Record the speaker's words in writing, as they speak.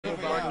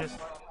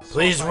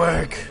Please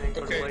work.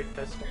 Okay.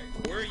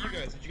 Where are you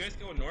guys? Did you guys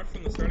go north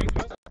from the starting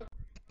spot?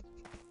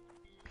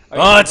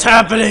 Oh, it's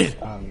happening!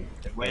 No.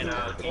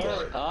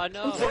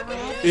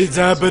 It's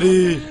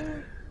happening!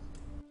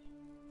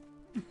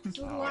 There's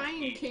a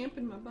lion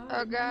camping my body.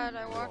 Oh god,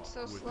 I walk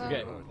so slow.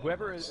 Okay,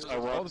 whoever is,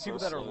 all the people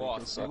that are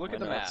lost, so look at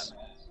the map.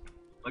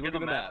 Look at the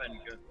map and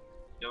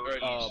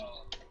go east.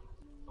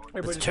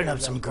 Let's turn up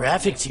some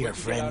graphics here,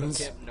 friends.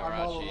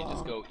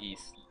 Just go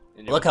east.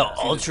 Look how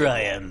ultra I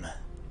am.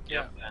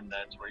 Yep, and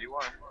that's where you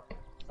are.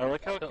 I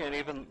like how it can't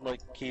even, like,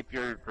 keep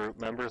your group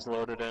members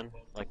loaded in.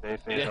 Like, they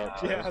fade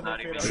out. Yeah,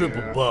 not even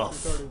Triple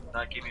buff.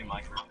 not keeping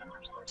my group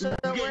members loaded.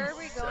 So where are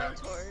we going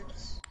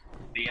towards?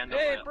 The end of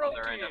the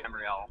other end of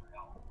Emerald.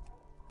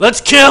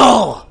 Let's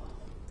kill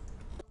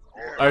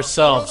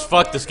ourselves.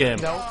 Fuck this game.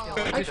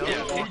 I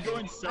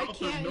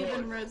can't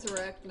even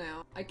resurrect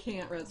now. I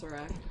can't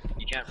resurrect.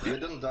 You can't You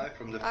didn't die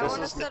from the I want to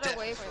first. set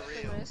away from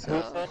Who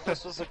myself. thought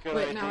this was a good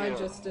Wait, idea? now I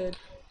just did.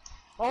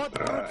 All the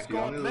groups he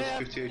got only loses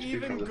left, 50 HP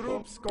even from the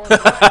groups fall. got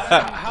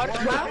left. How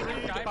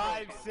did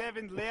 5,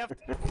 7 left,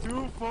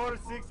 2, 4,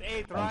 6,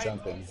 8 right,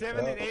 jumping.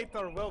 7 and 8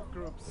 are wealth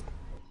groups.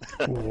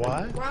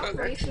 What? Wild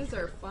races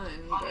are fun.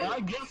 I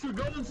guess we're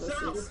going This is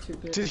south. too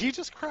good. Did he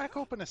just crack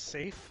open a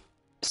safe?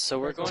 So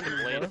we're going to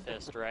Blade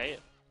Fist, right?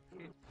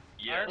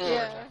 Yeah.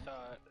 Yeah.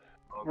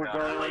 Oh We're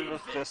god, going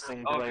with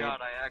fisting oh blade. god,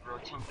 I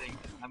aggro something.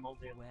 I'm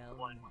only at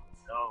one.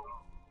 No.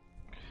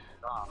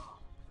 Stop.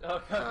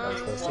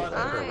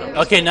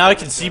 Okay, now I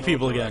can see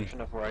people again.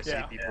 Of where I see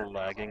people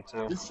lagging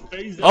too.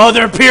 Oh,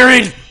 they're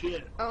appearing!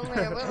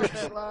 Only a little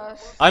bit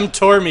lost. I'm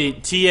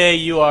Tormeat.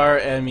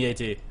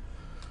 T-A-U-R-M-E-A-T.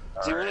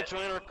 Do you want to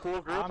join our cool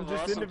group I'm of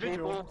just awesome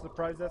individual. people?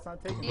 Surprised that's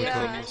not taken. Yeah,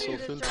 I need to join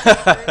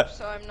the group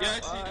so I'm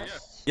not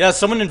lost. Yeah,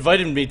 someone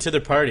invited me to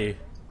their party.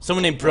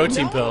 Someone named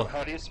Protein Pill.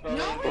 How do you spell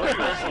No,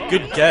 it?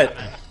 Good get.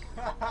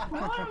 no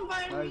one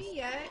invited me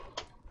yet.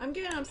 I'm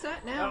getting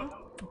upset now.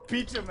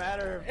 Peach a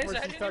matter before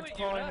she starts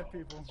calling at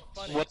people.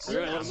 What's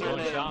her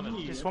name?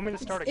 You just want me to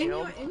start a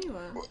Inua, guild?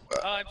 Inua.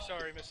 I'm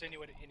sorry, Miss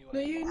Inuit. No,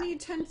 you need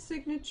 10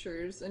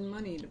 signatures and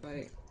money to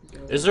buy.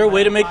 Is there a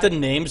way to make the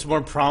names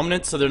more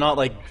prominent so they're not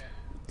like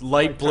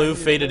light blue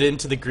faded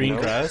into the green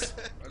grass?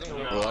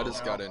 Well, I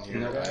just got in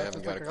here. I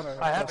haven't got a.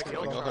 I have a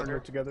guild charter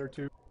together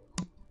too.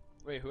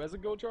 Wait, who has a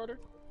guild charter?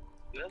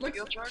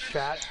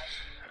 Chat.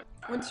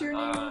 What's your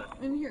name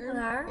in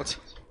here?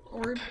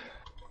 Or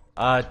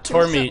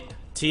Tormeat.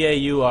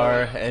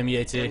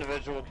 T-A-U-R-M-E-A-T.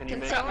 Individual, can you Can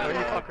make someone me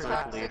add a a group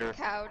toxic leader?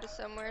 cow to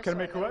somewhere Can I so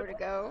I make know what? where to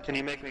go? Can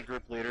you make me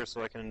group leader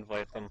so I can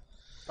invite them?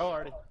 Oh,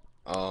 already.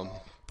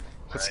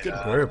 That's good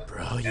work,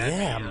 bro.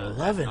 Yeah, I'm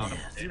loving it.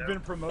 You've been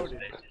promoted.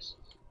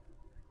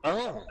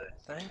 Oh,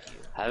 thank you.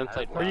 I haven't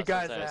played Where you WoW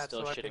guys since I was at?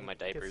 still So I shitting can my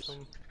get diapers.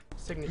 some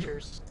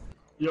signatures.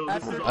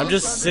 I'm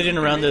just sitting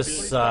around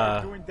this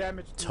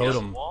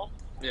totem.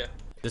 Yeah.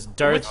 This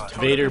Darth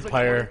Vader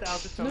pyre.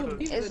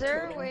 Is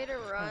there a way to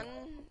run?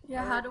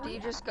 Yeah, how do Do we? you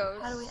just go?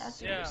 How do we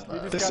Yeah.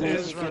 This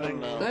is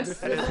running now.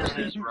 That's It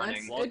is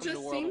running. it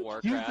just seemed.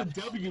 Use the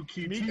W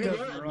key Me to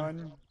doesn't run.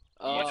 run.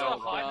 Oh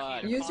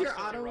god. Use your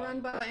auto run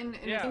button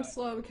and Yeah. seem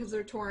slow because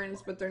they're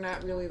Taurens, but they're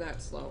not really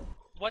that slow.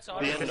 What's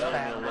on The it?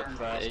 end will look It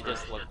faster.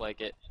 just looked like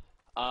it.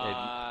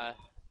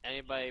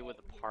 Anybody with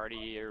a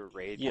party or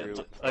raid Yeah,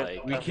 group, I-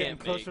 like, we I'm getting can't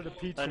closer to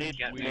Peach. I need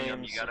You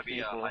names gotta of be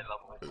a people. high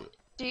level.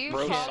 Do you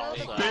Bro, follow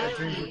the salsa.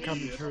 Dreams are coming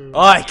party? true. Oh,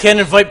 I can't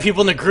invite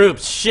people in the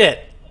groups.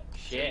 Shit.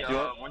 shit.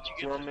 Once you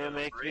Do you want me to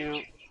make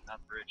you?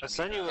 I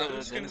send you I'm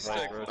just an gonna stick.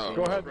 invite, bro.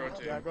 Go ahead.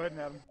 Rotate. Yeah, go ahead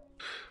and have him.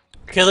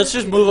 Okay, let's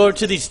just move over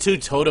to these two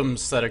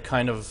totems that are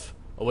kind of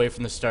away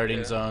from the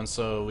starting zone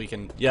so we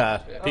can... Yeah,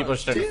 people are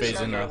starting to phase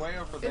in now.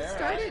 It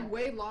started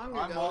way long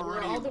ago.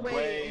 We're all the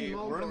way in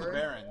Mulgore.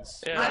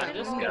 Barrens. Yeah.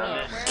 Just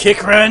go.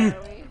 Kick run!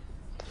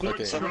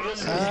 Okay. Some of this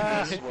is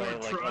this way,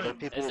 like other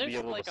people Is will there be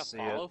able like to a see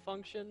follow it.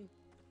 function?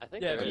 I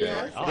think Yeah, there is.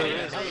 yeah. Oh, There yeah.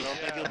 is, I don't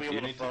think you'll be You able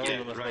to need to follow get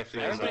them if right they things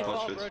phase Everybody and out.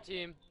 follow push Pro it.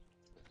 Team.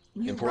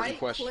 You Important right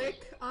question.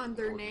 click on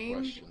their name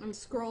question. and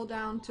scroll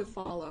down to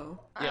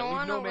follow. I Yeah, leave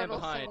want no a man little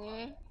behind.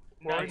 thingy.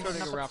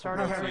 Monitoring around for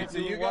Alright, Pro Team. so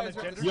you guys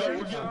are Yeah, we're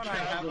doing I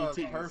have a travel purse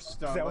teams.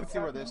 stone. Let's see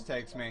where this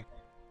takes me.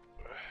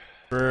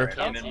 For...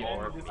 I'm in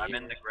more. I'm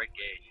in the Great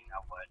Gate.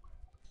 Now what?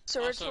 So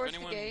we're Also, towards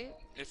the gate.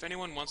 if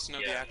anyone wants to know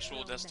the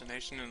actual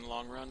destination in the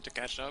long run to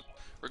catch up,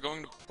 we're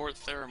going to Port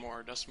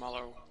Theramore,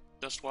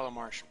 Dustwallow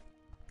Marsh.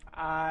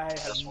 I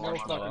have no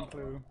fucking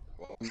clue.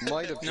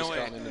 Might have No just way.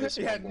 gotten into this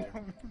Yeah, one more.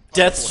 no.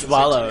 Death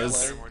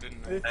Swallows. Theramore,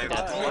 didn't I? It's Hey,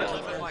 fine.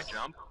 what's my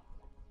jump?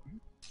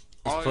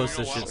 Let's Oh, post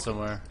you know this what? shit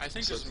somewhere. I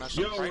think this messed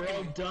Yo, up. we're all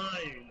Criken,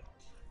 dying.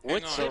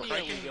 What on, city are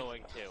Criken- we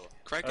going to?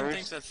 Criken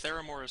thinks that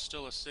Theramore is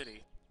still a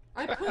city.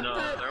 I put No,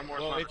 the. Theramore's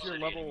Well, not if a you're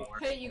city level- anymore.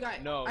 Hey, you guys.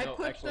 No, I no,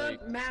 put actually-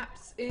 the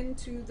maps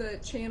into the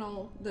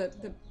channel,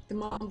 the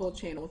Mumble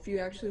channel. If you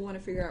actually want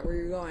to figure out where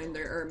you're going,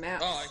 there are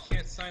maps. Oh, I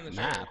can't sign the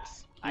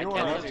Maps. I You know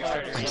can't what? do I'm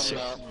it.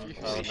 sorry,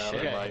 oh,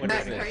 never mind.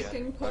 That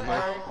Criken put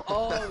out.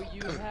 Oh,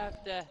 you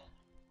have to.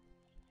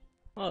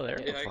 Oh, there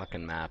Yeah, I-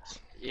 fucking maps.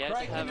 You have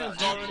to have Criken an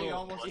is already actual.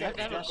 almost You have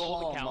to have a at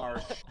gold Dustwallow account.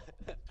 Marsh.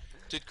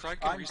 Did Criken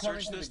I'm research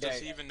coming to this? the Does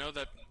he gate. even know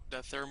that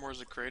Theramore is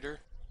a crater?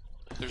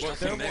 There's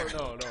nothing there.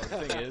 No, the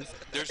thing is,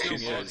 There's no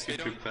boats. They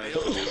don't do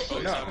boats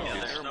out in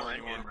Theramore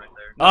anymore.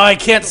 Oh, I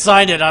can't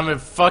sign it. I'm a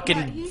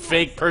fucking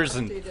fake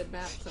person.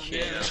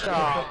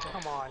 Oh,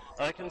 come on.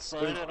 I can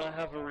sign it, I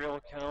have a real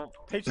account.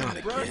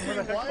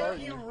 Why are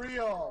you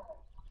real?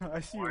 I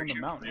see you in the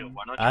mountain.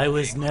 I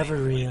was never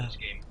real.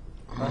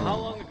 How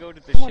long ago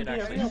did this shit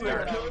actually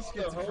start?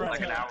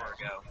 Like an hour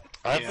ago.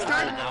 I've been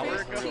Started an hour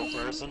ago, 15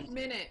 person.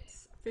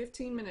 minutes.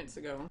 15 minutes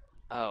ago.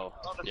 Oh.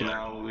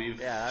 Yeah,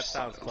 that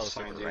sounds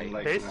closer to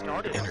right. They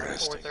started at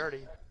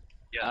 4:30.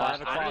 Yeah,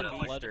 5 o'clock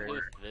Bloodhoof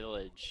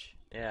Village.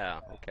 Yeah,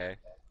 okay.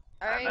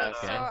 Alright,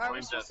 Okay. so are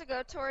we supposed to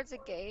go towards a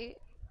gate?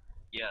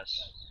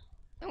 Yes.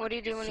 And what do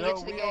you do when you get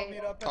to the gate?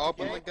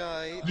 Open the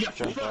gate.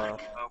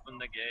 Open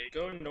the gate.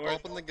 Go north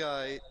Open the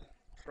gate.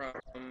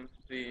 from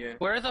the.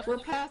 Where the We're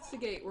past the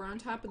gate. We're on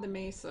top of the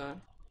mesa.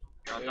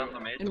 On top of the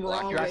mesa. And we're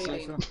all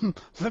waiting.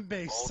 The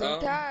base.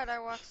 Dad, I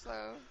walk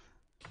slow.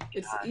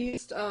 It's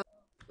east of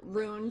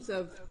ruins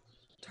of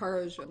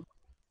Tarjan.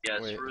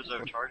 Yes, Wait. Rules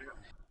of Charger.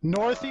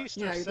 Northeast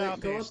Yeah, or you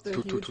gotta go up southeast?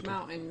 the huge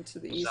mountain to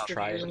the east of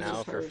try it ruins now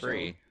of for Tarjan.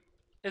 free?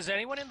 Is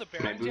anyone in the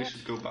barracks yet?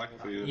 go back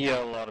for you.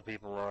 Yeah, a lot of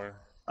people are.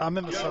 I'm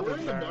in the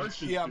southern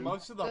barracks. Yeah,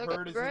 most of the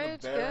herd is in the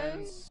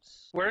barrens.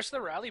 Where's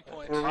the rally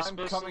point? Were we I'm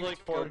supposed to coming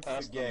like go towards the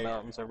past the gate.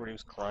 mountains everybody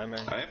was climbing?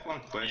 I have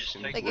one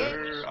question. The gate?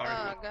 Where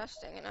are Oh, gosh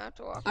dang it, I have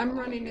to walk. I'm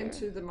over running here.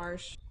 into the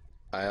marsh.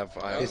 I have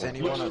Is one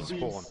anyone at question.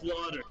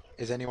 spawn?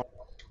 Is anyone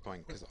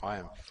going? Because I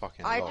am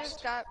fucking I lost.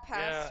 just got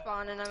past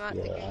spawn and I'm at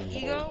the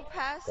gate. You go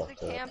past the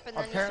camp and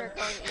then you start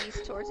going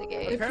east towards the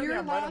gate. If Apparently you're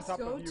I'm right on lost, top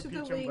go of you, to the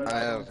Peachum, link but I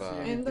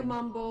have, in the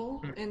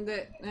mumble, and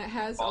it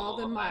has all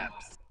the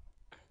maps.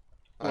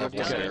 I have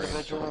one Okay. very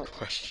important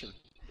question.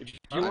 if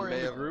I you are may in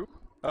the have- group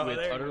Oh, with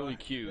there you utterly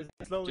go. cute,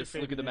 It's slowly just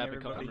look at the fading map in,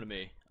 and come everybody. to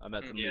me. I'm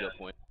at the Yeah. meetup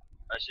point.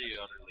 I see you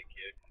underly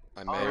cute.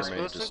 I may Are we or may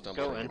supposed just to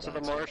stumble go into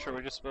the marsh, or are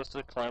we just supposed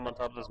to climb on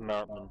top of this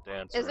mountain and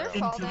dance Is there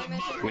around? fall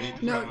damage? We need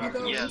to No, come you back go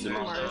to Yeah, into the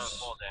there's marsh.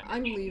 fall damage.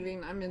 I'm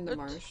leaving. I'm in the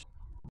marsh.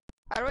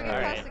 How do I get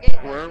Alright. past the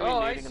gate? Where are we Oh,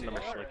 I meeting in see. the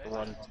marsh? Like the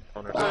one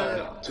corner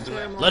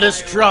Theramore Let us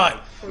Highway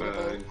try. for the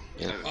boat.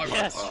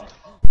 Yes.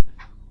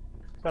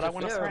 But I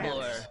want to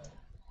Theramore. France.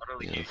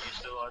 Utterly cute. You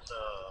still at the.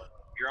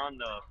 You're on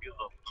the field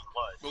of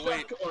blood. But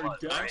wait, Blood,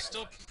 I'm right?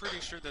 still pretty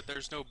sure that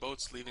there's no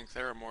boats leaving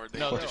Theramore. They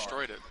No, there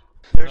destroyed it.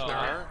 No, There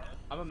are?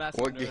 I'm a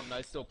massive What nerd game? and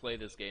I still play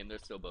this game.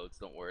 There's still boats,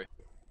 don't worry.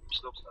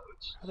 Still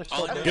boats.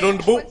 I'll Okay, Get on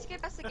the boat. Once you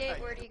get past the gate,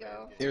 where do you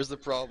go? Here's the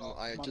problem.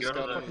 I just Go to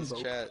got the- on this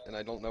chat and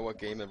I don't know what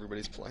game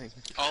everybody's playing.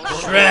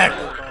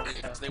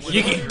 Shrek! They went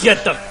You over- can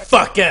get the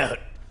fuck out.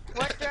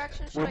 What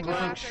direction should I go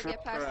after I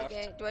get past the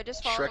gate? Do I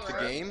just follow Shrek the the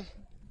road? game?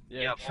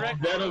 Yeah,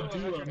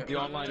 the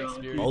online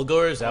experience.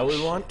 Olgor, is that what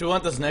we want? Do we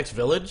want this next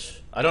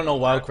village? I don't know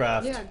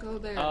Wowcraft. Yeah, go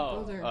there.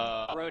 Oh, Go there.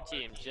 Pro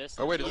team, just.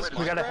 Oh wait, is this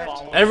We gotta head.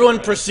 follow Everyone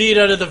proceed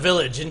out of the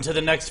village into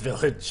the next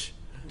village.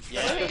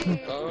 Yeah,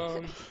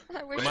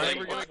 I wish Am I I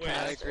ever gonna could.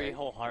 I agree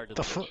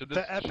wholeheartedly.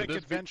 The epic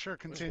adventure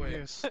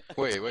continues.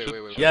 Wait.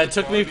 Yeah, it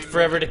took me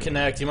forever to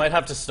connect. You might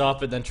have to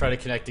stop and then try to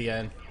connect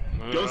again.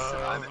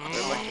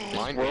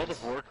 Mind World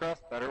of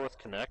Warcraft better with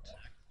Connect?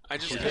 I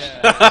just.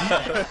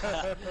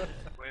 I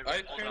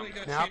apparently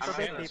got Now chased for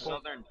big around. people.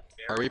 Southern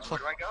Are we Where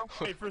do I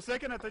go? Hey, for a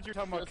second I thought you were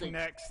talking about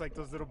connects, like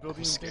those little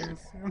building things.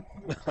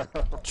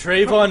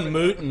 Trayvon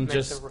Mooten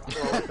just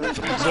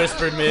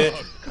whispered me.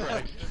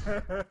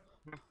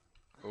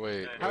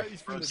 Wait, How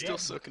he's from I'm the still dead.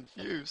 so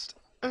confused.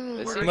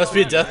 It must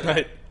be a death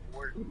knight.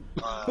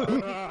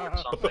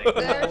 Something.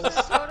 There's a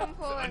totem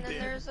pole and then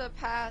there's a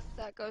path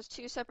that goes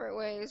two separate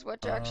ways.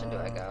 What direction do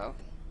I go?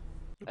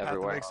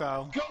 Everywhere.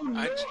 Exile.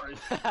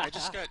 I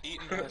just got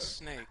eaten by a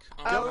snake.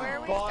 Oh, where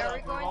are we? Are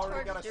we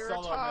going towards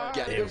Durotar?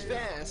 Get him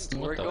fast.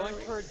 We're going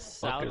towards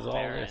South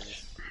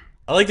Barrens.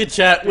 I like the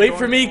chat. Wait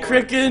for me,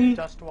 Criken.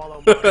 Dust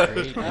Wallow.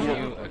 Create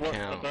new The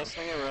account. best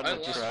thing I read in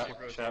the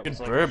chat Good was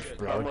like, burps,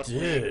 bro, I must be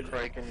dude.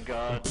 Criken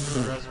God,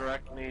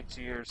 resurrect me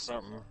to your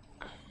something.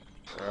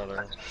 Or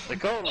other. The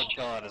call of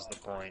God is the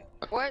point.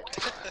 What?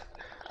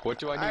 What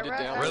do I I need to read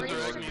download in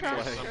read order to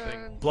Crash play?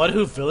 Road.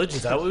 Bloodhoof Village,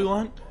 is that what we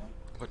want?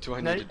 What do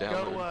I No, need to go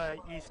download?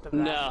 east of that.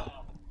 No.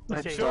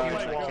 Let's see, Sorry,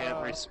 like, I can't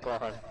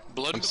respawn.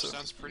 Bloodhoof so-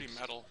 sounds pretty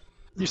metal.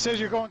 You said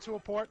you're going to a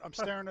port? I'm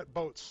staring at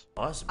boats.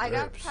 Awesome I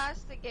got burps.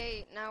 past the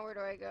gate. Now where do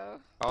I go?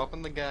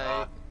 Open the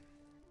gate.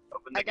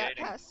 Open the I got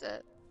gate. past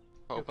it.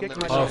 Open the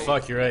kick my Oh gate.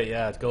 fuck, you're right.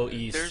 Yeah, go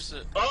east. There's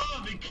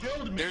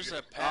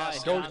a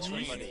pass Go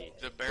between somebody.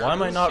 the barrels. Why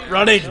am I not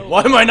running?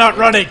 Why am I not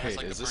running? It's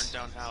like Is a this-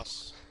 burned down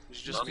house. You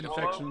should just be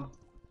Infection.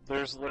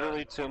 There's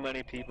literally too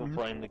many people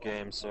playing the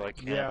game, so I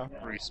can't Yeah.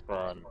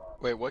 respawn.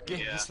 Wait, what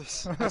game is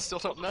this? I still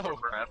don't know.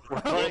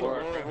 We're playing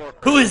World of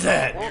Warcraft. Who is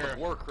that? World of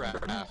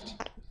Warcraft.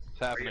 What's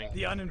happening?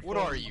 The uninformed.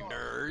 What are you,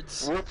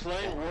 nerds? We're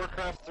playing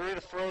Warcraft 3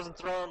 the Frozen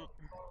Throne.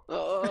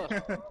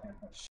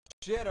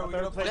 Shit, are we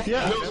gonna play?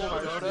 Yeah.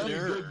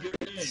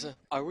 Nerds.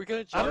 Are we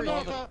gonna I don't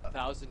jump know on if the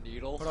Thousand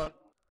Needles?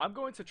 I'm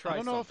going to try I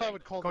don't know if something. I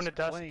would call Going this to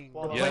Dust playing.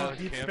 Wallow. We're playing Yeah,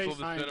 Deep Space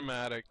Nine.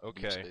 cinematic.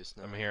 Okay, Okay,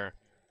 I'm here.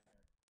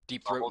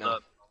 Deep throat Hold now.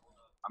 up.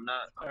 I'm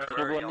not. I'm It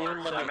very wouldn't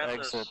even let I'm me at the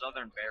exit.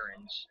 Southern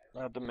Barrens.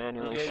 I had to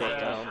manually Okay, shut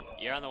down.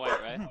 You're on the way,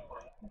 right?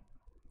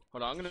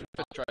 Hold on, I'm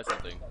gonna try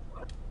something.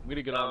 I'm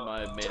gonna get on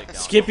my main account.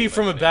 Skippy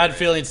from A Bad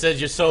Feeling says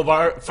you're so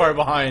far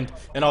behind,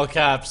 in all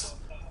caps.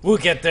 We'll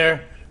get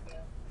there.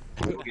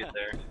 We'll get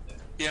there.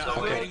 Yeah, So I'm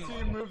the waiting.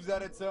 team moves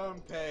at its own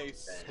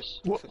pace.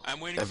 I'm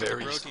waiting for the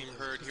bro team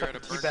herd here at a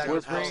birthday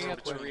We're party bringing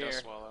up the between rear.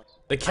 Dust Swallow.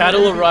 The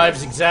cattle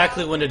arrives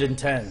exactly when it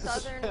intends.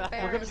 Southern We're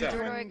Barons, gonna be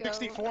where do I doing go?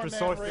 64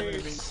 Precisely man what I mean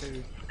raids.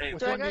 too. Hey,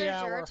 Do I go to the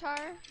hour. Juratar?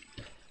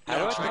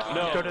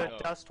 No, Go to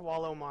Dust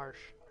Wallow Marsh.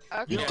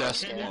 Okay. You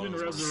dust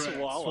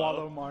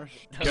Swallow Marsh.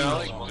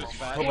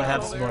 Hope I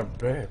have some more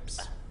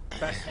burps.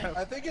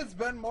 I think it's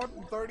been more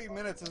than 30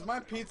 minutes. Is my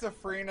pizza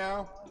free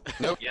now?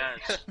 Nope.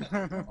 Yes.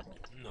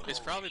 It's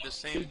probably the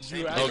same.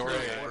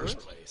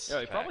 Yeah,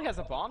 he probably has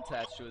a bomb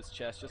attached to his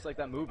chest, just like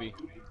that movie.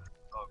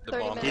 The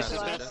bomb minutes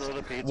test.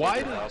 left.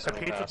 Why does a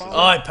pizza bomb? Oh,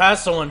 I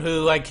passed someone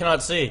who I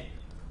cannot see.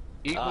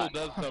 Equal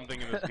does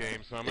something in this game,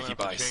 so I'm If gonna you have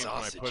buy to change my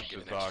sausage, push you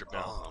to get an extra talk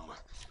now. bomb.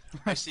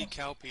 I see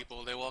cow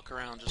people. They walk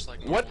around just like.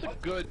 What's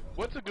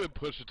a good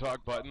push to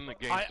talk button that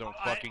games don't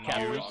fucking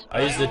use?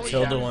 I use the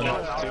tilde one.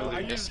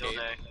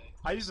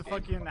 I use the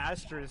fucking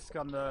asterisk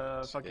on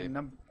the fucking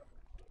number.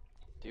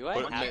 Do I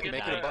But have to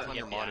make it a button on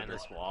your monitor.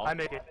 this wall? I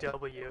make it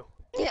W.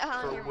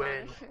 Yeah, For your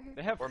win. monitor.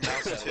 They have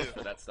mouse too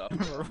for that stuff.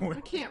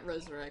 I can't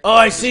resurrect. Oh,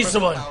 I see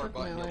someone.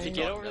 To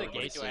get over the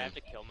gate, do I have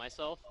to kill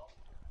myself?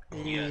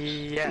 Yes.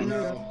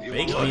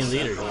 Make me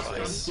leader.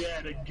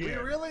 We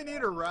really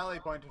need a rally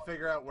point to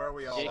figure out where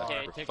we all are.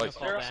 JK, take the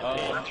fall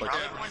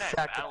back.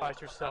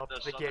 Sacrifice yourself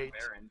to the gate.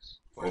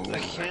 I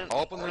can't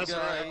Open the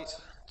resurrect gate.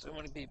 so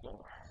many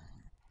people.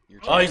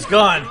 Oh, he's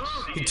gone.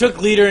 He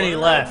took leader and he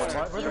left.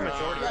 We're the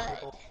majority of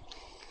people.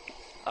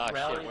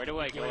 Shit, where do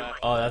I go after?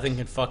 Oh, that thing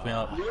can fuck me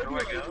up.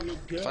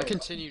 If I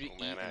continue to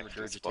eat and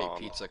regurgitate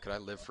pizza, could I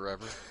live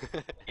forever?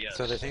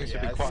 So there seems to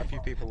be quite a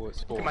few people at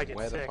spawn. might get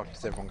Where the sick. fuck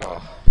does everyone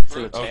go?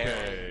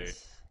 Okay.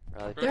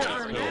 There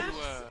are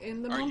maps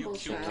in the mumble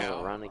chat.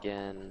 Run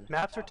again.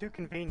 Maps are too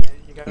convenient.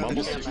 You gotta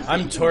understand maps.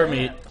 I'm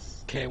Tormeat.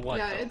 Okay, what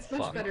Yeah, the it's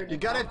much fuck? better to You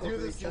gotta talk do over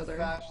this each the other.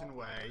 fashion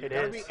way. You It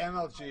gotta is. be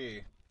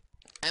MLG.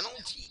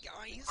 MLG,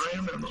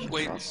 guys.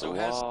 Wait, Across so the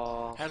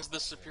wall. has the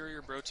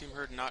superior bro team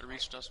herd not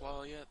reached Dust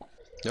Swallow yet?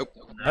 Nope.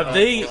 Have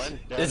they?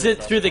 Is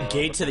it through the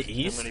gate to the Too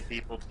east? many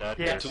people dead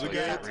Yeah. there, To so the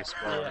they can't gate?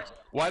 respawn.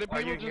 Why do Are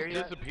people you here just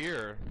yet?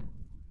 disappear?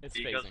 It's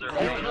Because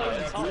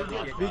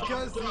phasing.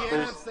 Because the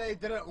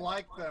NSA didn't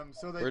like them,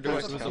 so they Where do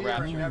I disappear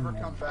come and never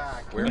come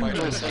back. Where might I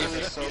There's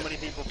literally so many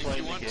people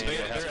playing the game. It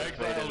has They're to be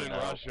faded exiled in now.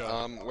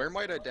 Russia. Where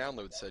might I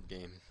download said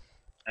game?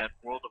 At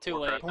World of Too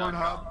late.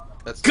 Pornhub.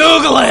 That's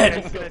Google it!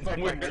 It's gonna take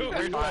Where like do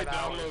I 5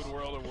 hours. download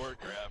World of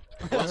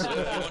Warcraft? Also, if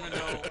you want to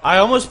know, I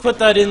almost put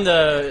that in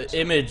the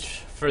image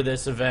for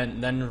this event,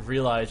 and then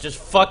realized just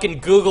fucking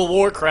Google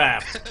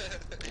Warcraft.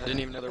 I didn't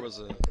even know there was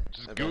a.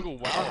 Just Google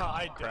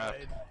I WoW.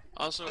 died.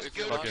 also if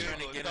you're Fucking-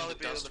 trying to get into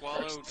Dust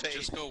Swallow,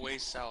 just go way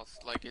south.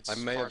 Like it's. I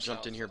may far have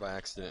jumped south. in here by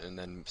accident and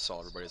then saw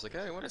everybody. It's like,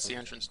 hey, what That's is the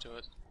entrance to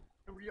it.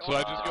 So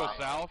I just go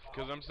south?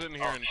 Because I'm sitting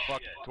here in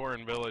fuck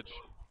Torin Village.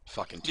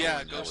 Fucking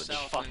Yeah, Torin go Village.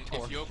 south,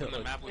 and if you open the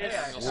map with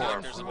Yeah, it, you'll see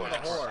like there's a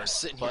pass.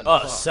 Sitting here.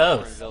 Oh,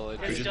 south. Is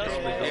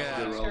Dust Wallow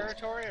East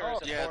territory or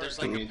is it Yeah, there's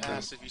Forest? like a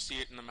pass. If you see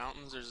it in the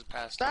mountains, there's a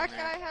pass That down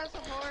guy there. has a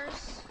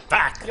horse.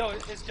 Back. Yo,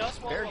 is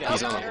Dust Wallow?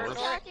 He's on a They're horse.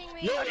 attacking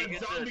me. How do you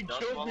get to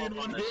Dust Swallow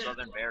from the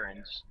Southern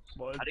Barrens?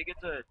 How do you get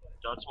to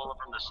Dust Swallow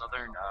from the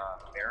Southern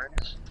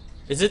Barrens?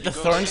 Is it the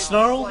go Thorn south.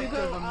 Snarl? Like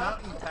there's a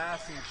mountain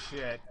pass and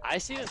shit. I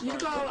see this. You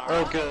go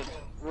Oh, good.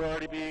 We're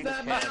already being the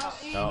scanned.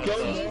 mountain to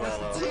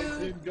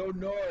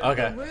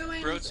Okay. the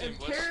ruins Bro of team,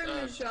 let's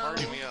Karamazov.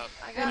 party me up.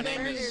 I My got name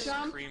murdered. is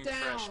Jump Cream down.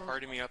 Fresh.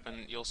 Party me up,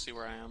 and you'll see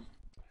where I am.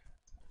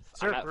 Is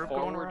there I'm a at group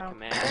going forward around?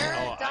 command. There Oh,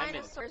 are I'm in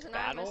dinosaurs and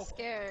I'm battle?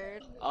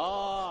 scared.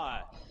 Oh,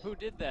 who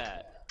did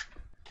that?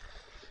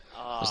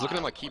 I was looking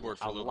at my keyboard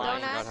for a little bit. I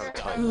Don't forgot how to ask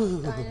type.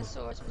 for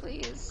dinosaurs,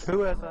 please.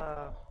 Who has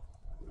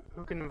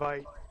who can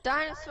invite?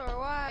 Dinosaur,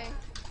 why?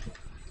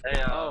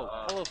 Hey,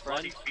 hello, friend.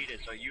 Bloody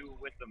Fetus, are you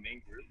with the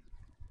main group?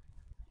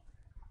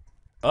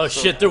 Oh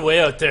shit, they're way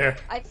out there.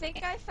 I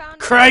think I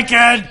found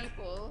Criken!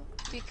 people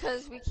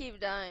because we keep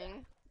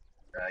dying.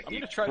 I'm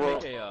gonna try to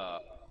make a.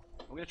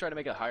 I'm gonna try to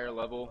make a higher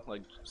level.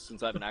 Like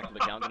since I have an active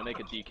account, I'm gonna make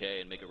a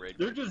DK and make a raid.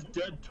 They're just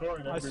dead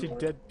torn. I see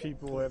dead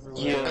people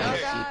everywhere. Yeah.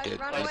 Oh You did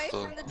god, run away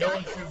people. from the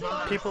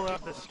dinosaurs! People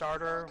have the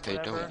starter. They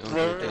whatever. don't know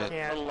We're you're dead.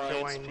 Can't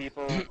alliance join.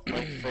 people,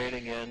 like,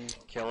 fading in,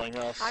 killing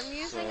us. I'm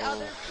using so...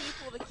 other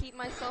people to keep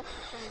myself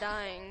from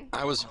dying.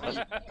 I was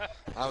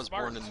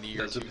born in the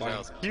year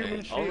 2000.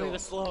 Human Only the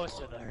shield.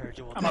 slowest of the herd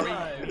will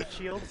Meat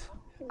shields.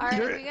 Alright,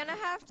 we're gonna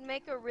have to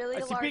make a really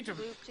I see large picture.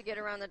 loop to get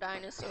around the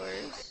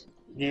dinosaurs.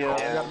 Yeah.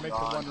 You gotta make the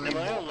one Am ring.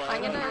 I allowed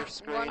I'm on gonna your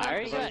screen? run up I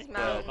already these got killed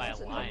mountains by a and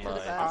hope lion. for the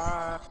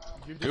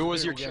best. Who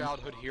was your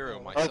childhood hero?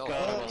 Oh Myself.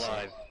 god, I'm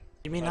alive.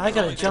 You mean I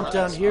gotta jump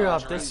down here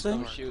off this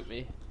thing? Don't shoot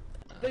me.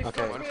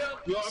 Okay.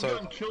 Yo, I've So-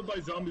 gotten killed by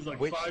zombies like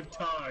Which- 5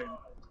 times.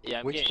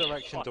 Yeah, I'm Which getting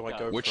direction do I fucked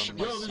go up. Which- from?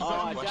 Yo, these Oh,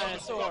 zombies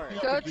dinosaur.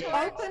 Go Open towards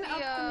up the, the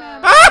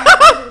map.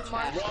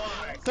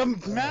 Why? The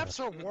maps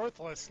are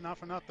worthless, not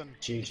for nothing.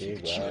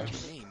 GG, bro.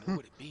 Name, who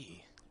would it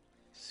be?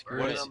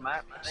 What is,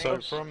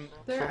 so from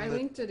There, I the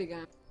linked it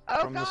again.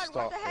 Oh From the God,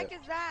 start what the heck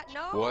bit. is that?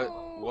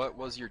 No. What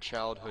was your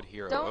childhood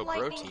hero? Don't Oh, Bro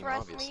lightning Team,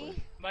 thrust obviously.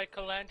 me.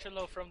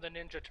 Michelangelo from the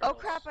Ninja Turtles. Oh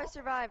crap! I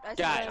survived. I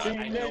Guys,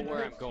 survived. I know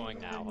where I'm going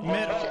now. Middle.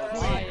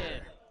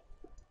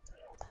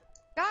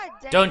 God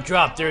dang. Don't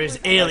drop, there is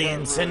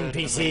aliens and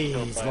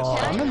NPCs.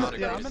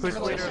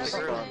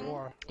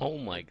 Oh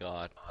my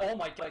god. Oh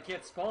my god, I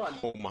can't spawn.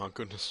 Oh my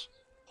goodness.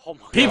 Oh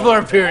my People are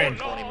appearing.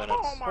 20 minutes.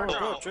 Oh my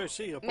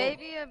god.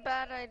 Maybe a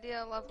bad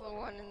idea level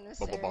 1 in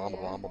this area.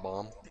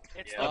 Bomb.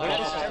 It's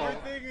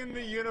Everything in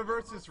the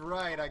universe is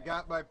right. I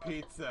got my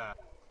pizza.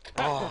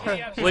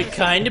 What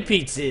kind of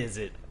pizza is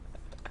it?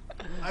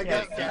 I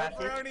got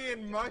pepperoni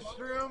and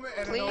mushroom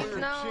and an Please order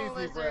no, of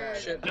cheesy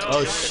bread.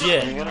 Oh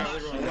shit.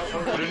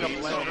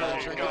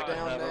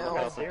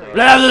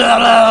 Blah,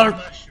 blah,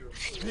 blah.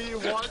 Do you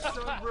want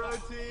some, bro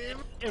team?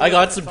 I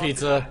got some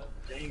pizza.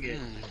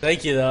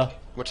 Thank you though.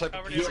 What type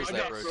of pizza is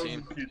that, Bro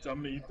Team?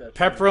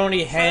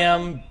 Pepperoni,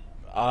 ham,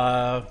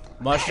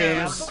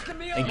 mushrooms,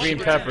 and green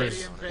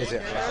peppers. Is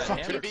it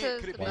Could it be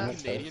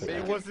Canadian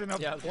It wasn't a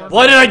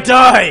Why did I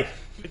die?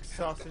 big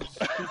sausage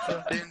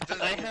pizza.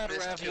 I had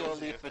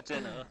ravioli for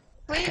dinner.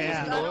 Please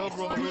Yeah.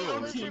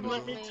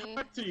 don't me.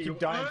 Keep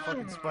dying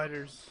fucking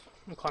spiders.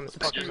 I'm climbing this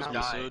fucking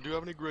mountain. Do you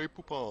have any Grey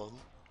Poupon?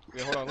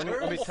 Wait, hold on, let me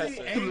Where's test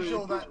the it.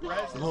 angel that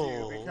rests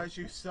you because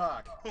you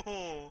suck? Yeah,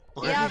 but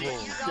you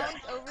guys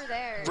over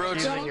there. Bro, You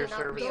Don't- don't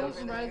not be don't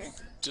over there.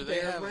 Do they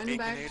have run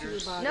back to your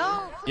baconators? body.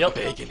 No. Yep.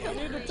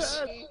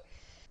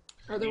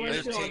 Otherwise,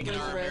 They've you'll taken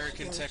our resurrect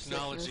American from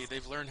technology. sickness.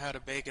 They've learned how to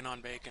bacon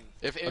on bacon.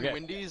 If in Okay.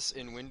 Wendy's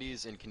in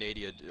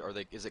Canada,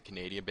 is it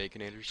Canadian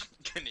Baconators?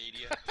 Canada.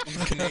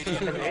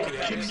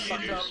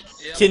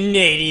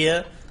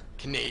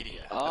 Canada.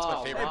 That's Oh,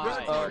 my favorite.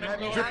 right.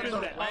 Have you had the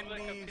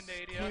Republic of Wendy's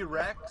Canada.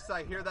 T-Rex?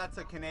 I hear that's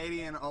a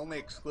Canadian-only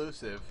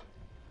exclusive.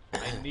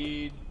 I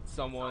need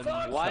someone.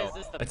 Why is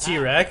this the A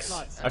T-Rex?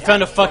 I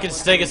found a fucking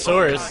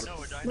Stegosaurus.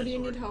 What do you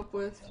need help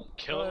with?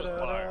 Kill it with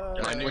fire.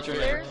 My new favorite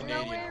There's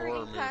no Canadian way horror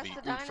we can pass movie,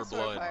 the Root for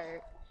dinosaur Blood.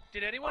 part.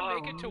 Did anyone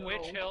make it to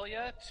Witch Hill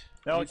yet?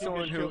 No, Need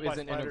someone who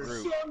isn't in a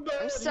group. I'm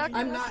stuck in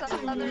I'm the not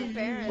southern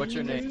barrens. What's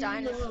your name?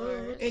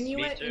 Dinosaurs.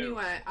 Inuit, too.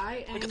 Inuit.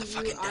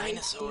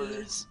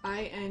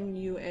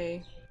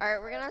 I-N-U-I-T-I-N-U-A. Alright,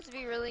 we're gonna have to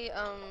be really,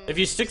 If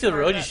you stick to the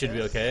road, you should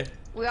be okay.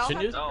 We all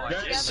Shouldn't have you? to work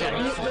together.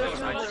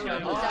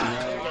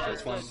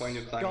 There's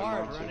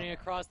guard running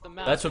across the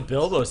map. That's what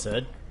Bilbo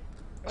said.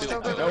 Go,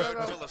 go, go, go,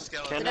 go.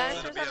 The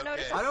dinosaurs have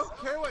noticed. I don't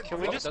care what. Can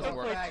we just doesn't go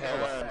work. play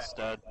Terra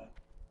instead?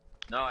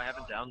 No, I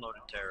haven't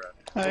downloaded Terra.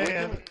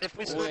 If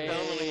we start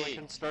downloading, we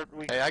can start.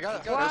 Hey, I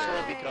got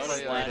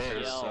Why?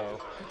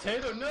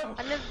 Potato, no.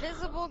 An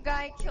invisible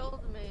guy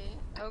killed me.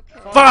 Okay.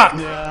 Fuck!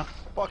 Yeah.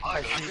 Fuck, I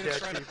I'm shoot gonna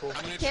dead try people. to.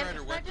 I'm gonna try Can't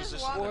to I web just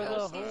position. walk For the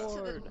us to the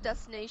horde.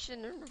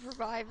 destination and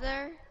revive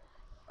there?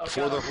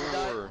 For the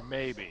horror.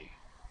 Maybe.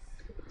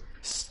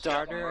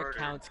 Starter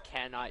accounts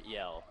cannot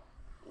yell.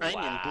 I'm in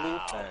blue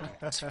Wow. fan.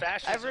 That's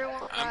fascism. Everyone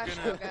I'm crash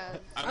gonna- guys.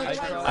 I'm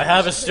gonna I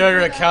have a starter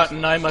account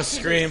and I must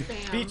scream.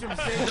 Beach them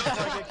safe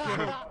before I get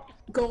killed.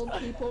 Gold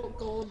people,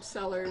 gold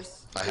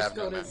sellers. I Just have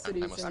go no to map.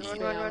 cities I must and Run,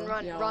 eat. run, run,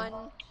 run, yell. run.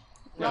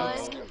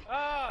 Run.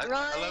 Ah!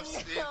 Run. I love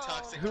seeing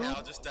Toxic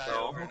Cal just die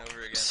over and over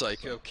again.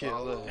 Psycho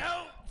killer.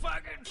 No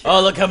fucking shit.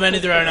 Oh, look how many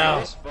there are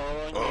now.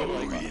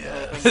 Oh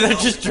yeah. They're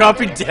just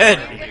dropping You're dead.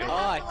 gonna have Oh,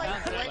 I to like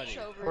found somebody. glitch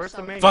over Where's the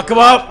something. main? Fuck them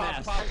up.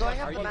 I'm going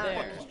up Are the you mountain.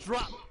 there?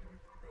 Drop.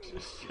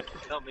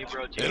 Help me,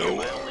 bro. Team. You're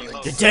my only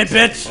hope. You dead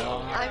bitch.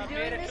 I'm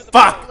doing this the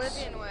Fuck.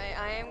 Oblivion way.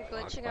 I am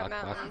glitching up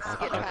mountains to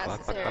get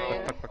past this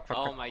area.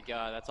 Oh my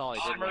god, that's all I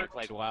did when I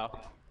played WoW.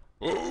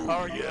 Oh,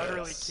 are you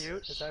utterly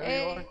cute? Is that who you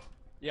Hey. are?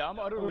 Yeah, I'm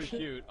utterly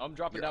cute. I'm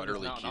dropping You're down this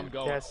utterly mountain. I'm cute.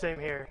 going. Yeah, same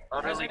here.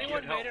 Has Utterly anyone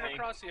cute, help made it me.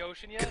 across the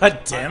ocean yet? God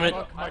damn it.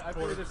 I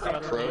figured this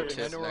out. Pro I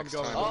tip know where I'm next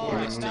going. time Oh, before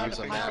I you found use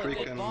a a pile map, of you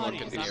dead can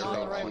bodies. look in I'm the on the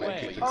arrow right and it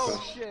way. can Oh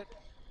go. shit.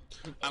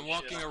 I'm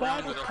walking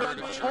around with a herd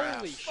of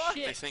giraffes.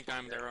 Holy They shit. think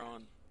I'm their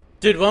own.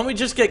 Dude, why don't we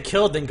just get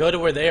killed and go to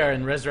where they are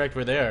and resurrect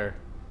where they are?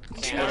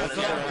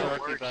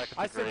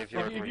 I said, if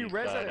you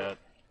res it.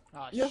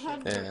 Oh, You'll shit.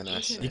 have And I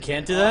You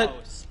can't do that? Oh,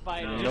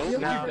 spider. Nope. You'll You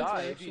have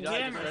die. to If you die,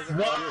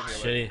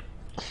 actually- Shitty.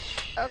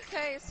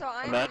 Okay, so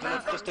I'm Imagine I'm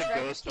if just a ready to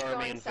ghost keep army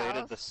going invaded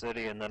south. the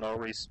city and then I'll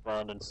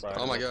respawn inside.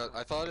 Oh my god,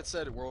 I thought it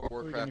said World of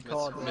Warcraft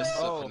call it? Mists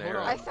Oh, of hold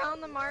Panera. I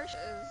found the marshes.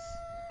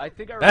 I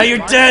think I Now you're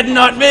remember- dead,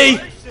 not me! I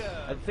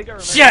think I remember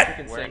Shit!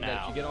 Criken Where saying that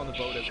now? if you get on the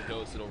boat as a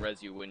ghost, it'll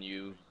res you when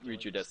you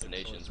reach your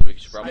destination. So we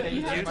should probably.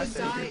 You have to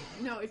die.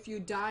 No, if you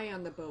die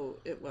on the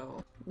boat, it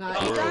will. Not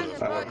If you if die you in your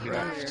fall boat, you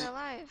die under. in your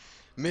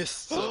life.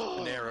 Mists of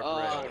Panera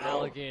Oh, bread.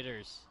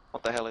 alligators.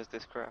 What the hell is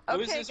this crap?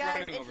 Who is Okay, this guys,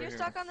 running if over you're here?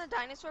 stuck on the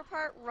dinosaur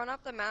part, run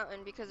up the mountain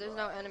because there's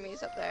no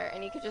enemies up there,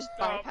 and you could just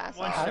Oh, bypass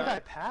one all How did that. I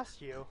pass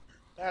you?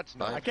 That's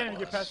Fine. I can't even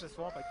get past the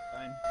swamp.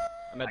 Fine.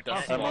 I'm at I'm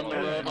Dust on the Swallow.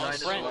 road. My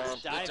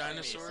Friends The die for me,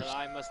 dinosaurs? so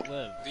I must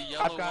live. The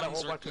yellow I've got a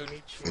ones whole are bunch of good.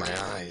 meat.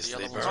 My eyes, The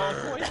they yellow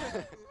burn. ones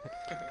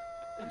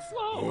It's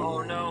slow.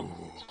 Oh no.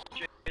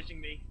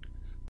 Chasing me.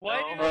 Why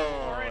do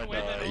Oh, foreign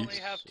women nice. only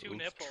have 2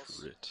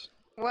 nipples?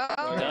 Well,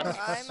 Dust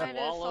I might have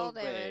Swallow fall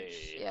damage.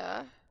 Bay.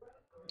 Yeah.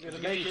 You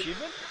gonna make it?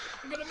 Achievement?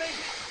 I'm gonna make it.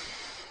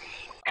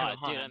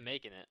 Oh, dude, I'm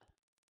making it.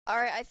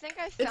 Alright, I think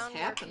I found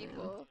more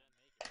people.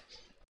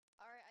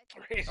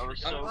 I was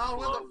so Oh,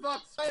 what the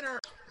fuck, Spider?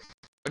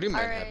 I do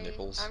men have Alright,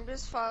 nipples. I'm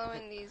just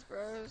following these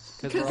bros.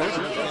 Get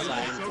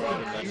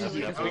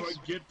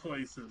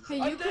places.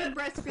 Hey, you could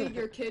breastfeed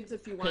your kids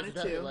if you wanted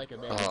to. Can I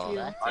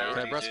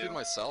breastfeed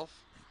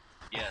myself?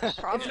 Yes.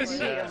 Probably. I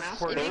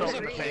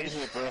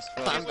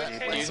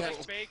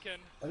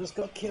just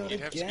got killed You'd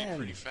have to be again.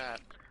 pretty fat.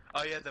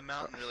 Oh yeah, the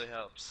mountain really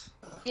helps.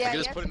 Yeah, I you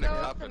just have put to in a go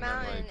cup up the and then,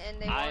 mountain like,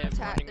 and they I won't am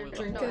attack, running there's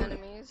with no the-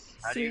 enemies.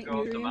 How do you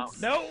go up the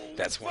mountain? No!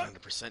 That's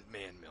 100%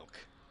 man milk.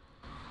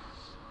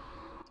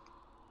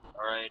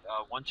 Alright,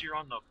 once you're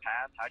on the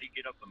path, how do you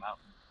get up the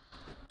mountain?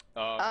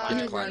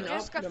 You climb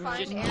just gotta find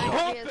Just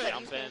areas that you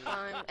jump can in.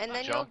 climb, and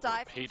then you'll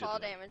die from fall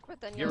damage,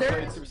 but then You you'll ever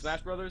played Super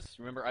Smash Brothers?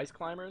 Remember Ice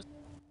Climbers?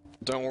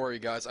 Don't worry,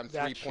 guys. I'm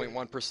That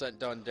 3.1%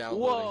 done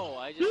downloading. Whoa,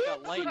 I just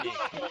got lightning.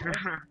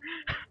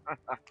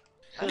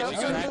 No, You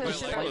so guys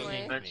push play it lightning.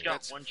 away. That's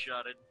got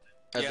one-shotted.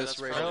 At Yeah, this that's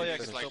rate, probably I'll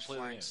because finish. like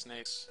flying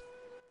snakes.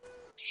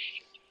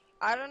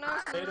 I don't know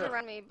who's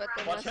around me, but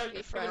they must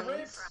be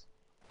friends.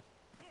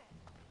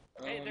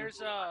 Hey,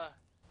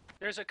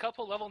 there's a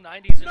couple level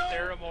 90s in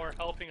Theramore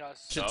helping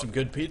us. Shit, some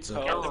good pizza.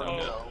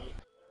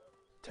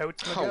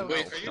 Totes Oh,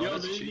 wait. Yo,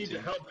 they need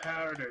to help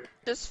harder.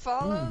 Just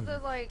follow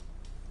the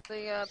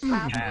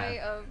pathway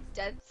of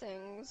dead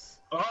things.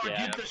 Oh,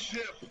 Yeah. get the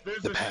ship.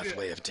 There's The a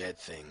pathway ship. of dead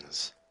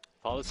things.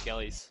 Follow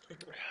Skellies.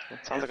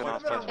 Sounds like an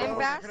awesome We're gonna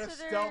Ambassador.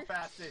 stealth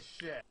past this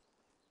shit.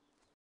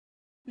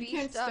 You Beast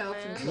can't up, stealth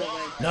man. until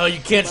like. No, you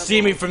can't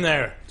see me from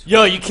there.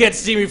 Yo, you can't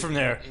see me from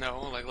there. No,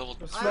 like level.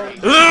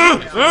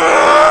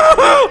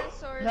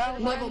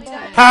 Level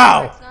 10.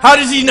 How? How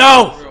does he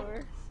know?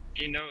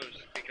 He knows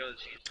because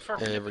he's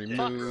Every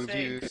move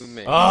you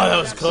make. Oh, that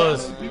was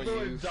close. People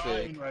are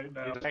dying right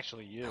now. It's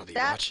actually you. I'll be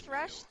That watching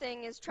thresh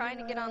thing is trying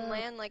to get on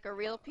land like a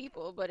real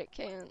people, but it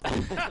can't.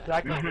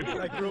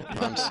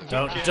 I'm so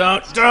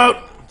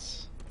Don't!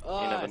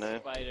 Oh, never know.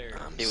 Spider.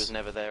 He was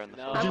never there in the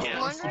No. I'm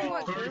first wondering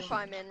what group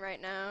I'm in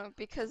right now,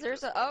 because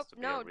there's a- oh,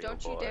 no,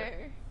 don't you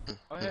dare.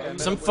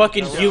 Some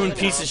fucking human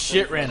piece of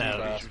shit ran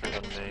out.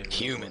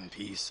 human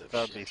piece of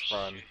That'd shit. be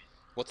fun.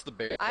 What's the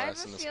bear I have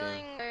class a in this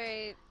feeling,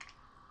 game?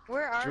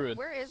 alright, Druid.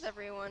 where is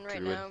everyone right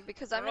Druid. now?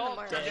 Because I'm in the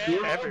market.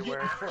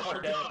 Everywhere.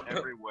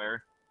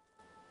 everywhere.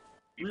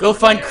 Go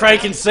find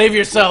Criken, save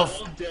yourself.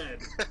 All dead.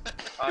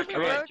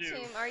 Bro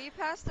team, are you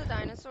past the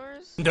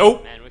dinosaurs?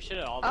 Nope. Man, we should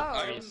have all been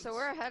Oh, friends. so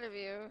we're ahead of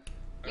you.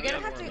 You're gonna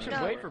have to,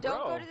 no, wait for don't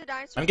bro. go to the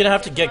dinosaurs. I'm gonna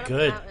have to just get run up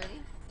good. the mountain.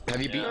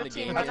 Have you beaten Bro the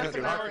team, game? run up the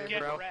Or mountain. get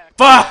bro. wrecked.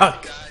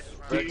 Fuck!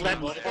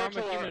 Let's form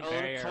a human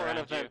barrier tour around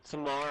event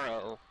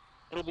tomorrow.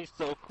 It'll be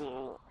so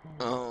cool.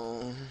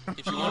 Oh.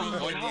 If you want to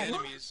avoid the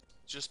enemies,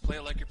 just play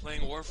it like you're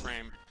playing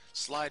Warframe.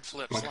 Slide,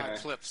 flip, slide,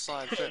 flip,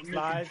 slide, flip.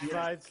 Slide,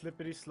 slide,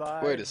 slippity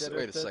slide. Wait a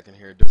second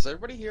here. Does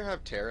everybody here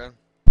have Terra?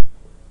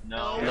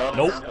 No.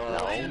 Nope.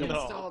 I haven't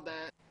installed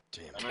that.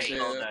 Damn. I'm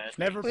not all that.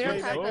 Never We don't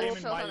played have that that game in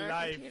installed my on our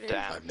life.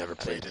 computer. I've never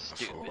played it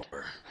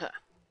before.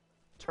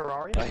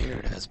 Terraria? I hear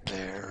it has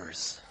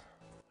bears.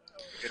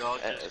 You could all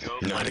just go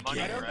Not for money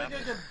again. grab.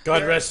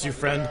 God rest you,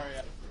 friend.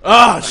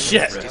 Oh,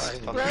 shit! Bro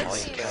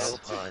team,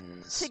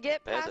 Puns. to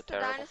get Bears are past the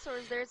terrible.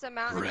 dinosaurs, there's a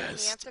mountain, and you have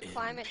Rest to in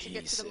climb it to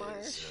get to the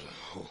marsh.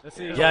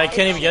 pieces. Yeah, I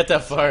can't even get that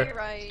To far. your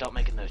right. Stop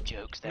making those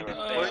jokes. They're You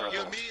unbearable.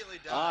 immediately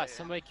die. Ah,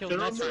 somebody killed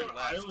Metro. Theramore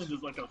Island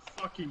is like a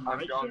fucking I'm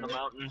right on the there.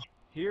 mountain.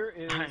 Here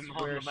is I'm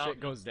on where the shit mountain.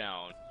 goes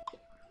down.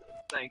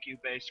 Thank you,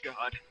 base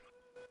god.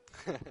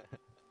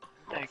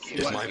 Thank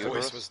you. If my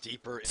voice was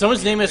deeper.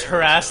 Someone's name is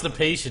Harass the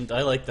Patient.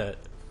 I like that.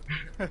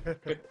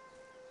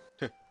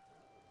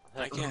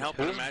 I can't help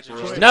but imagine.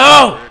 Just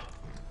No!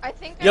 I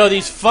think Yo, I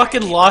these found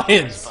fucking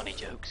lions! Funny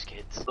jokes,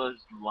 kids. Those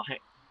lion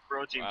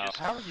bro team Wow. just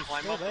How are you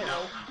climb still up the there?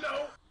 mountain.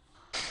 No!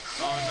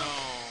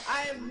 Oh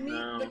I have meet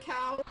No. the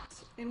cows,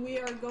 and we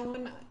are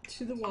going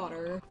to the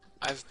water. no.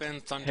 I've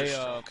been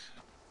thunderstruck.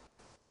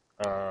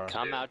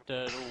 Come out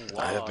to the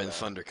wall. I have been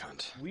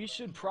Thundercunt. We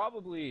should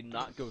probably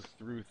not go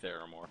through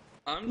Theramore.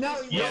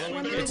 No, Yeah, this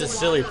one It's is a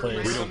silly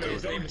water. place.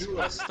 His name is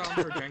Wes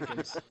Stomper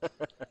Jenkins.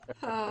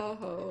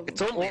 Oh,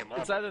 It's only a It's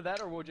month. either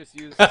that or we'll just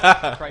use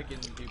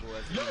Criken people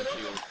as human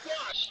shield.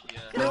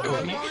 no, we're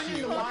going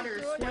in the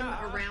water. Swim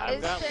around. I've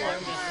Is got there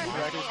one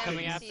more Reddit's at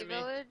coming the after sea me.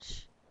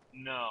 village?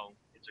 No,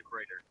 it's a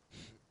crater.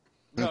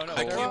 No, I no.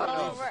 can't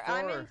Well, Theramore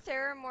I'm in before.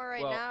 Theramore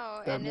right Well,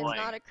 now, that and it's point.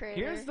 not a crater.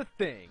 Here's the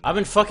thing. I'm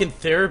in fucking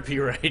therapy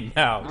right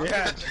now.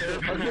 Yeah.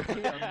 Are you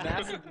a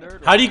massive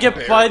nerd? How do you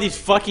get by these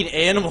fucking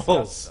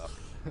animals?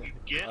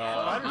 Get You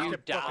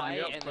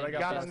die and but I then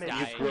got just a name.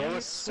 die. Grow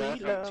a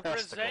set of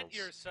Present testicles.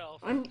 yourself.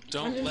 I'm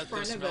Don't in let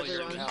them front of smell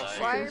your everyone. cock.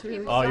 Why are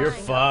people Oh, you're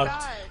dying?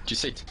 fucked. God. Did you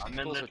say I'm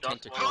in tentacles the or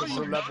dust tentacles?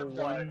 So level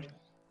 1.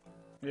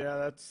 Yeah,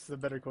 that's the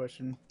better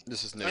question.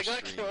 This is I no got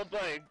stream. killed by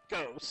a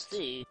ghost.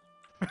 See,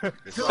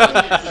 This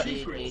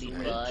Big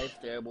 85,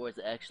 Theramore is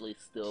actually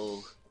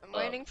still. I'm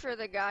waiting for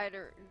the guy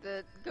to,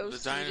 the ghost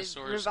to dinosaurs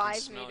can revive me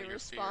smell to your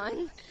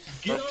respawn.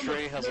 That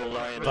tree has a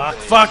lion.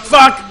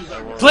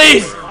 Fuck!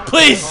 Please!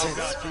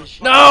 Please!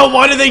 No!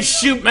 Why do they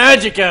shoot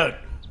magic out?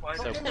 That's why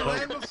Fucking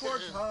land before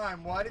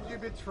time. Why did you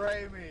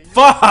betray me? You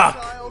Fuck!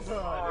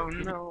 Oh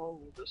no,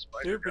 the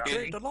spider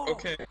betrayed the law.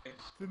 Okay.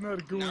 Did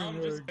not go Now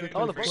I'm just in,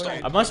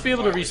 gonna I must be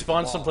able to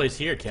respawn someplace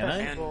here, can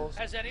I?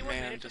 Has anyone made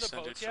Man it to the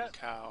descended boats from yet?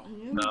 cow.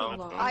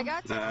 No. I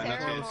got to Nah,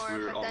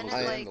 Theramore, but then I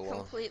it am like the law.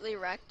 completely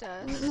wrecked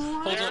us.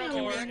 Hold on,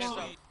 can we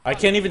actually... I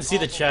can't even see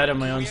the chat on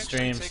my Can own we actually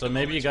stream, take so a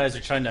maybe you moment guys to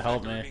are trying to appreciate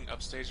help the fact that we're me.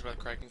 being upstaged by the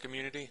Criken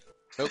community?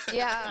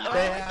 Yeah, They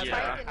I have was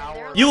Yeah. Criken and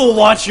they're You like- will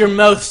watch your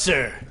mouth,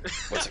 sir!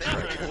 What's a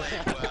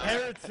Criken?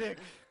 Heretic.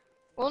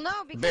 Well, no,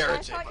 because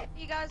Heretic. I thought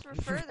you guys were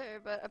further,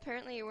 but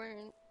apparently you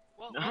weren't.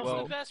 Well,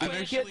 what's the best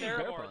way to get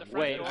Theramore? The front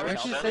Wait, door? I'm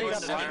actually That's saying where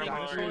that the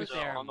dinosaurs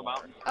dinosaurs on the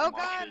mountain. Oh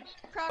god!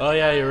 Oh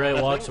yeah, you're right,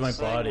 I walk think to my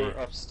saying body. we're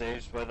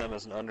upstaged by them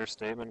is an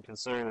understatement,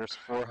 considering there's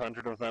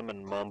 400 of them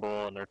in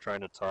Mumble and they're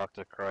trying to talk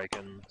to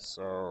Criken,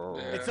 so...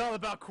 It's all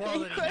about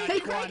quality,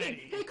 not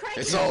quantity. Hey, Criken!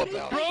 It's all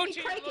about- Bro Hey,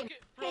 team, Criken! look at,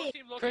 bro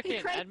team, look at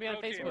Criken, Criken. add me on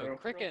Bro team. Facebook.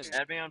 Criken.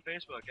 Add me on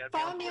Facebook, add me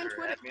Follow on me on Twitter,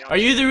 Twitter. add me on Are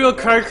you the real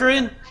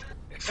Criken?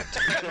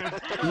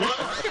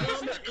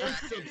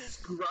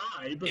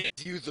 Subscribe.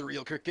 Is you the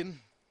real Criken?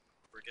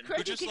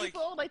 Criken, just, can you like-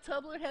 follow my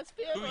Tumblr? It has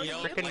spam Who on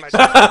yelled it. at my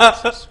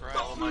subscribe?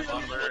 Follow my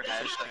Tumblr,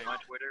 hashtag my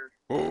Twitter.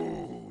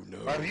 Oh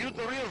no. Are you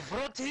the real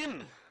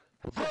Vrotin?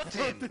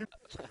 Vrotin!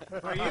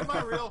 Are you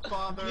my real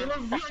father?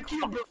 Fuck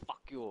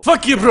you.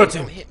 Fuck you,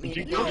 Bruton! Hit me.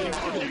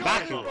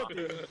 Back you!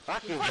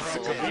 Back you,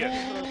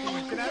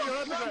 Vrotin! Can I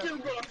go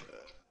up there?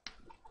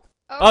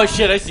 Oh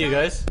shit, I see you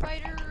guys.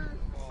 Spider.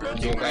 Go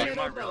to You the got middle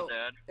my real boat.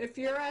 dad. If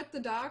you're at the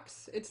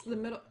docks, it's the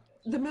middle.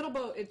 The middle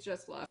boat. It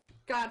just left.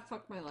 God,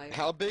 fuck my life.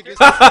 How big is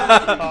Please Where let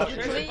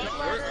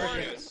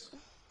are us. you?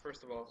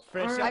 First of all.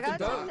 Fresh I out got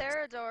the to dock.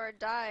 Therador,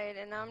 died,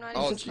 and now I'm not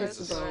Oh, even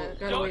Jesus. supposed to vote.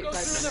 Gotta Don't wait go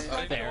 5 through the minutes.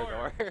 front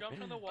door. Therador. Jump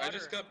from the water. I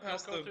just got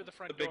past Don't go through the the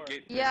front big door.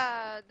 gate.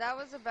 Yeah, that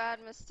was a bad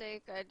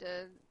mistake I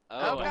did.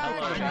 Oh, God.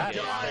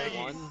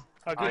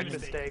 I A good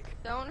mistake.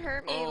 Don't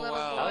hurt me, Oh, little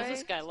wow. How is boy.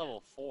 this guy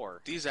level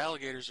 4? These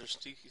alligators are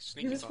sneaky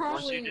He was fuckers.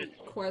 probably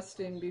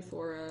questing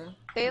before.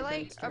 They the like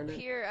event started.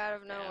 appear out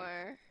of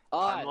nowhere.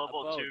 I'm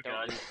level 2,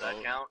 guys, does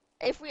that count?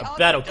 If we all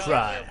battle get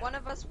cry. together, one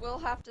of us will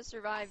have to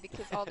survive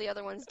because all the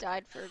other ones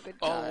died for a good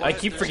Oh, cause. I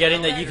keep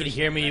forgetting that you can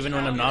hear me even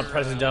when I'm not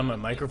pressing down my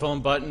microphone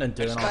button and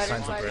doing all Spider,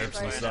 kinds of spider, burps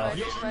and spider,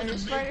 stuff. spider,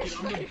 spider,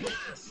 spider.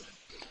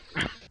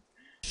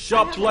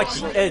 Sharp like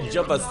the edge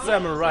of a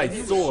samurai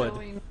sword.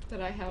 Showing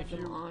that I have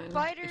them on.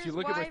 Spiders, If you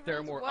look at where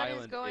wyverns, Theramore what is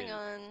Island going is,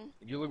 on?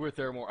 if you look where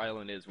Theramore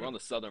Island is, we're on the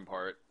southern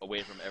part,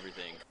 away from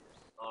everything.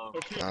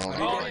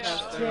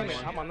 Damn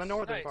it, I'm on the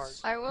northern part.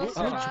 I will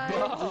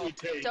survive.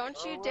 Don't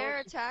you dare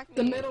attack me.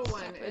 The middle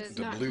one stupid. is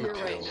not here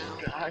right now.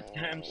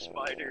 Goddamn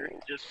spider,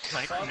 just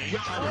flanked me.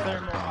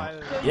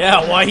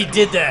 Yeah, why he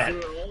did that?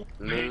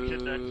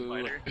 Just that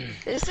spider.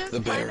 This is The kind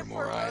of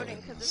Barrymore foreboding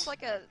because Islands. it's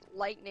like a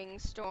lightning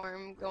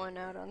storm going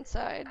out on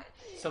side.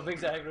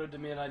 Something's aggroed to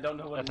me and I don't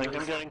know what I it think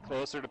I'm is. getting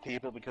closer to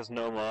people because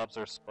no mobs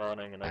are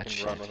spawning and I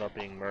can run without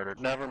being murdered.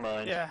 Never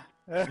mind. Yeah.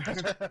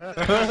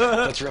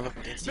 Let's rub up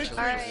against each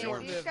other.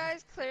 Alright, these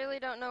guys clearly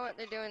don't know what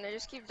they're doing. They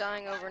just keep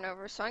dying over and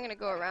over, so I'm gonna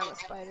go around the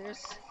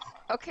spiders.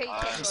 Okay, you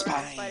can't go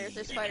around the spiders.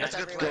 There's spiders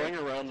everywhere. Going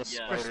around the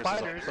spiders is a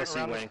pussy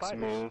wanks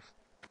move.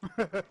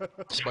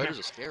 Spiders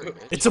are scary,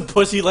 bitch. It's a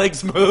pussy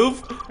legs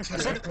move. It's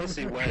a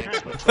pussy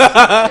wanks,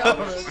 but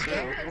Don't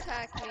dare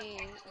attack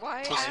me.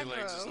 Why Pussy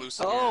legs is aggro?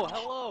 loose Oh, again.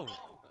 hello!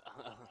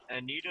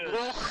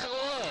 Anita.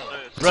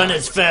 Run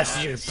as fast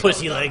as your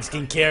pussy legs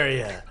can carry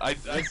you. I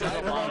said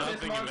I want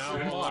nothing and now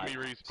it won't let me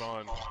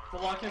respawn. The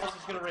Lockheed is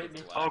gonna rape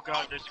me. Oh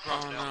god, there's a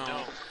crop down.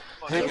 No.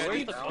 Hey, Fuck.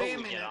 wait,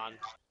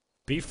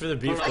 Beef for the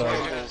beef dog.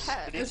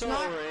 did you tell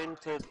Lorraine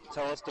to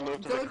tell us to move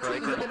to the Go to the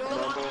Criken middle.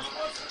 Rumble?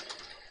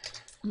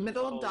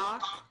 Middle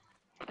dock.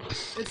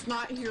 It's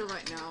not here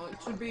right now. It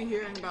should be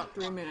here in about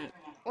 3 minutes.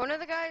 One of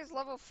the guys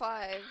level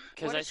 5.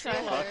 Because What I a see a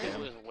lot of tryhard.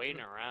 people just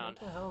waiting around.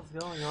 What the hell's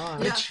going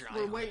on? Yes,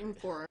 we're waiting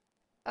for it.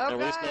 Oh At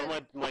least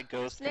god. now my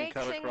ghost can Snake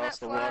cut thing across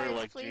that the water flies,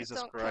 like please Jesus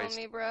don't Christ.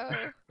 kill me, bro.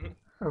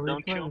 Are we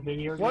Don't playing kill me.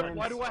 video What? games?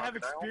 Why do I have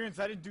experience?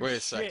 I didn't do Wait a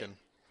shit. second.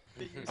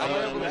 I'm I'm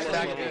level gonna two,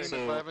 back level in two.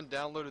 if I haven't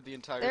downloaded the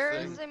entire There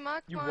thing. is a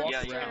muck You monster walk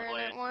around and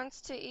it it.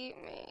 wants to eat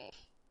me.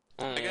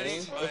 I got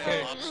eaten by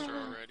Okay. a lobster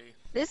already.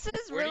 This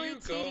is Where do really you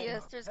go?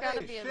 tedious. There's gotta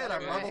Hey, be shit, another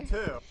I'm level way.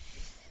 2.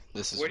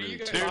 This is Where do you rude.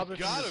 guys? There's Rob is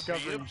gotta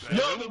discovering be shit. a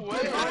better way.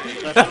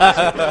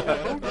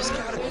 There's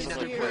gotta be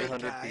another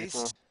 300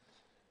 people.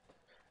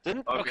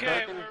 Didn't Okay.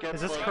 Criken get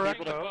Is this like, correct,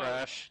 people to though?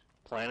 crash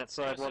planet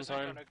side one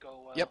time?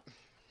 Yep.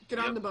 Get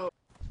on the boat.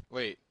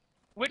 Wait.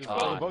 Which Oh,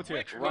 boat? boat's here.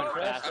 Which Run boat?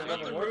 fast. I'm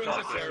at the ruins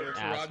of Sarah, Toronto.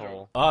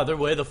 Asshole. Oh, they're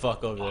way the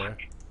fuck over there.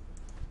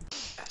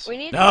 We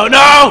need No, to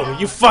no!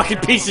 You fucking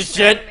piece of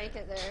shit! Make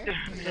it there.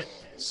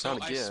 So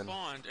Not I again.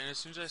 spawned, and as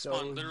soon as I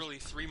spawned, literally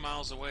 3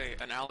 miles away,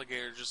 an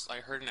alligator I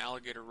heard an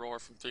alligator roar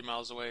from 3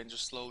 miles away and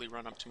just slowly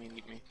run up to me and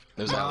eat me.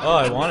 There's Oh,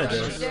 I wanted Don't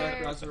you this.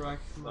 dare.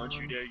 Resurrect. Don't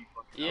you dare, you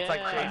fucking... Yeah, like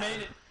I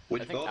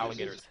think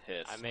alligators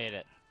hiss. I made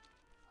it.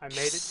 I made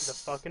it to the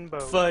fucking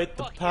boat. Fight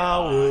the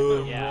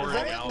power. Yeah.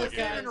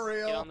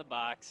 Get on the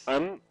box.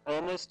 I'm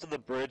almost to the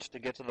bridge to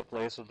get to the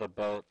place with the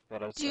boat,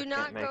 but I still Do can't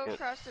not make go it.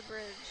 across the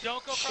bridge.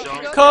 Don't go across the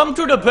bridge. Come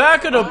to the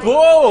back of the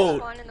boat.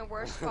 Spawn in the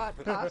worst spot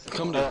possible.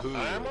 Come to who?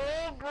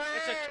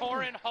 It's a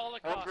Tauren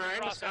Holocaust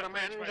across that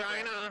bridge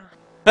right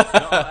No,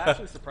 I'm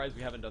actually surprised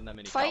we haven't done that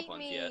many Fight cowpons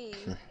me.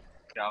 yet.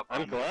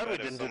 I'm glad we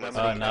didn't do that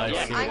Oh, many. now I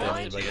Yeah, see I'm what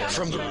going they to mean by try to that.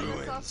 From the spread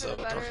ruins myself for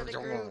the better of the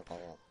group.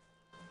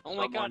 Oh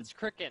my god, it's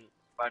Criken.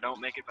 If I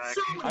don't make it back,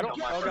 I don't.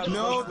 mind. Oh god,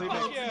 No, the the boat's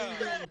boat's leaving.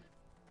 leaving.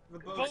 The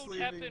boat's Vote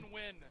leaving. Eppin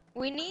win.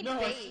 We need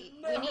bait.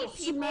 We need people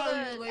Smell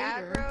to you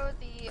later. aggro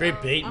the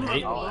Great bait, the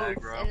mate. boats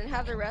and then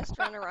have the rest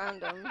run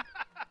around them.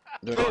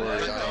 Don't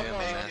worry, I am a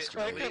master.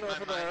 Delete my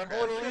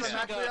Minecraft. I'm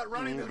actually out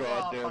running as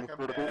well. Fuck,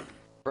 I'm dead.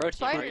 Bro,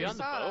 team, are you Spiders on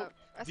the boat? up.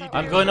 I thought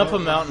I'm we going were up a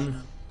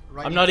mountain.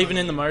 I'm not even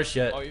in the marsh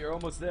yet. Oh, you're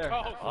almost there.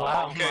 Oh,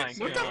 Wow. Okay,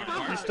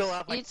 You still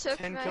have You like took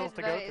 10 my kills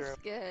to go advice. through.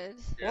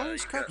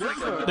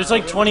 Good. There's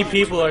like 20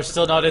 people are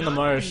still not in the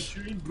marsh.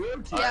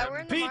 Yeah, we're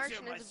in the marsh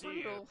and it's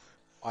brutal.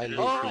 I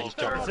love these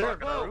guys.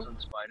 crocodiles and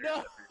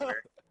spiders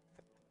everywhere.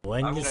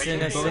 When you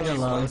sing a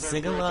sing-along song.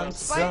 Spiders at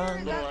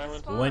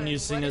the spawn. When you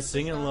sing a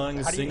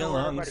sing-along How do you know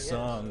where everybody is?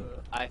 song.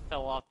 I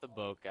fell off the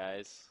boat,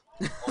 guys.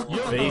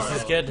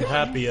 Faces get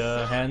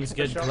happier, hands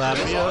get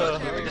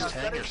clappier. Just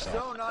hang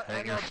yourself.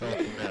 Hang yourself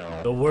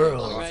now. The I'm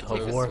world gonna of take a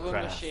swim of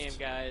Warcraft. shame,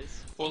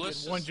 guys. Well,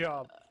 let's One just,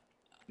 job.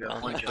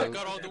 I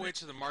got all the way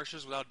to the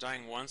marshes without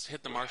dying once.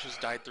 Hit the marshes,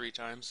 died 3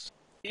 times.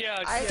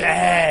 Yeah, I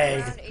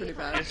Dang. around Pretty 800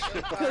 bad.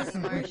 so far in the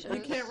marshes. You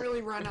can't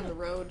really run on the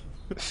road.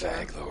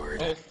 Fag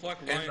lord. Oh fuck,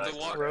 And Ryan. the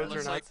water, Roads are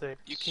it's not like, safe.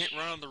 you can't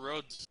run on the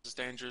roads. It's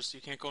dangerous. You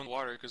can't go in the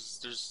water because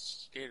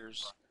there's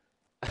gators.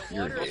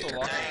 You're a gator.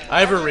 I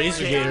have a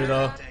razor gator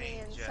though.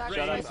 Shut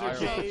up,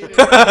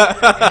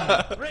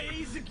 Ireland.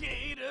 Raise a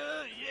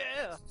gator,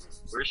 yeah.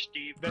 Where's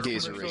Steve? Best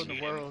Gazer commercial in the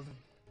razor. world.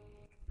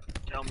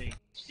 Tell me,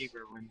 Steve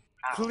Irwin.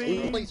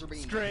 Clean, Laser beam.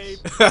 scrape.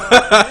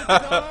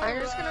 I'm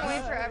just gonna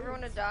wait for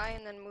everyone to die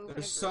and then move in a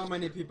There's so group.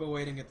 many people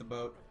waiting at the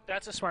boat.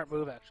 that's a smart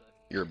move, actually.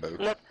 You're a boat.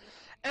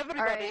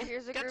 Alright,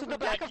 here's a group of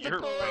dead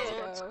people.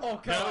 Let's go.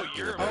 Oh god.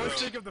 you're a I always boat.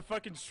 think of the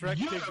fucking Shrek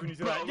kids when you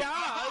say that. Yeah,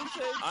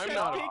 I'm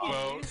not a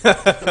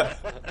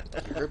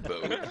boat. You're a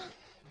boat.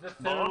 The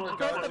film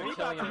regards to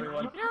killing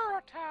everyone. You're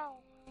a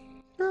towel.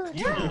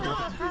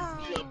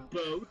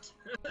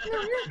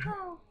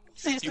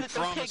 You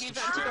promised to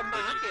strip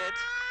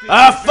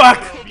Ah, fuck!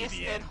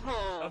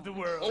 Of the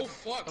world. Oh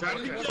fuck.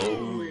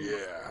 Oh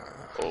yeah.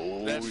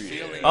 Oh that yeah.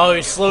 feeling. Oh,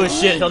 he's slow as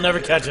shit. He'll never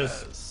catch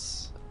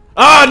us.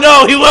 Oh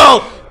no, he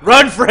will!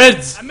 Run,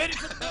 friends! I made it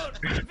to the boat.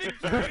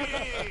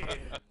 Victory!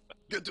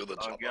 Get to the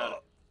Oh chopper. god.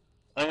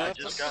 I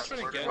just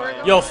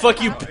got Yo,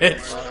 fuck you, As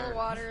bitch. little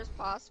water as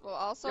possible.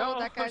 Also, Yo,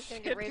 that guy's gonna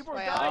shit, get raped people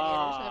by are dying.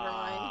 alligators. Never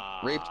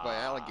mind. Raped by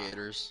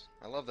alligators.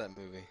 I love that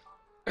movie.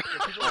 That's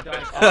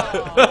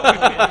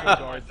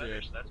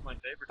my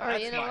favorite.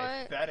 Alright, you know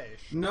what? Fetish.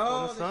 No,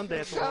 On the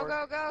Sunday Go,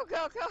 go, go,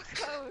 go, go,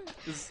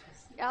 go!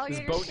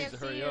 Alligators boat can't needs to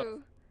see hurry up.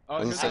 you. Oh,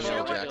 I'm here's I the know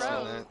Samuel what Jackson road.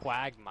 on that.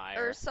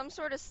 Quagmire. Or some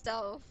sort of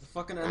stealth. The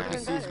fucking Even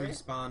NPCs better.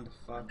 respawned.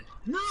 Fuck.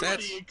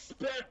 That's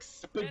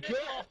expects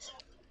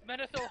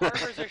Menethil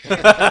harbors a ship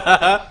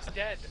that's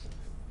dead.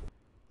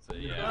 So,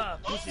 yeah.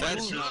 that's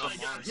not a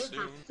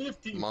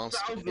monsoon. Mom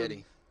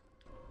spaghetti.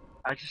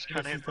 I just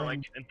got hit for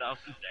like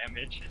 10,000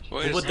 damage.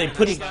 Wait, What a they second,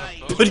 putting? it's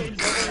not Putting.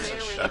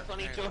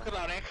 funny joke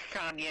about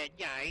XCOM yet,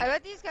 guys. I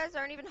bet these guys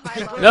aren't even high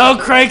level. No,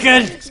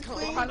 Criken!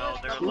 No,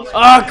 they're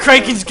Oh,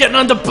 Criken's getting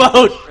on the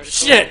boat!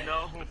 Shit!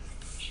 No.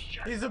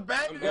 He's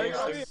abandoning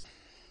us.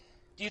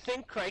 Do you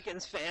think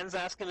Criken's fans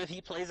ask him if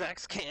he plays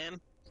XCOM?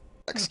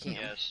 X-Cam.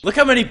 Yes. Look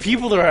how many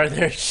people there are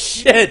there.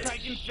 Shit!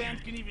 Criken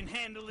fans can even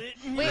handle it.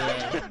 Wait,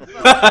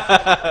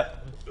 what?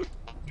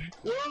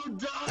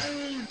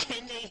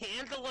 Can they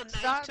handle a knife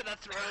Stop. to the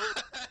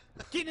throat?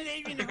 Can they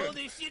even hold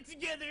their shit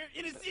together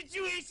in a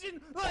situation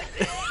like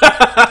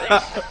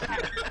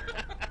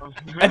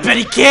I bet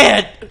he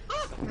can't!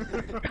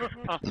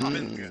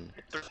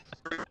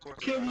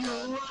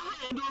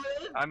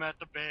 I'm at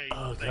the bay.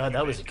 Oh god,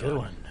 that was a good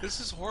one. This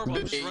is horrible.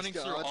 I'm just Base running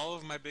through god. all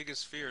of my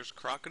biggest fears: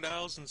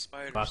 crocodiles and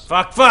spiders. Fuck,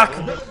 fuck,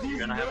 fuck! You're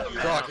gonna have to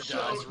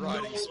Crocodiles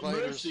riding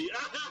spiders.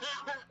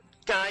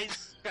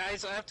 Guys,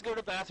 I have to go to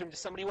the bathroom. Does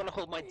somebody want to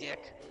hold my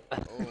dick? Oh,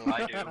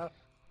 I do.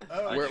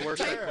 Oh, where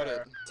should I put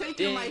it? Take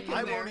your mic in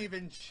I there. won't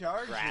even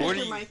charge What Take do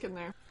your you- mic in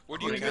there. Where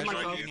do you Take your mic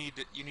casual? off.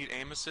 You need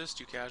aim assist.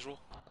 You casual.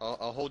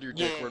 I'll hold your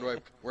dick. Yeah.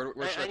 Where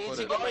should I I need put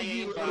to it? get my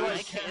aim on. I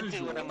can't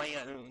do it on my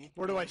own.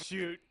 Where do I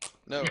shoot?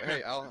 No,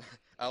 hey, I'll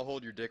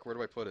hold your dick. Where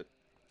do I put it?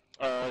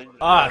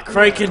 Ah,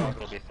 Criken!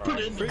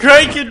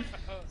 Criken!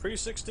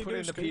 360 Put it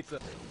in the pizza.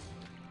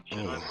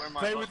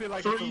 Play with it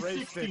like it's a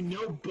race stick.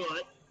 no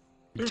butt.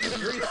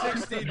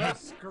 360 the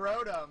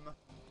scrotum.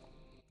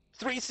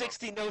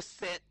 360 no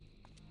sit.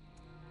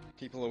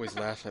 People always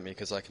laugh at me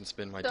because I can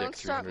spin my Don't dick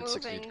stop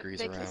 360 moving. degrees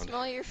They can around.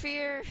 smell your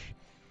fear.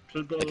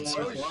 Oh shit,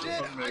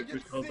 I can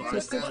see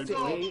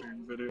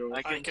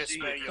I can it.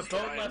 smell your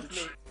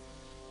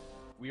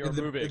We are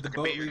moving. Did the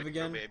boat leave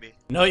again?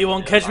 No, you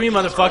won't catch me,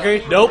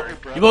 motherfucker. Nope.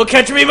 You won't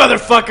catch me,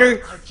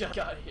 motherfucker. Get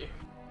out of here.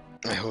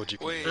 I hold you.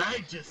 Wait,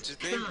 did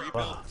they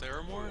rebuild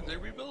Theramore? They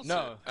rebuilt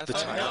No, it? the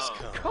time has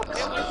come.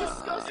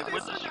 It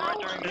was destroyed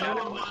during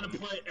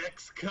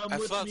I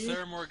thought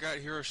Theramore got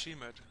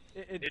Hiroshima.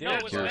 It No, did.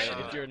 it was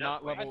If you're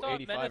not I level thought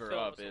 85 or Menethil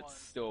up, was it's one.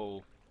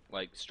 still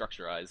like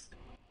structurized.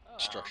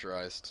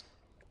 Structurized.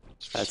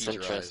 That's Strategized.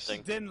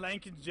 interesting. Then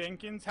Lankin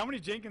Jenkins. How many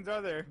Jenkins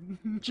are there?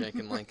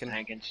 Jenkin Lincoln.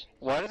 Hankins.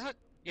 Why does it?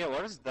 Yeah,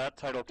 why does that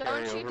title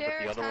carry Don't you over,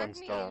 dare but the other attack ones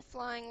me, don't?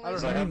 flying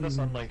Because I have this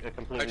on like a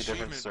completely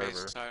different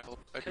server.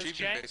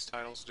 Achievement-based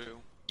titles do.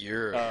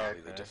 You're Oh, a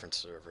completely okay. different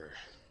server.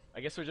 I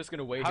guess we're just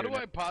gonna wait How here do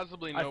I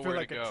possibly I know feel where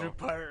like to a go? true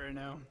pirate right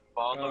now.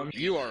 Follow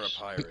You are a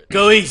pirate.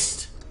 Go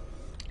east.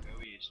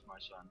 Go east, my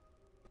son.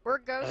 We're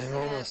ghosting I'm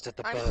almost it. at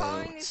the I'm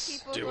calling these boats.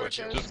 people Do who are what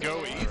you ghosting Just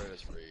go it.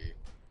 east.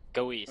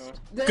 Go east.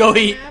 The Go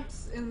eat.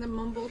 maps in the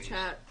mumble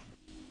chat.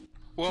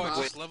 Well, it's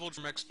just leveled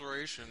from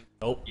exploration.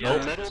 Nope. The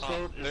Nope. middle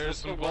boat, is There's this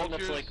some the one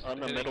that's vultures like on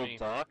the hitting middle me.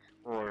 dock?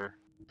 Or...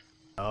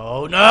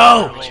 Oh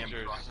no!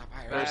 Vultures.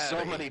 There's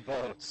so many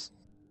boats.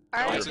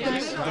 Alright, It's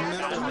guys, the guys,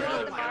 middle go one.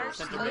 to the marsh,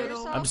 slow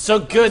yourself, I'm so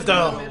good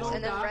though.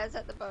 and then res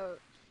at the boat.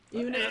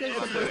 Even if there's a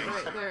boat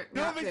right there,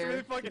 No, not it makes it really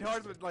there. fucking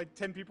hard when like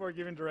 10 people are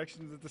giving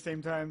directions at the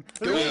same time.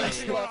 Go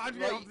east,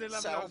 right,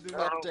 south,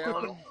 up,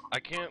 down. I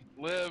can't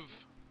live.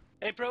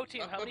 Hey, bro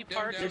team, how many down,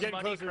 parts down. is You're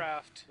getting closer.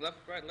 Minecraft? Left,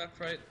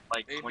 right.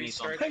 Like A, B, 20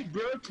 start. something.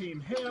 Bro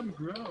team.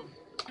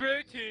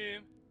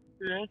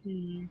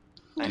 You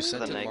Thanks for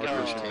sent the in negative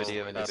Marcus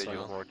video Case. That's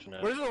individual.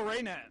 unfortunate. Where's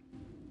Lorraine at?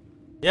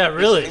 Yeah,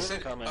 really. He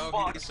said, coming.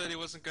 he said he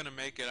wasn't gonna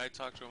make it. I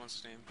talked to him on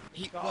Steam.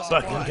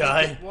 Fucking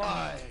guy.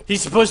 Why?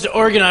 He's supposed to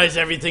organize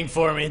everything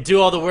for me and do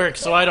all the work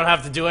so I don't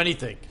have to do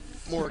anything.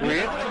 What a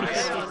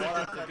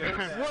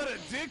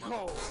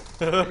dickhole!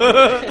 Tell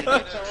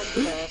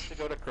him to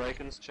go to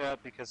Criken's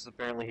chat because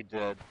apparently he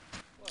did.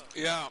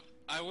 Yeah,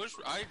 I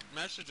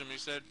messaged him. He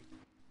said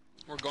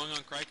we're going on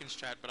Criken's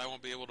chat, but I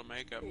won't be able to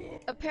make it.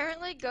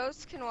 Apparently,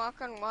 ghosts can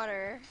walk on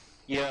water.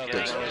 Yeah, What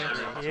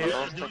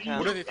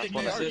do they think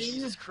they are?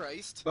 Jesus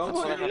Christ.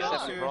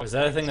 Is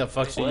that a thing that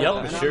fucks you?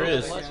 Yep, it sure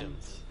is. Why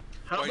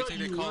do you think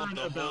they call him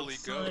the Holy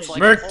Ghost?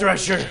 Merc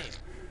Thresher.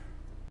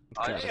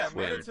 Hey, I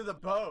made it to the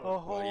boat.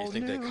 What do you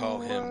think they call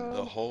him?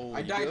 The Holy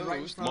I died right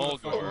in Ghost? front of the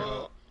fucking Mulgore.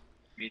 boat.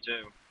 Me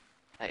too.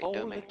 Hey,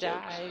 don't make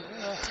jokes.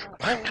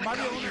 Am I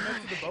the only one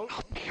next to the boat?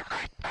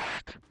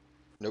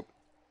 Nope.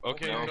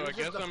 Okay, so I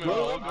guess I'm in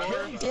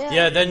Mulgore.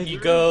 Yeah, then you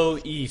go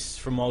east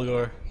from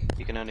Mulgore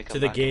You can only come to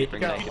the back gate. if you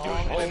bring naked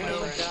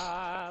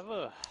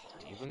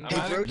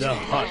The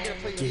hut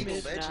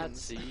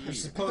gate. You're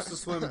supposed to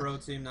swim, bro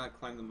team, not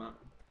climb the mountain.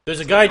 There's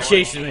a guy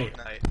chasing me.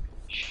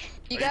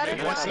 You gotta Are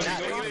you fly.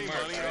 getting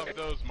money off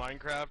those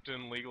Minecraft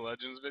and League of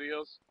Legends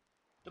videos?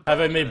 Have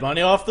I made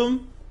money off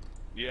them?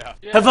 Yeah.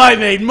 Have I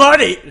made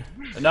money?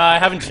 No, I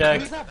haven't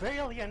checked. a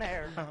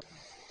billionaire.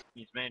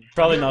 He's made.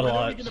 Probably not a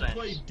lot.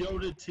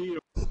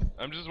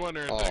 I'm just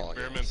wondering if Oh, the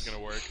experiment's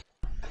gonna work.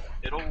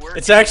 It'll work.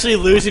 It's actually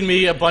losing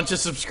me a bunch of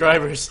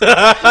subscribers.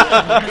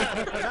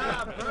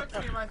 Nah, bro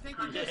team, I think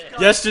you just got...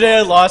 Yesterday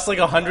I lost like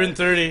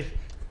 130.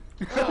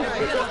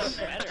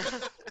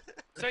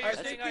 So I you're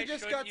think saying you I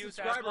just should got use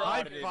that subscriber mod?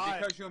 audited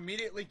because you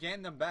immediately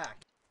gained them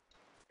back.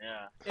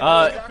 Yeah.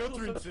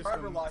 Filtering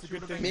system. It's a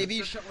good thing.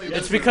 Maybe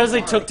It's because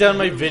they took down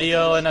my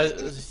video and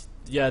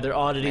yeah, their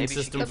auditing Maybe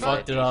system she can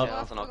fucked it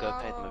up. and I'll go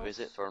pay them a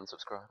visit for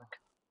unsubscribing.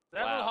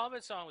 That Wow.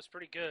 Muhammad song was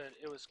pretty good.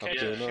 It was How catchy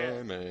as can I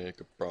shit.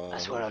 make a problem?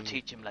 That's what I'll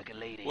teach him like a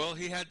lady. Well,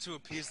 he had to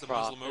appease the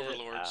Muslim Profit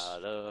overlords.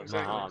 out of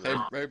Exactly.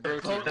 Muhammad. Hey, bro,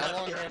 team, how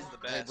long?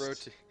 Hey, bro,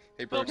 team.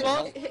 Hey, bro, team.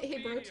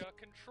 Hey,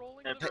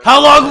 bro.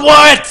 How long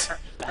what?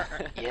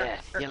 Yeah,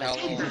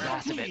 let's keep his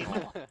ass a bit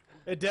more.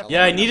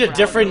 Yeah, I need a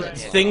different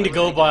thing to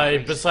go by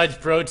besides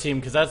Pro Team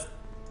because that's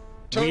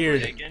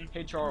weird.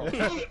 Hey Charles.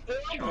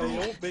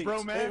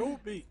 Bro, man.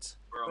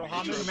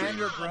 Mohammed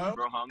Commander, bro.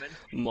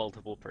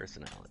 Multiple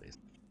personalities.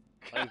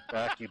 I'm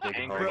back, you big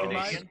Bro, hole.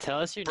 man. Tell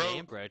us your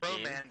name, bro.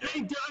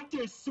 Hey,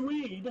 Dr.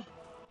 Swede!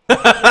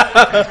 People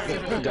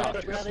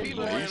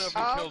ran up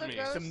and killed me.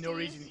 Some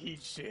Norwegian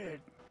heat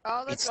shit.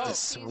 All the It's the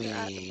ghosts at the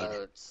Swede.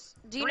 boats.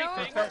 Do you know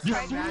what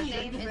Criken's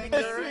name in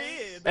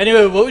English?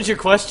 Anyway, what was your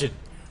question?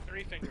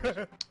 3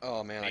 fingers.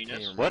 Oh man, I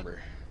can't even What?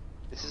 remember.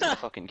 This is a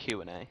fucking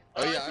Q&A.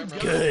 Oh yeah, I remember.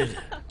 Good.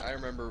 I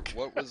remember.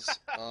 What was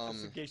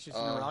Sagacious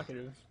and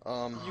interrogative.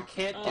 You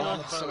can't get on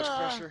the so boat. much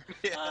pressure.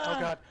 Oh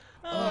god.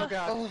 Oh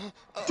god.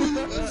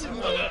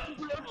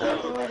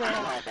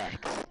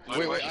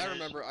 Wait, I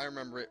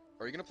remember it.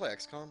 Are you gonna play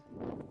XCOM?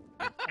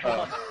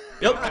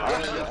 Yep.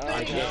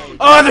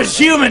 Oh, there's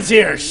humans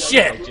here.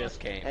 Shit. Just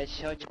came. Hey,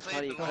 show your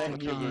buddy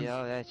quick,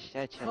 yo.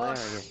 That's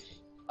hilarious.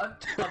 I'm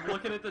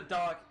looking at the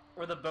dock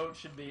where the boat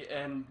should be,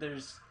 and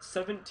there's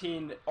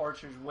 17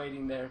 archers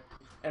waiting there.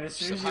 And as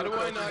soon as How you do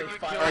I approach, not they get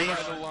fire. killed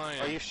by the lion?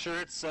 Are you sure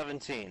it's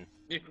 17?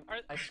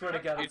 I swear to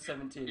God, it's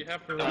 17. You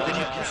have to.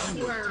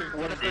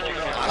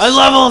 I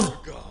leveled!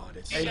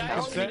 Hey,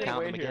 I'm sitting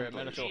way here at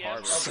Menifil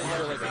Harbor. I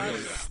feel like I'm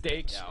getting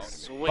staked out.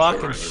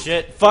 Fucking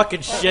shit,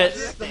 fucking shit.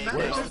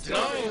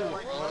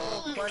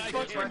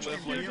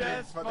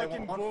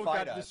 Fucking bull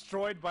got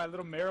destroyed by a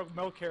little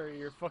mail carrier.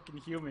 You're fucking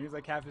human. He's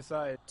like half his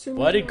size.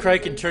 Why did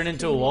Criken turn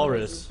into a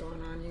walrus?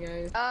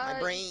 My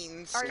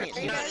brains. Are you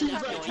guys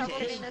having trouble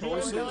getting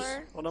this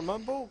door? On a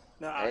mumble?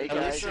 Nah, Hey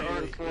guys,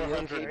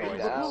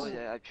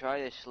 I I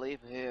try to sleep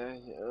here.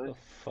 The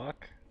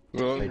fuck?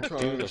 Well, I'm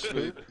trying to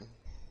sleep.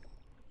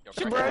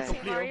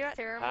 Are you at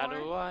Terramore? How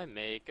do I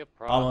make a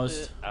profit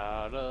Almost.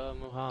 out of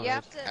Muhammad? You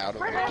have to. Out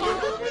of Have you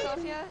healed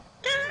yourself yet?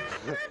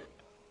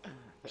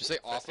 Just say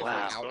off of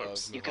Wow, or out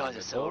of. you guys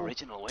are so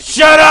original.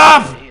 Shut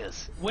up!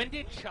 When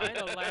did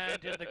China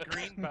land in the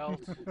green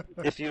belt?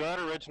 If you add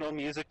original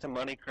music to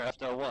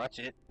Moneycraft, I'll watch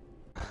it.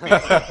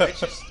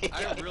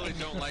 I really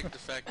don't like the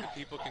fact that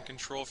people can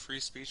control free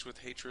speech with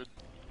hatred.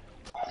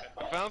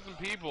 I found some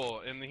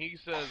people, and he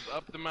says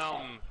up the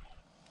mountain.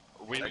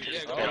 We need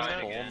to go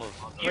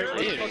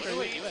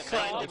It's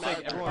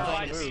like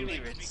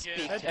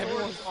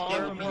everyone's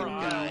on the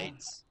move.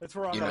 That's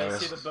where I'm at.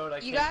 See the boat. I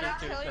You can't gotta get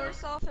to kill it,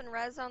 yourself and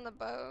res on the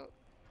boat.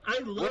 I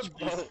love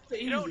this.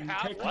 You don't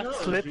have one.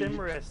 Slip and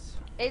wrist.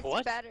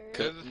 It's better.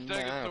 There's a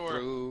stegosaur.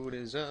 Fruit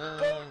is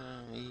That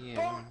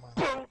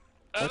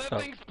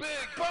thing's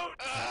big!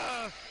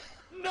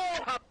 No!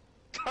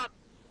 Cut!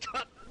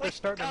 They're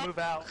starting to move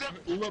out. God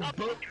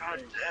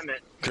damn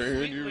it.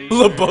 Can you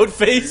The boat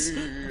face?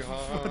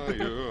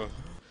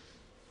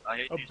 I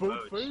hate A these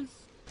boat boats. face?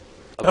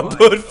 A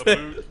boat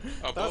face?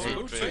 A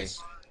boat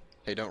face?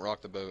 Hey, don't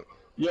rock the boat.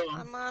 Yo,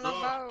 I'm on a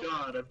boat.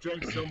 God, I've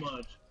drank so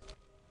much.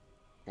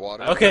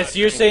 Water. Okay, so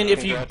you're saying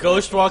if you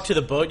ghost walk to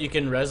the boat, you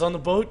can res on the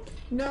boat?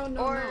 No,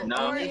 Or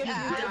if you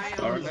yeah. die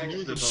on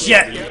the boat.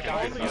 Shit!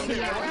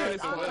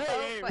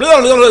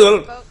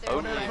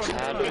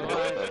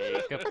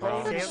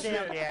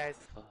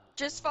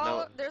 Just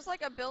follow. There's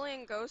like a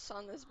billion ghosts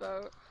on this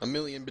boat. A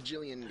million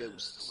bajillion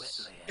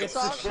ghosts. So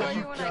I'll tell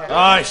you when I Oh,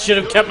 I should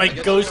have kept my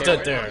ghost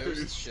out there.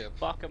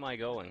 Fuck am I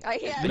going?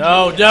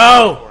 No,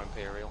 no!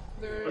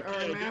 There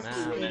are maps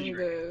in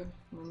the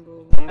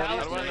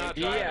mumble.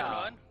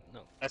 Yeah. No.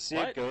 I see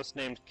a ghost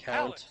named Count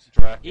Alex.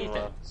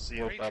 Dracula.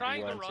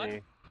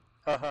 Ethan.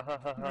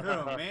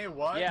 No, me?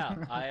 What? Yeah,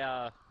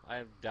 I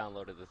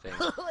downloaded the thing.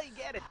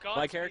 Get it.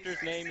 My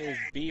character's name is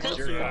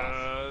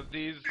Beaver.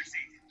 These.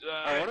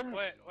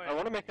 I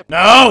want to make a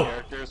No!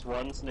 characters.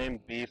 One's named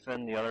Beef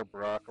and the other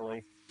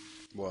Broccoli.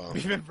 Whoa.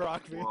 Beef and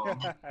broccoli.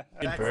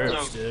 Good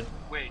birds, dude.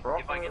 Wait,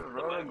 if I get to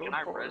the boat, can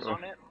I res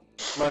on it?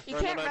 You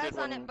can't res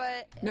on it,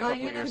 but No, I'm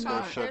you gonna can follow.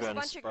 not. There's a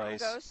bunch of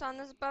ghosts on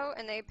this boat,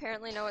 and they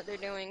apparently know what they're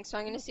doing. So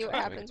I'm gonna see what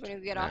happens when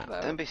we get off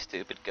boat. Don't be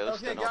stupid,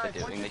 ghosts Okay, don't know what guys,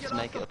 they're once doing. you They get just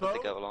off make the it up as they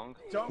boat, go along.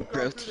 Don't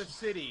go through the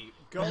city.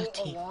 Go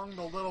along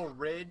the little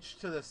ridge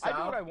to the south. I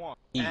do what I want.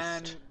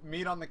 And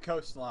meet on the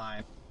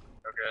coastline.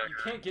 Okay. You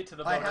can't get to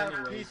the I boat have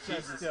anyway.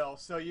 pizza still,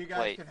 so you guys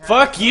Wait. can have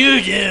Fuck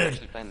you, dude!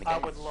 I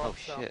would love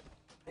Oh shit.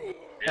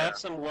 Have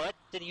some what?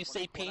 Did you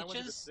say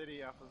peaches?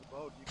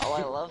 Oh,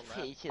 I love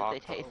peaches. They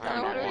taste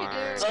Oh, what do we do?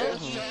 Oh,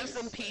 yeah,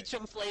 some peach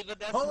and flavor.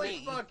 That's Holy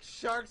me. fuck,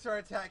 sharks are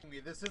attacking me.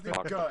 This isn't good.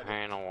 If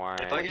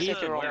I get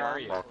to where are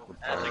you?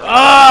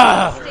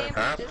 Ah!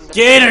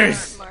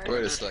 Gators!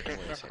 Wait a second.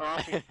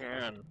 What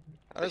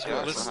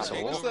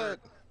is that?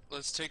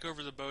 Let's take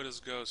over the boat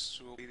as ghosts,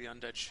 who will be the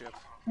undead ship.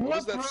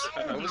 What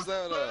was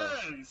that?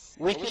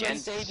 We can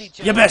save each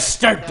other. You best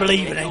start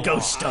believing in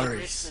ghost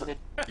stories.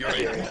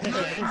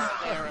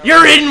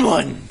 You're in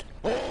one!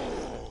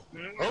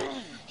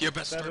 You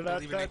best start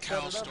believing in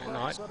cow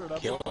stories.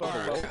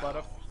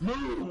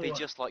 Be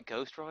just like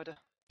Ghost Rider.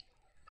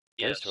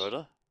 Yes.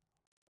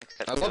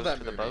 Except I love that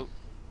for the movie. boat.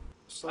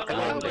 Did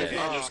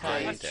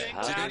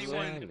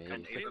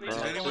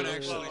anyone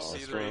actually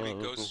see the movie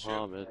Ghost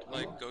Ship?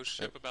 Like Ghost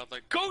Ship about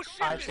like Ghost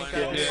Ship.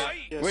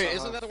 Wait,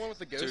 isn't that the one with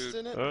the ghost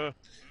in it?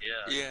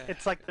 Yeah.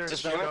 It's like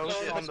there's no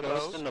ghost on the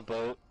boat. In the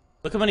boat.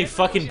 Look how many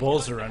fucking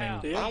bulls are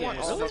running. I want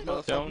all these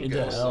motherfucking Into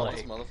ghosts hell. on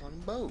this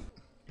motherfucking boat.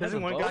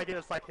 Doesn't one guy get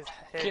us like his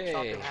head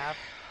chopped in half?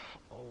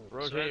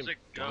 So there's a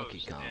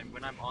ghost, and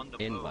when I'm on the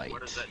boat,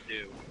 what does that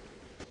do?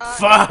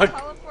 Fuck!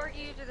 Teleport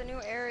you to the new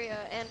area,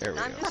 and There we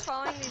I'm go. just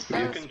following these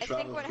ghosts. I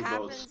think what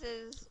happens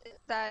is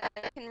that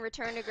you can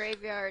return to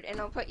graveyard, and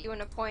it'll put you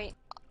in a point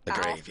The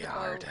off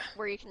graveyard. the boat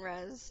where you can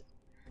res.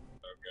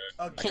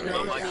 Okay.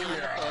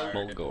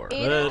 Mulgore.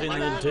 Letting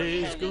the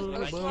days go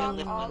by.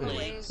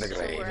 The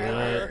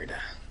graveyard.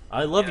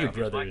 I love you, My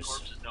brothers.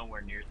 corpse is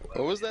nowhere near the boat.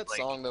 What was that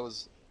song that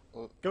was?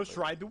 Ghost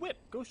ride the whip.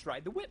 Ghost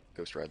ride the whip.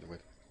 Ghost Ride the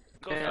Whip.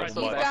 You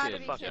gotta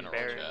be kidding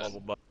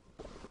me.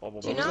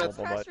 Do not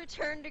press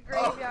return to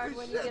graveyard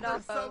when you get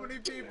off so boat. many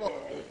people.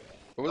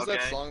 What was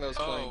that song that was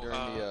playing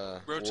during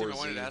the Road War Team, I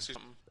wanted to Z? ask you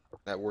something.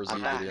 That War Z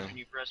I'm back. video. Can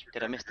you press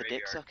Did I return miss to the dick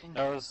graveyard? sucking?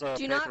 That was Do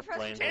paper not press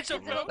plane.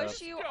 return, it'll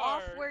push you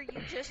off where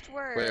you just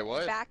were, Wait,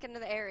 what? back into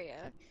the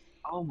area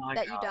Oh my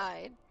that god. you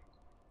died.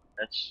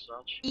 That's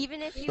such.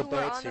 Even if you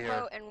were on the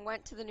boat and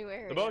went to the new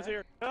area. The boat's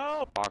here.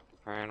 No.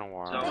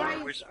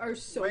 Guys are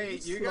so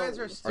Wait, you guys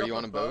are still Are you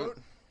on a boat?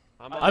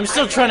 I'm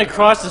still trying to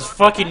cross this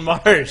fucking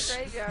marsh.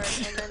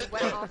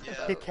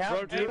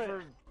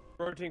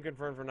 Bro team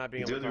confirmed for not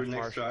being able to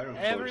cross marsh.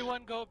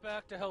 Everyone go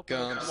back to help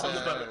on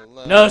the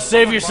boat. No,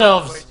 save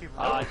yourselves.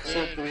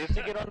 So do we have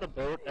to get on the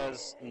boat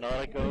as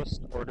not a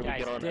ghost, or do we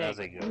get on as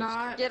a ghost?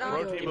 Not Get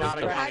on Bro team the not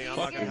a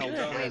boat.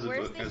 ghost.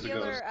 Wait, where's the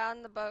healer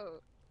on the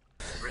boat?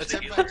 Let's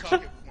everybody talk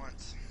at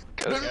once.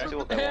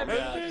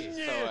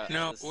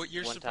 No, what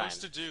you're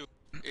supposed to do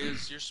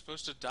is you're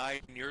supposed to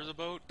die near the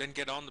boat, then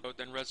get on the boat,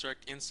 then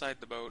resurrect inside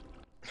the boat.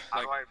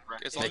 Like,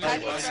 as long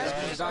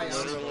as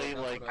Literally,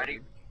 like,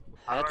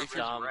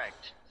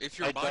 if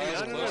your body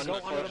is close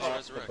enough, you can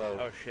resurrect.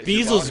 Oh shit.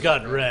 Beazle's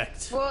got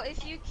wrecked. Well,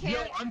 if you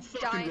can't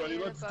die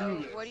near the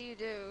boat, what do you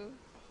do?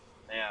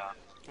 Yeah.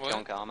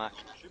 John Carmack.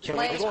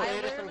 Like,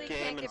 I literally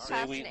can't get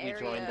past an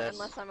area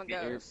unless I'm a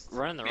ghost. You're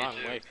running the wrong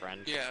way,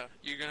 friend. Yeah,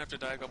 you're gonna have to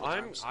die a couple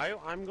times.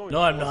 I'm going.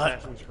 No, I'm not.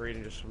 Assassin's Creed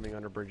and just swimming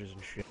under bridges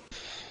and shit.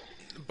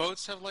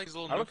 Boats have like these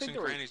little nooks and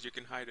crannies you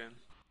can hide in.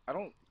 I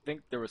don't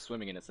think there was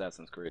swimming in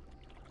Assassin's Creed.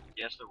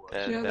 Yes, there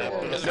was. Yeah, there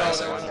was.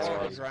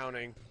 No,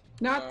 drowning.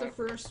 Not the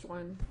first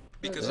one.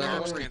 Because the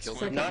ours second can't swim.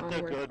 one Not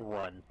the where- good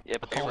one. Yeah,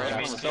 but the red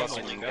one's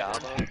fucking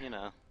you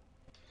know.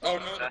 Oh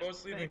no, the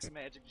boat's leaving.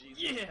 Magic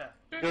Jesus.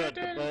 Yeah. Good,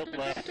 the boat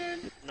left.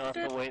 Not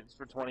to wait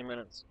for 20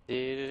 minutes. I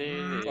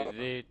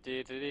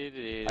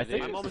I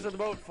think I'm almost at the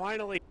boat,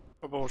 finally.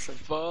 Abortion.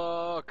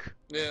 Fuck.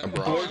 Yeah.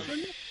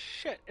 Abortion?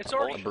 Shit, it's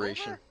already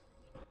Aberration.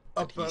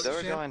 Is there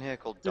a guy in here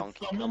called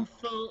Donkey Kong?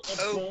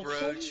 Oh,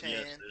 bro,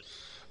 Chan.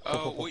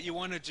 Oh, what you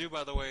want to do,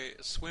 by the way,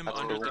 swim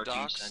under the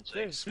docks.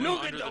 Swim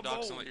under the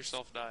docks and let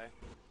yourself die.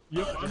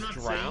 Yo, I'm not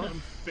drown? saying I'm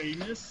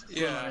famous, but I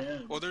Yeah.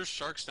 am. Well, there's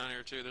sharks down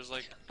here too. There's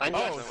like. I'm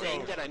not Oh,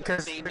 saying that I'm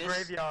Because famous. the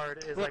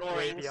graveyard is like but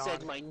way Orion said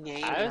beyond. my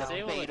name I was and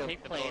able to fate of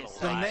take the playing boat The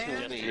Slash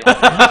man,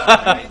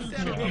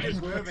 with me.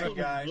 is moving,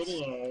 guys.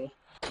 Little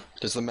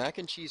Does the mac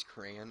and cheese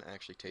crayon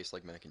actually taste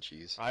like mac and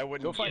cheese? I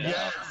wouldn't. Go find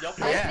Yeah.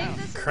 out. I think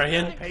this is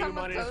Crayon? gonna Pay you become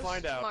money a to ghost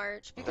find out.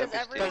 march because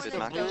Because everyone it's is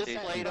mac and ghost cheese,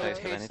 at you the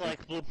taste boat. Tastes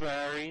like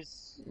blueberries.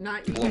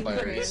 Not using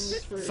Blueberries.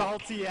 crayons for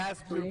Salty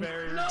ass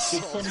blueberries.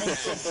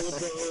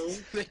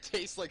 They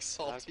taste like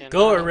salty.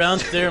 Go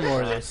around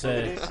Thermore, they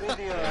say.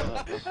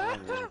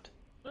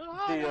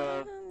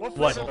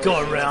 What?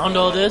 Go around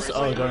all this?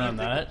 Oh, go around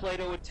that?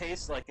 Play-Doh would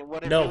taste like and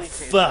what it No, really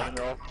tastes fuck. like.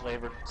 They're all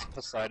flavored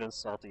Poseidon's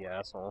salty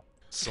asshole.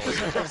 Salty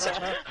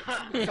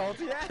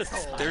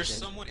asshole. There's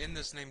someone in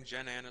this named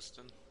Jen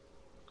Aniston.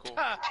 Cool.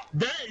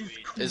 That is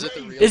Is it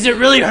the real? Is it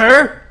really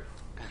her?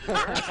 She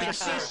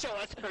showed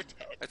us her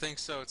dead. I think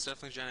so. It's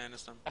definitely Jen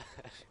Aniston.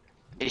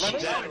 Let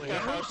me ask her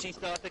how she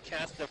thought the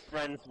cast of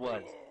Friends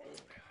was.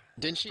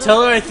 Didn't she?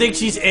 Tell her I think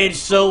she's aged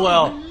so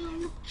well.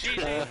 She's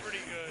pretty good.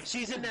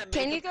 She's in that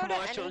Can you makeup go to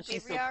commercial any and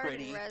she's so graveyard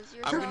pretty. and res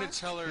your I'm car? gonna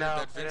tell her No,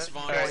 that Vince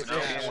Vaughn guys, is no,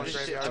 cash.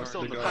 I'm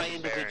still High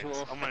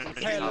individual.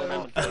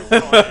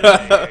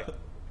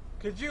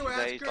 Could you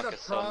Today's ask her like to a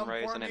sun prom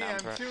rays for and me? an I'm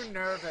anthrax. too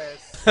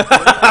nervous.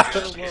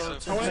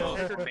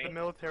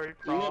 Military you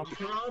prom. a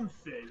prom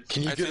face.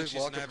 Can you I get think a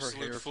she's lock an of her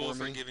absolute hair fool for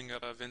for me? giving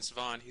up Vince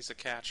Vaughn. He's a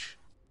catch.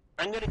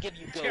 I'm gonna give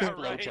you ghost Yeah,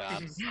 right.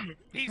 blowjobs.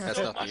 That's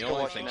not the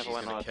only She thing never she's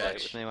went on gonna a date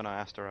with catch. me when I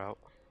asked her out.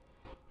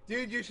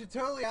 Dude, you should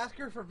totally ask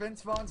her for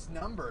Vince Vaughn's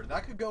number.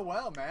 That could go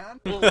well, man.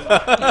 Was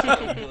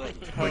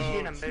she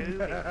in a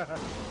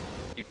movie?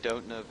 You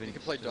don't know Vince You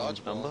can play Vaughn's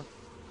dodgeball. number?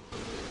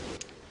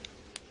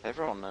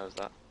 Everyone knows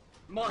that.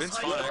 Vince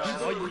Vaughn You're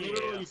actually.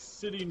 literally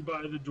sitting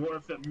by the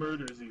dwarf that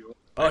murders you.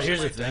 Oh,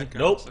 here's the thing.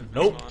 Nope,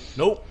 nope,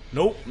 nope,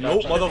 nope,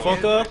 nope,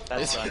 motherfucker.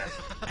 That's right.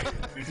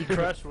 Is he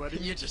crushed? What?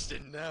 You just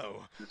didn't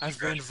know. I've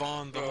been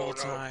Vaughn the whole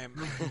time.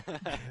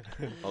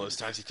 All those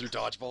times he threw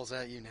dodgeballs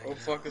at you. Oh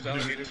fuck, is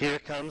alligator. Here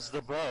comes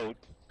the boat.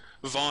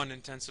 Vaughn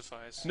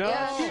intensifies. No.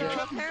 Yeah, so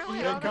apparently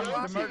Don't all come the to the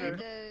walking murder.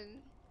 did.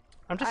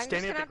 I'm just I'm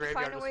standing just at the gonna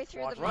have to graveyard find a way just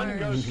through the watching. Run,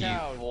 ghost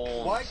cow.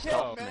 Why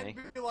Stop can't me.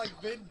 men be like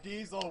Vin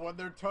Diesel when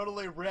they're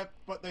totally ripped,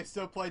 but they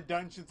still play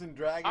Dungeons and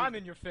Dragons I'm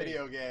in your face.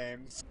 video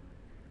games?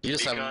 You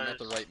just haven't met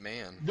the right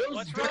man. Those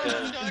What's wrong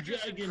with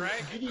Dungeons and Dragons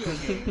Dragons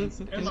video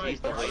games. Am I He's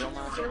the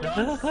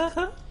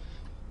wheelman.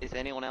 Is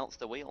anyone else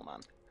the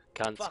wheelman?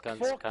 Cunts, cunts, Fucking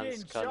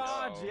cunts, cunts.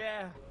 charge,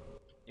 yeah.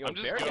 I'm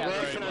The very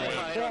dwarf and I happy.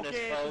 hide on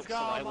this boat, so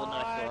I will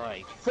not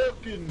die.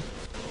 fucking...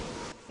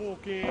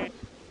 Fucking.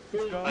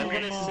 I'm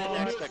gonna sit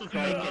next to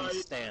Criken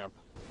Stamp.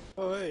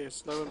 Oh hey,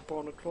 it's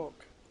 11:00.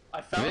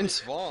 I found Vince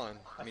Vaughn.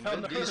 I mean,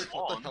 found Vin the Diesel. hurt.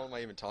 What the hell am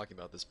I even talking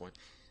about at this point?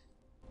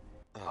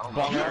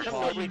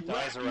 Nobody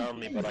dies around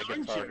me, but I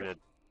get targeted.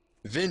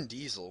 Vin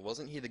Diesel,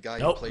 wasn't he the guy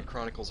Nope. who played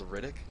Chronicles of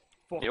Riddick?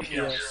 Yep.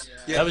 Yes.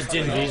 That was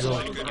Din Diesel.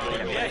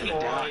 Yeah, he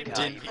died.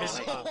 Din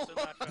Diesel.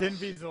 Din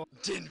Diesel.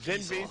 Din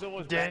Vin Diesel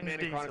was Din Batman in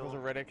Diesel. Chronicles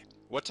of Riddick.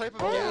 What type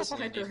of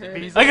gasoline do you think?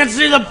 Diesel. I can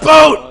see the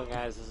boat! Oh,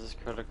 guys, this is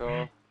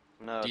critical.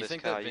 No, Do you this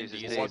think car that Vin uses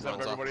Diesel diesel.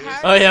 runs off?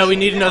 Oh yeah, we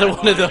need another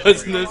one of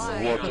those in this.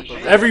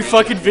 Every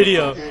fucking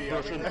video.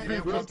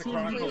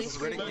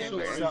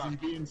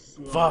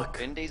 Fuck.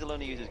 Vin Diesel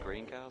only uses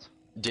green cars.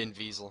 Din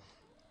Diesel.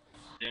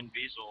 Din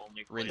Diesel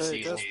only Rin plays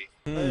Diesel. DC.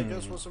 Hey,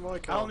 guess what's in my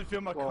car? I only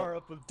fill my car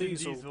up with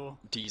Diesel.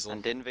 Diesel.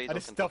 And Din Diesel I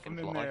just can stuff fucking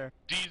him in fly. there.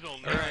 Diesel.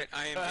 Alright,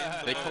 I am in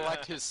the They boat.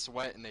 collect his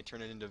sweat and they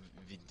turn it into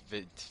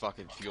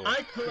fucking fuel.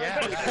 I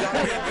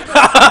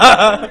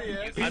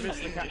You can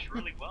fish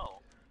really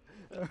well.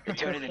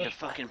 Turn it into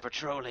fucking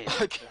petroleum.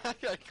 I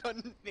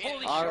couldn't.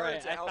 Holy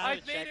Alright, shit, I found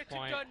I've a made it to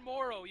checkpoint.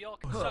 Dunmoro. Y'all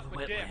can suck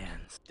my dick.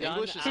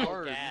 English is Done out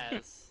hard.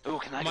 gas. Ooh,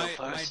 can I go My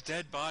first?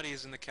 dead body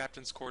is in the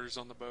captain's quarters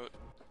on the boat.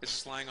 It's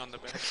just lying on the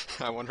bed.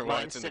 I wonder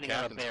why it's in the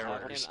captain's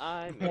quarters. And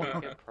I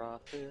make a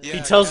profit. Yeah, He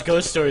tells Captain-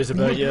 ghost stories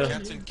about you.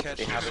 Captain Catch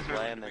They have is it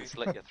play and then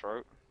slit your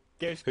throat.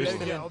 Ghost Who's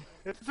stories.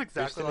 the- It's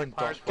exactly like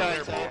Guys,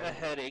 Pirates. I have a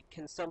headache.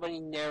 Can somebody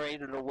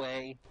narrate it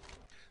away?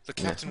 The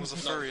captain was a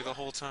furry the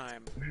whole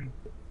time.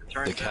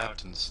 The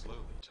captain slowly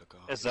took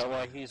off. Is that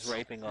why he's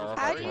raping all of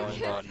How our do you foreign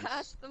get bodies?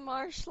 past the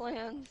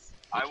marshlands?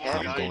 I will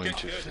I'm going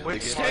to fill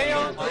Wait, the stay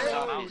on gap.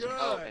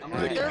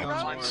 They're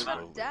roads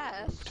of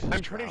death.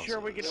 I'm pretty sure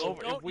we can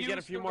if we get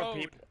a few more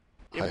people.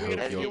 If I we get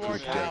a hope few you'll more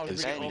get cows, we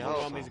this can info.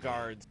 overwhelm these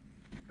guards.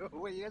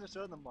 Wait, you guys are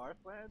still in the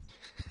marshlands?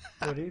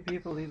 What are you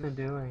people even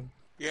doing?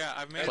 Yeah,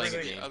 I've made Playing it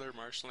a to game. the other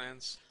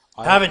marshlands.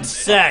 Having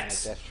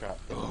sex!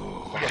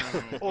 Oh,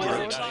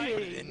 Oh,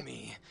 in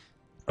me.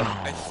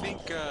 I think,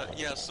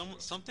 yeah,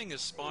 something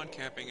is spawn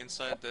camping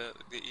inside the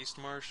East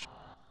Marsh.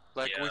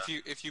 Like Yeah.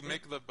 if you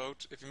make the boat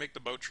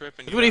trip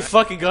and Look how many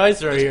fucking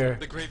guys are here.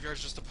 the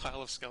graveyard's just a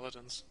pile of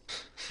skeletons.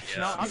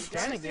 No, I'm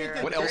standing there.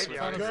 What else would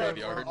be in the We're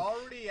graveyard?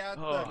 already at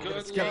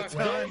Good the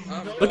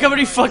luck. Look how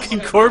many fucking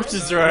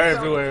corpses there are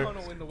everywhere.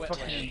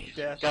 Fucking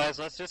death. Guys,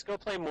 let's just go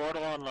play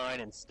Mortal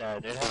Online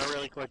instead. It had a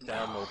really quick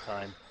download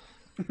time.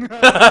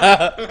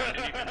 I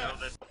didn't even know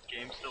that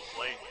game still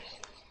plays.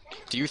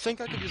 Do you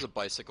think I could use a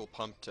bicycle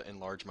pump to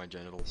enlarge my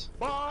genitals?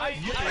 I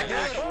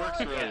think it works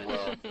really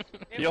well.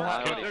 You'll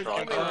have, I already there's tried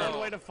only that. one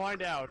way to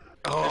find out.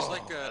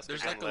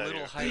 There's like a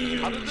little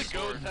hyena. How did the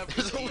ghost have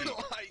There's a to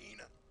little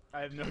hyena.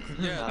 I have no clue.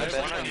 Yeah, I there's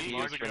bet one thing of you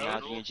use for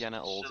enlarging your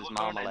genitals is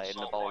marmalade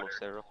and a bowl of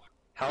syrup.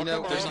 How You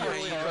know, come there's all a our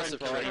really foreign impressive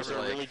trick, bodies are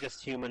like- really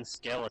just human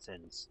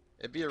skeletons?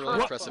 It'd be a really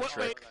impressive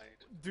trick.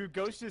 Do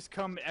ghosts just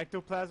come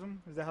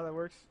ectoplasm? Is that how that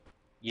works?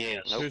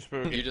 Yes. Nope. Too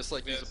spooky. You just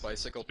like use a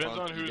bicycle Depends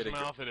pump. on You whose get a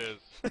mouth it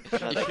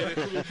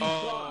is.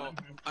 Oh,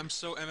 I'm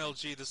so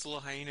MLG. This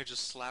little hyena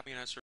just slapped me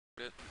and I survived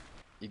it.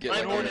 You get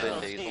I'm like already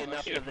a, LSD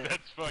enough Yeah, for this.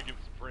 that's fucking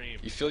supreme.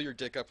 you fill your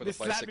dick up with This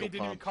a slapped me bicycle didn't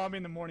even pump. call me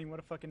in the morning. What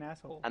a fucking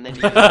asshole. And then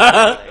you use the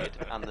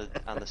marmalade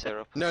and the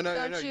syrup. No,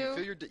 Don't you you?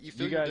 fill your you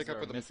fill You your guys dick up are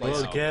with a missing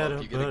bicycle out.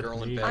 pump. You get a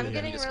girl in bed I'm and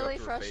getting you just go really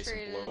up to her face and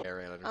frustrated. blow air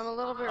at her. I'm a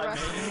little bit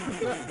rusty.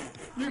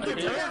 You can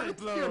Yeah, totally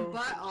it's your blow.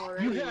 butt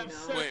already, You you have know.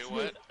 sex Wait,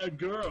 with a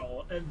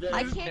girl, and then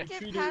I you can't get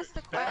treat past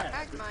her the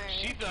bad.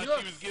 She quagmire. thought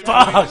she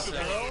was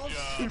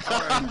getting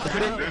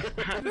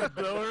Fuck.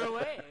 Blow her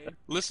away.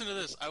 Listen to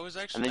this. I was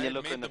actually And then I you had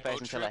look her made in the the face boat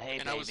and tell her, trip hey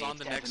and I was baby, on it's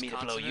the time next for me to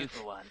blow you continent.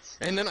 for once.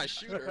 And then I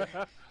shoot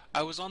her.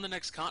 I was on the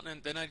next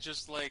continent, then I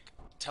just like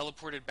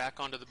teleported back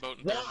onto the boat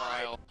in Thermar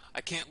Isle.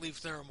 I can't leave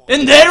Thermar.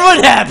 And then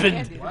what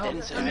happened? Tell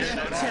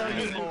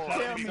me more.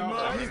 Tell me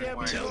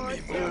more. Tell me Tell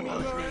me more.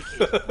 more. Was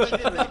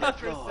it the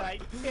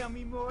leprosite? Tell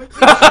me more.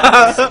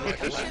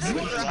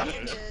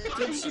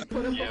 Did she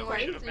put him Yeah, we away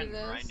should have through been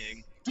this?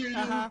 grinding.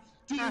 Uh-huh.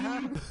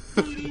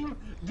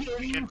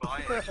 We can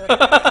buy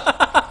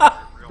it.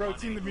 Bro,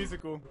 team the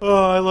musical.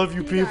 Oh, I love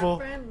you He got people.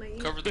 friendly.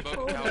 Cover the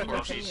boat in Of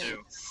course you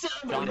do.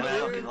 I'm gonna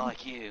fucking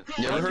like you.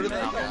 You ever heard of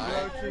that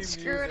guy?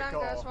 Screw it, I'm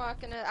ghost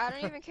walking it. I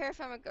don't even care if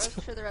I'm a ghost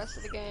for the rest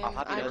of the game. I'm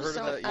happy I to just heard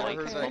of don't. that. I You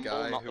don't ever care. heard of that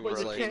guy who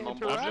was like?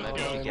 Mumble, I'm just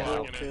maybe gonna get go out.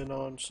 Walking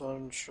on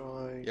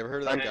sunshine. You ever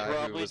heard of I'm that guy who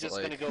probably was just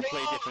like? gonna go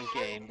play a different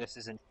game. This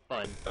isn't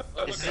fun.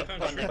 This isn't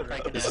fun that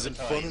Criken This isn't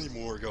fun advertised.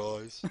 anymore,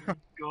 guys.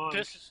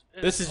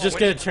 This is just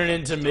gonna turn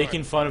into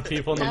making fun of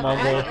people in the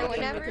mumble. It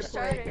never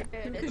started.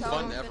 It's Fun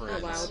always never been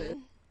ends. allowed it.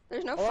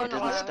 There's no Oh, fun the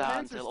Didn't last allowed. start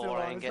pants are until still on.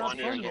 Orion It's gets not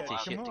here fun and gets yet.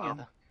 his shit Come on.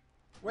 together.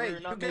 Wait, We're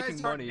you not guys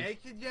making aren't money.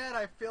 naked yet?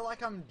 I feel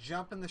like I'm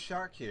jumping the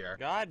shark here.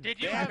 God Did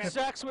you damn have it.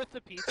 sex with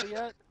the pizza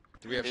yet?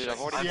 Do we have Dude, sex?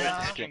 I've already Yeah.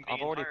 pulled the skin.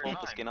 I've already pulled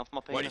the skin off my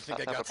penis. Why do you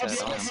think I got That's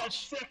sex? never You been. had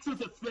sex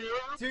with a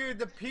pharaoh? Dude,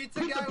 the pizza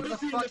guy was a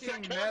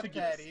fucking meth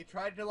head. He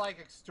tried to like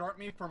extort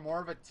me for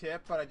more of a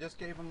tip, but I just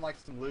gave him like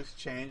some loose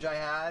change I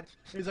had.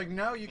 He's like,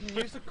 no, you can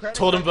use the credit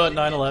Told him card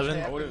about to get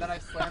 9/11. tip," and then I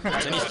slammed him.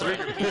 Then he threw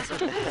your pizza.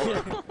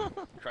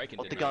 Criken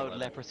What the did guy really with well.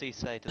 leprosy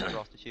say to the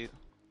prostitute?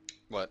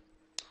 What?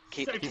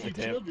 Keep Sexy the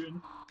tip.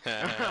 children.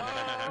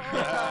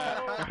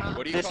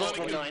 What do you This call is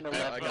the 9/11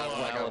 I got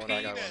one. I got one.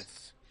 I got one.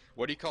 Penis.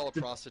 What do you call a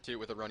prostitute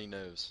with a runny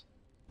nose?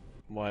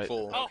 What?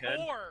 Full. A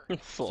whore!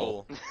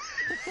 Full.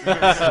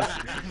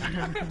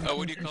 Oh,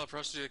 what do you call a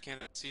prostitute that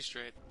can't see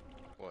straight?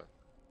 What?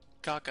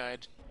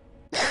 Cockeyed.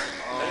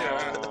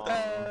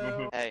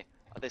 Hey,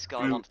 this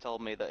guy once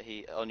told me that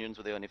onions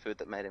were the only food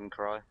that made him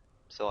cry,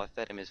 so I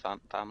fed him his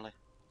family.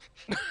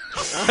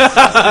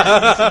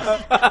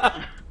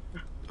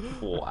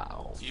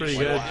 Wow. Pretty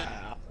good.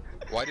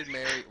 Why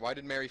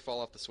did Mary fall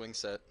off the swing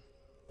set?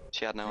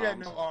 She had no He had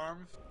arms. no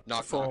arms.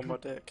 Knock Fall knock. on my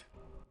dick.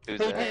 Who's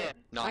there?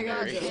 Not I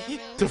got Mary. it.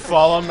 To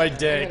fall on my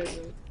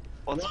dick.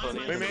 What's funny?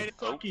 We made it.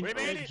 Fucking We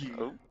made it. edgy.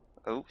 Oh,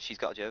 Oh, she's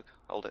got a joke.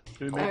 Hold it.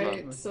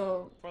 Alright,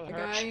 so a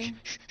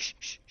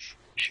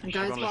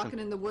guy's walking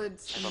in the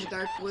woods, in the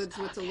dark woods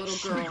with a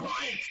little girl.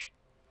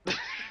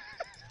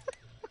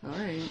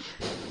 Alright.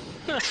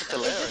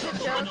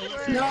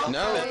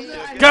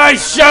 No.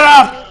 Guys, shut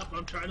up!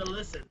 I'm trying to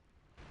listen.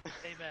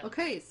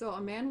 Okay, so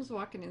a man was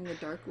walking in the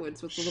dark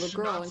woods with a little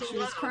girl and she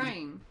was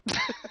crying.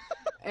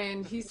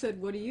 And he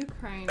said, "What are you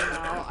crying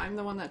about? I'm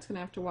the one that's gonna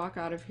have to walk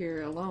out of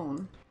here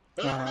alone."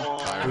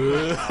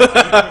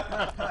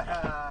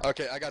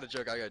 Okay, I got a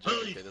joke.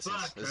 Okay, this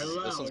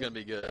one's gonna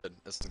be good.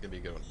 This is gonna be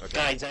a good one. Okay.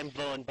 Guys, I'm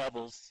blowing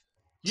bubbles.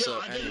 So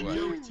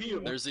anyway,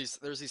 there's these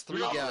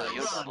three guys.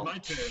 My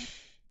turn.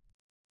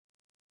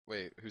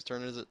 Wait, whose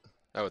turn is it?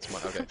 Oh, it's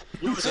mine. Okay.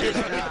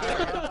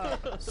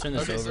 Turn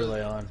this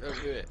overlay on.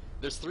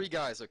 There's three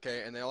guys,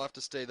 okay, and they all have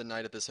to stay the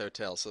night at this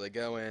hotel. So they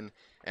go in,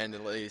 and the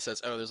lady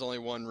says, "Oh, there's only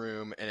one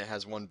room, and it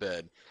has one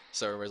bed."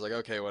 So everybody's like,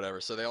 "Okay,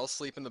 whatever." So they all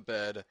sleep in the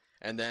bed,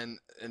 and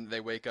they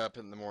wake up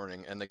in the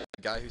morning, and the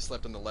guy who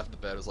slept on the left of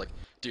the bed was like,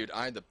 "Dude,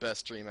 I had the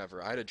best dream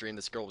ever. I had a dream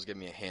this girl was giving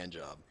me a hand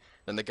job."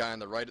 Then the guy on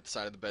the right at the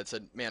side of the bed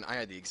said, "Man, I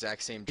had the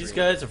exact same dream." These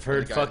guys have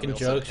heard And the guy in the fucking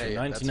middle said, jokes "Hey,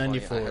 from that's funny.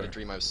 1994. I had a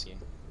dream I was seeing."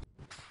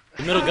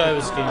 The middle guy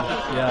was game.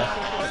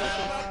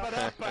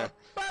 Yeah.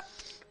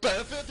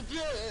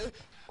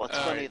 What's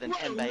funnier than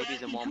 10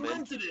 babies in one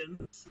bin?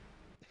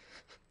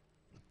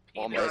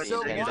 One baby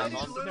So in 10 why bins.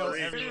 did little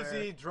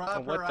Susie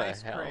drop her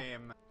ice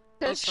cream?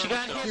 She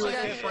got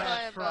hit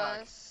by a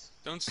bus.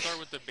 Don't start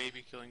with the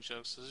baby killing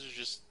jokes. Those are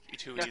just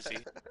too easy.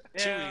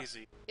 Yeah. Too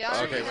easy.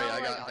 Yeah, Okay, I wait, know,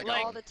 I got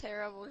all one. the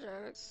terrible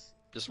jokes.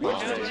 Just one.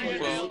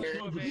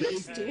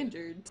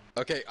 Standard.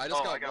 Okay, I just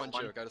Oh, I got got one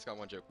one. joke. I just got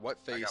one joke.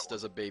 What face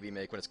does a baby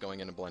make when it's going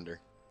in a blender?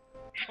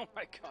 Oh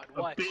my god,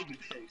 what? Baby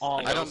face.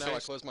 I don't know. I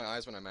close my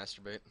eyes when I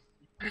masturbate.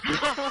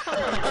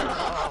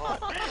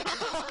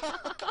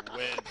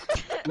 Win.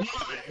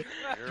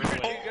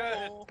 Pretty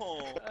good.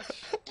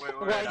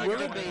 Why did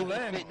the baby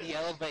fit in the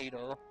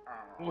elevator?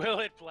 Will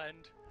it blend?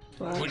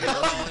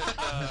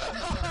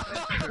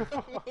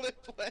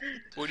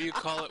 What do you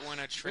call it when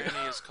a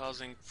tranny is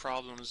causing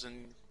problems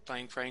and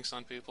playing pranks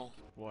on people?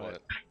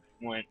 What?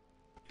 Went.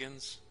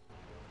 Gins.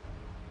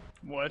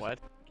 What?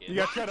 You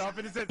got cut off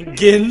and it said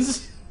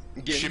Gins?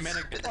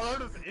 Shenanigans. Oh, it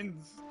was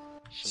ins.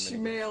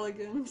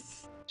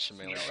 Schmaligans.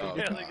 Shenanigans.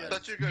 I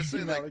thought you were gonna say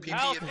like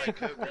PP and like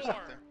Coke or something.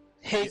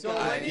 Hey, So a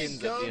lady Ins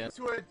at the goes end.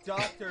 to a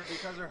doctor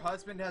because her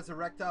husband has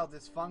erectile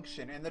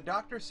dysfunction, and the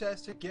doctor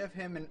says to give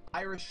him an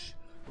Irish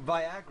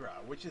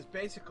Viagra, which is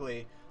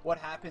basically what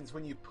happens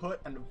when you put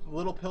a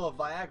little pill of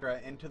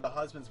Viagra into the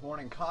husband's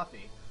morning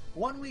coffee.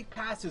 1 week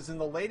passes and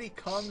the lady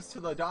comes to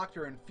the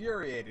doctor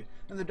infuriated,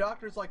 and the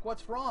doctor's like,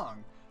 "What's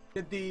wrong?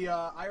 Did the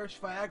Irish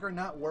Viagra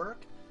not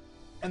work?"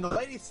 And the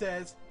lady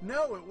says,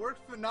 "No, it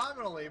worked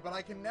phenomenally, but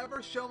I can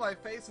never show my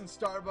face in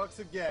Starbucks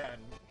again."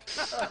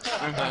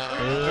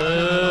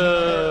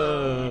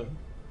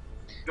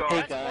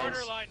 Hey guys,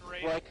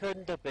 why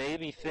couldn't the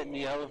baby fit in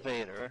the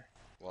elevator?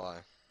 Why?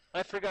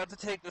 I forgot to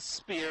take the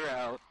spear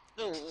out.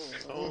 I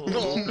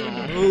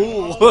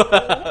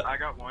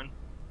got one.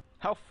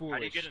 How foolish. How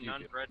do you get a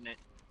nun pregnant?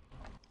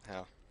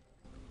 How?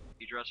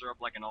 You dress her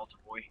up like an altar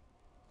boy.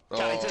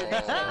 Hey,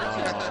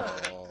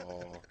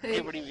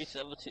 Hey, what do you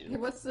sell it hey, to?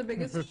 what's the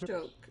biggest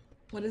joke?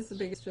 What is the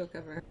biggest joke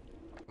ever?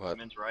 What?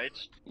 Women's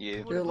rights.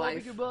 You. Your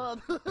life. Oh.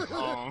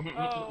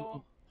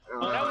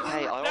 Oh.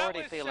 Hey, I that already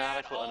was feel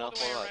sad inadequate all enough,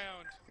 the way alright.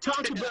 around.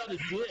 Talk about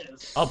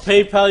this. I'll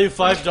PayPal you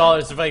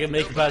 $5 if I can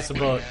make it past the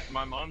boat.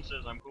 My mom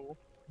says I'm cool.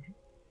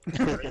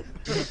 Yo,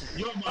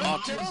 my mom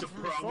has a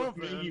problem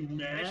with me, you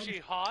mad? Is she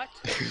hot?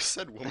 Who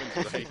said women's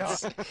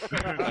rights?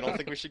 I don't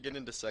think we should get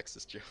into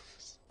sexist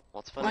jokes.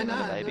 What's funny than a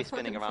not? baby They're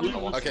spinning fucking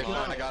around on the Okay, wall?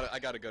 fine. I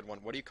got a good one.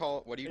 What do you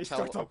He tell?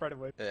 starts off right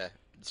away. Yeah.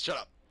 Shut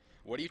up.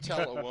 What do you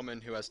tell a woman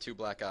who has two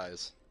black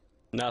eyes?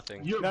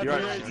 Nothing. You're That's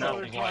very right,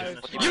 intelligent. nothing.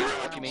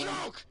 What do you mean?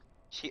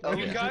 She You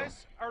owns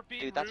guys are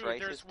being Dude, that's rude. racist.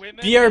 There's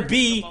women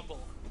BRB. in the mumble.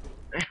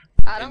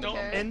 I don't Don't-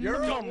 care. And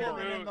You're a don't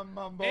woman in the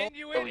mumble.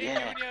 Inuit, Oh,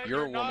 yeah. Inuit,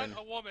 You're a not woman.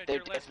 a woman. They're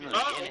You're lesbian.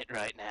 definitely in it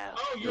right now.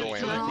 Oh, You're you're a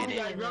totally woman.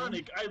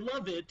 ironic. I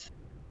love it.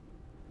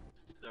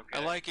 Okay.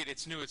 I like it.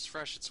 It's new. It's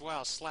fresh. It's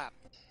wow. Slap.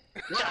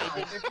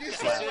 If you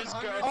say Sisters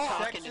 100 go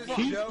talking to sexist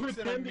me. jokes in a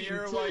Pretending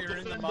mirror to while you're in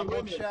the defend the mumble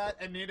women. chat,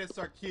 Anita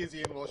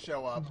Sarkeesian will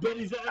show up. But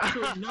he's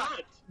actually not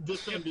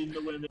defending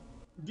the women.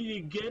 Do you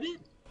get it?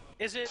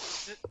 Is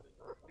it?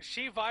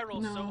 She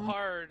viral so No.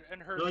 hard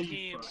and her No, you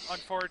team fuck.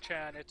 on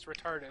 4chan, it's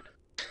retarded.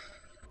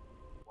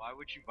 Why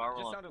would you viral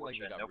Just on sounded like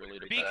you 4chan? got Nobody really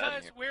reads depressed.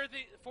 that. Because where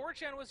the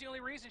 4chan was the only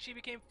reason she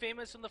became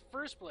famous in the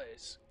first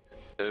place.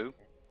 Who?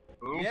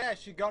 Yeah,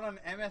 she got on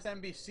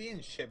MSNBC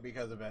and shit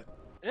because of it.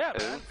 Yeah,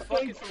 man.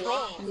 Fucking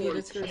trolls.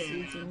 Anita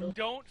Sarkeesian.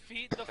 Don't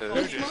feed the It's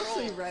fucking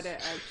mostly trolls.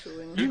 Reddit,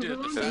 actually. Who did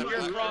the fat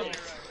You're one? probably right. You're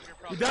You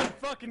probably done right.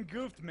 fucking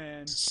goofed,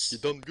 man. You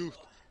done goofed.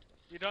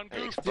 You done Hey,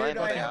 goofed. explain Dude,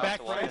 what I they have have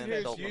to watch friends in whose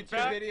adult YouTube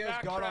Back-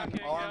 videos got on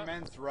backtracking, our yeah.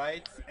 men's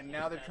rights, and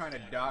now they're trying to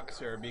dox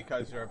her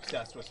because they're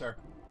obsessed with her.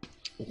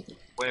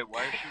 Wait,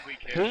 why should we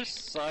care? Whose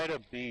side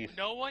of beef?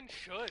 No one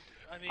should.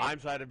 I mean, I'm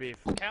side of beef.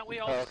 can't we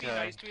all just be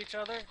nice to each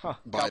other?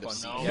 Bite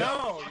of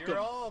No, you're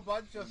all a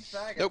bunch of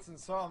faggots, and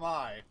so am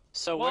I.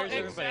 So Well, where's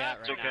everybody at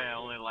It's right okay, I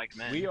now? only like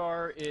men. We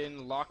are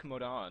in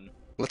Lockmodon.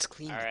 Let's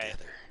clean Alright.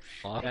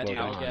 That's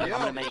how we get Yo,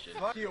 information.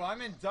 fuck you,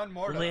 I'm in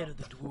Dunmortar.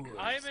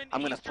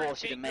 I'm gonna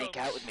force you to make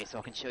out with me so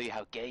I can show you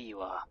how gay you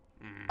are.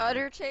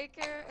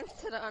 Undertaker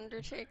instead of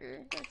Undertaker.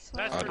 That's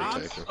what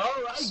Undertaker.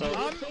 Alright,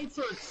 So- thanks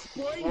for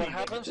explaining. What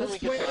happens when we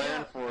Just get wait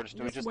Iron up. Forged?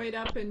 Do we Just wait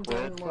up and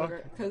quit?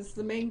 Dunmortar, because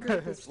the main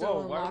group is still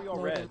Whoa, in why are we all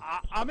Lockmortar. red?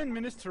 I'm in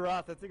Minas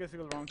Tirith. I think I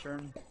took the wrong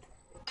turn.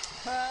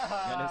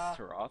 Menace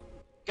Taroth?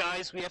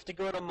 Guys, we have to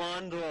go to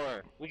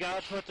Mondor. We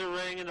gotta put the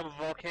ring in the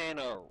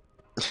volcano.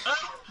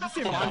 You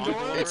see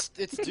Mondor?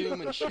 It's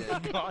Doom and shit.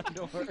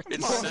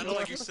 It sounded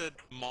like you said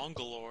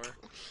Mongolor.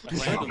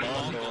 Land of the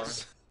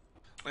Mongols.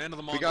 Land of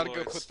the Mongoloids. We gotta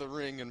go put the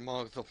ring in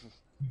Mongol.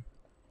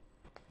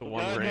 The We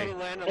one gotta go ring. to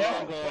Land of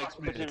Mongols,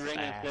 put the ring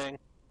in thing.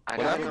 I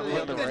What gotta happened put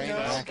to the the ring ring?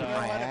 back in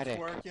my Let it attic.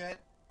 work yet.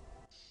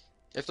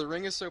 If the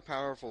ring is so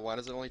powerful, why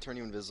does it only turn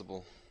you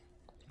invisible?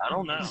 I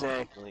don't know.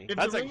 Exactly. If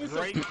That's the a ring is so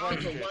great powerful,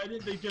 question. why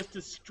did they just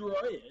destroy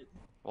it?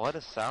 Why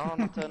does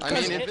Sauron turn? I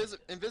mean,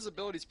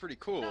 invisibility's pretty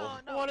cool.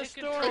 What a it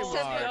story controls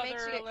Except the it other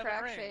makes you get 11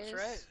 crack rings, phase.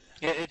 right?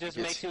 Yeah, it just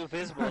Yes. makes you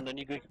invisible, and then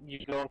you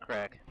go on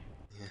crack.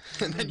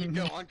 And then you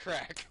go on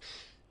crack.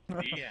 The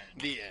end.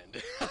 The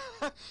end.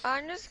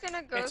 I'm just gonna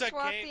It's a ghost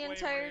walk the gateway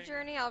entire ring.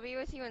 journey. I'll be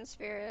with you in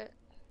spirit.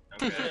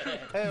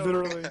 Okay.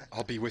 Literally.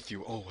 I'll be with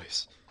you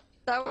always.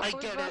 That was I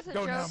get both it. a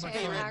Go now, joke my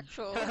and friend.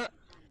 actual.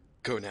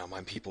 Go now,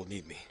 my people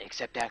need me.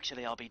 Except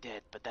actually, I'll be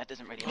dead, but that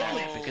doesn't really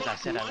matter because I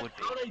said I would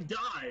be. How'd I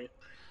die?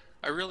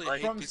 I really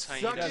hate From these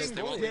hyenas. sucking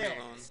They won't leave me dick.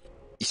 alone.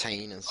 These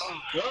hyenas.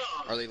 God.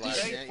 Are they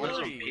laughing at Where's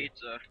you? some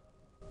pizza?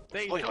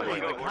 They Wait, told go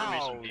the order me some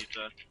cows pizza.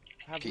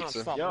 have not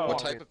Pizza? stopped Yo. What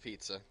walking. type of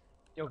pizza?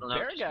 Yo, I don't know,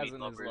 just meat Beargasm is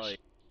lovers. like...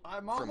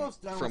 I'm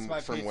almost done from- with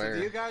my from pizza. where?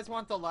 Do you guys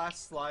want the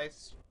last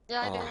slice?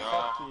 Yeah, I do.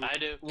 Oh. I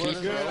do.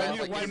 Pizza, Good, I I need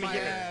to like wipe my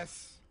pizza.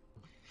 ass.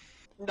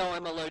 No,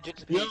 I'm allergic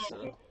to Yo,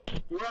 pizza.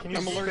 we're up Can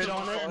to you spit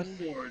on it? Fun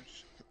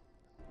Forge.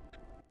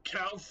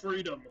 Cow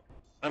freedom.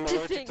 I'm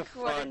allergic to think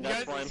what- fun,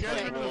 that's why I'm You guys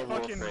playing remember the World of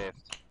fucking-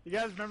 Warcraft. You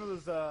guys remember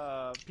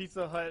those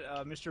Pizza Hut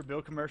Mr.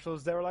 Bill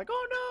commercials? They were like,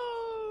 "Oh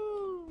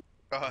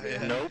no!" Oh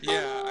yeah. Nope.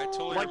 Yeah, I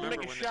totally I'd like to remember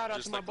make a when shout it out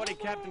just to my like, buddy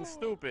Captain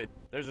Stupid.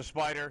 There's a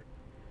spider.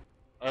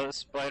 The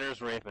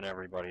spider's raping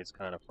everybody, it's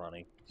kind of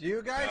funny. Do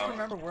you guys No.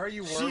 remember where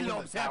you were She when the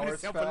loves having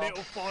towers herself fell? a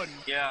little fun.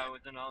 Yeah, I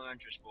was in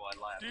elementary school. I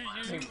laughed. Do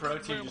you Team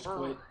Protein just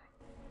quit.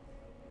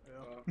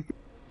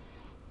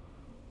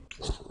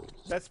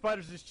 That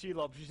spider's just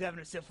Shelob. She's having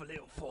herself a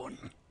little fun.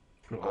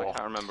 I can't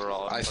remember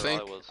all I where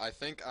think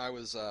I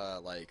was. I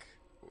was like,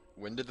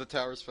 when did the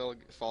towers fall?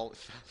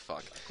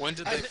 Fuck. When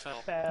did they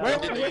fall? Where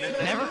did were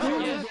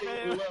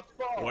they- you?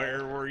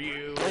 Where were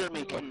you?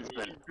 Jeremy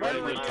Kinsman.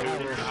 Where were you?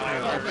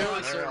 I'm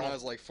fairly certain I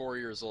was like 4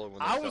 years old when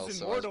they I fell, was in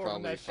so I was Mordor when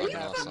probably that shit Are you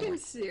fucking off fucking somewhere.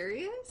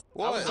 serious?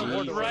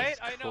 What? Right?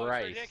 I know,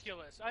 Christ. it's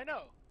ridiculous. I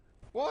know.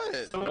 What?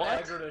 Someone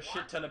aggroed a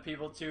shit ton of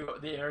people to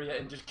the area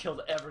and just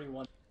killed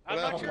everyone. I'm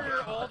Well, not sure oh my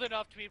you're God. old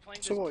enough to be playing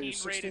this So what, you're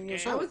teen-rated 16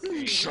 years game. I was in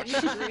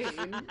ninth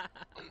grade.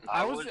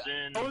 I was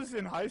in. I was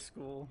in high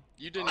school.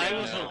 You didn't I even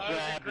was know. a I was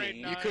in grade grabby.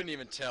 You 9. couldn't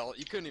even tell.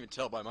 You couldn't even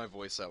tell by my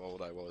voice how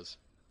old I was.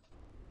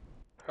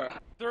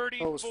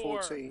 34 I was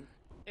 14.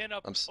 in a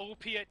I'm s-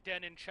 opiate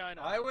den in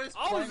China. I was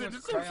I was playing in with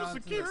the Social crayons in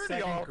the Security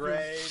second office.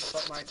 grade,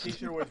 but my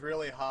teacher was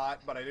really hot,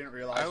 but I didn't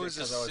realize I it was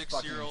a 'cause I was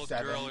fucking 6-year-old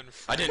 7. girl in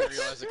I didn't France.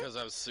 realize it because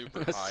I was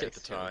super high at the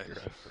time.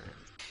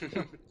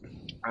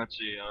 Let's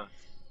see.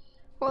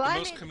 Well, The I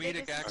most made the comedic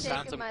biggest accent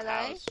mistake of of my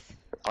cows. life.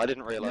 I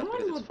didn't realize No one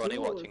because will it's funny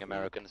deal with watching you.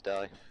 Americans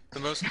die. The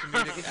most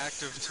comedic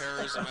act of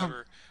terrorism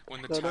ever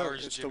when the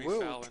towers it's Jimmy the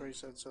will. Fallon. Trey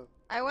said so.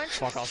 I went to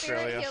Fuck the Spirit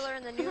Australia. Healer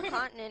in the new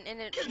continent,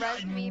 and it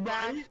rezzed me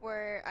back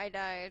where I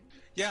died.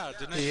 Yeah,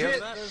 didn't I Shit, say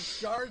that?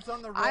 there's guards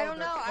on the road. I don't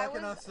they're know. I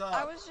fucking was, us up.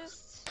 I was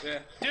just. Yeah.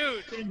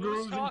 Dude, Kangaroos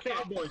who's and talking?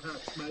 cowboy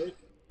hats, mate.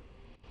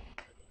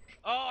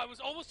 Oh, I was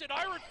almost at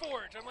Iron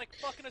Forge. I'm like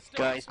fucking a stone.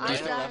 Guys, I'm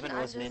 9/11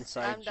 done, was an I'm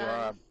inside done.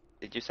 job.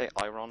 Did you say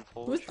Iron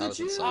Forge? Who's the I was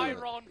Jew? inside.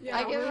 Iron Yeah,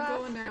 I give we're up.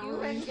 going now. You We're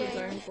win,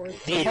 going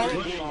towards gang. Iron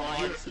Forge.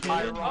 Oh, shit.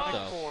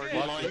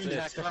 Lines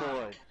attack the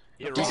Ford.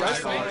 You're You guys right.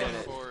 think-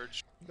 Iron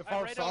Forge. The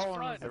I'm right out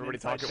front. Everybody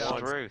talk at once.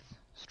 Truth.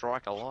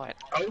 Strike a light.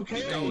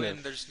 Okay. You go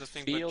in, there's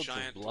nothing but Fields of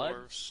giant blood.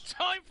 dwarves.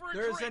 Time for a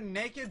There's a drink.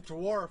 naked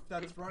dwarf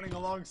that's running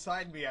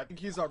alongside me. I think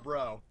he's our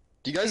bro.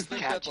 Do you guys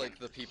think that Catch him. like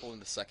the people in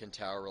the second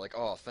tower were like,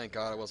 oh, thank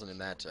God I wasn't in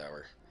that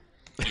tower?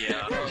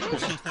 Yeah.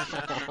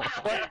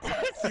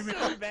 You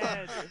become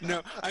bad.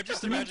 No, I'm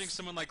just imagining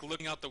someone like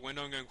looking out the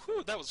window and going,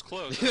 "Whew, that was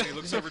close." And then he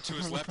looks over to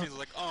his left and he's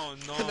like, "Oh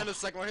no!" And then the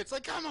second one hits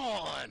like, come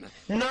on!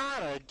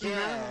 Not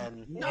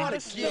again! Not a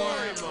story,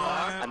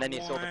 Mark. And then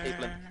you saw the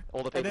people in,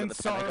 all the And people then in the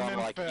Pentagon Saruman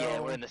like, yeah,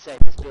 fell. we're in the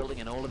safest building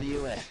in all of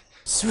the US.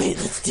 Sweet,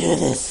 let's do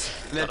this.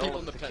 And then Got all people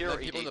in the the,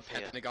 security people in the deets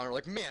here. Pentagon are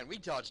like, man, we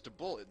dodged a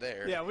bullet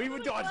there. Yeah, we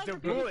would dodge the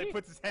bullet.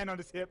 Puts his hand on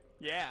his hip.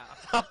 Yeah.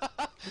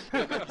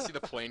 You see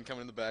the plane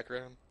coming in the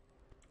background?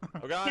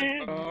 Oh god.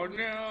 Oh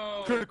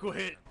no! Critical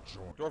hit.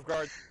 Dwarf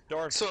guard.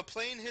 Dwarf. So a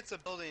plane hits a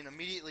building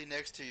immediately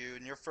next to you,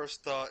 and your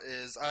first thought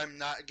is, I'm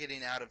not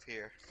getting out of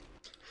here.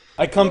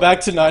 I come back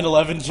to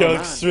 9/11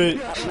 jokes. Sweet.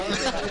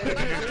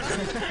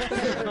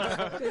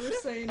 They were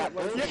saying it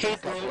wasn't. Hey,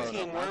 bro,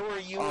 team, where were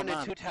you when the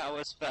two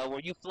towers fell? Were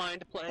you flying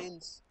to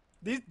planes?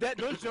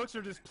 Those jokes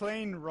are just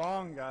plain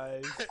wrong,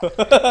 guys.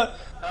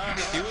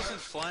 He wasn't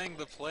flying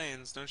the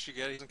planes, don't you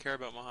get it? He doesn't care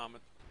about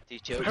Muhammad.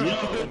 These jokes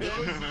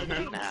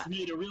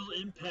made a real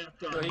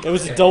impact on It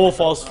was a double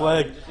false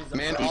flag.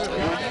 Man,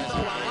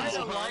 I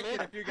don't like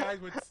it if you guys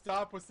would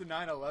stop with the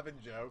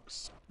 9/11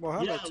 jokes.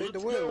 Yeah, take the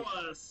let's wheel.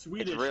 go,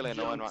 Swedish It's really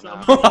annoying jokes.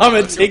 right now.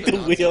 Muhammad, take the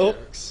wheel.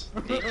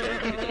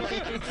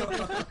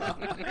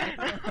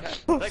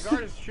 That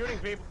guard is shooting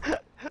people.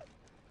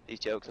 These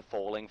jokes are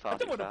falling far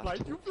too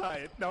fast. You fly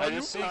it. No, I you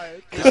just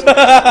fly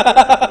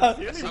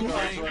it. Some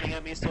guys running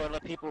at me, so I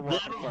let people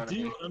walk in front of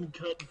me.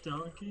 Uncut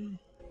donkey.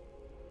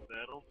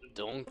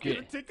 Get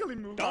a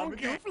tickling move on,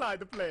 but you fly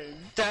the plane.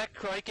 That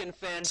Criken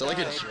fan So like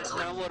a died. German-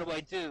 Now what do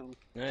I do?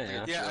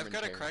 Yeah, I've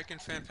got a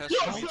Criken fan pest me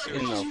too,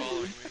 and he's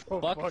following me.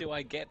 Fuck do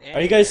I get in? Are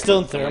you guys still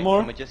in Can we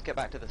Thermore? just get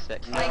back to the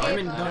 6? I'm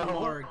in I'm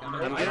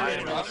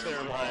getting off there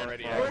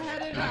already. We're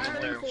headed to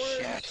Iron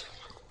Forge.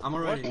 I'm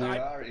already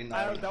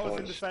that was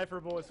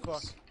indecipherable as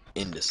fuck.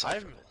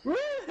 Indecipherable.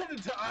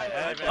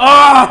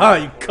 Ah,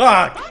 you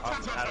cock!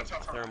 I'm out of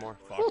Thermore.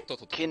 Fuck.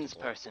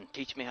 Kinsperson,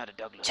 teach me how to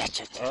Douglas.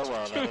 Oh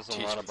well, that was a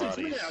lot of Teach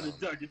me bodies. how to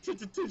Douglas.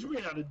 Teach me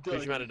how to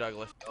Teach him how to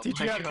Douglas. Teach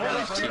me how to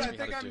I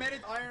think I made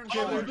it Iron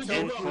Forge.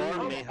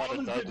 Inform me how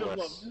to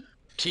Douglas.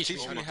 Teach me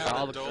how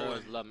I'll to grow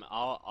Dolan. lemon.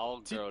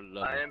 I'll grow lemon.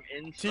 I am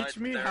inside Teach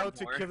me how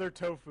to killer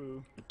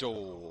tofu.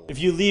 If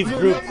you leave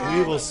group,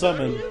 we will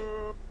summon.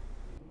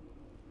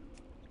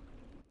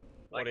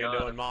 What are you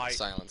doing, Mike?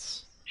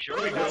 Silence. Sure.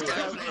 His name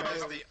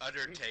is the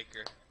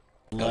Undertaker.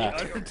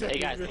 Hey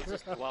guys, let's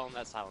just dwell in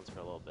that silence for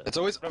a little bit. It's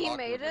always He awkward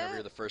made whenever it?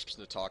 you're the first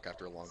person to talk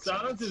after a long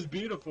Silence silence. is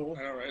beautiful.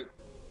 Alright.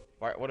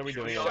 What are we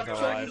doing in Let's our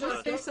go. lives?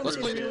 Let's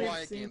play the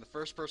quiet game. The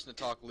first person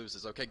to talk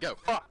loses. Okay, go.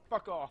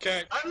 Fuck off.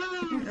 Okay. I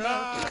lose!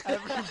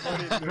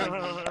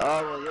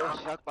 Oh, well, you're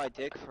struck by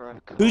dick for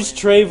a Who's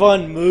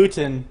Trayvon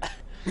Mooten?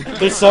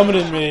 They're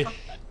summoning me.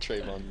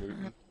 Trayvon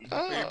Mooten.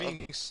 Are you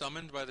being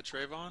summoned by the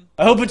Trayvon?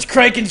 I hope it's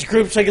Criken's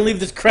group so I can leave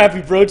this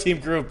crappy bro team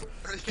group.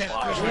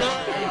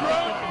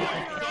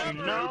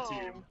 No!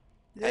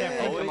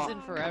 Yeah, Always come on,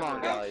 and forever. Come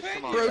on, guys.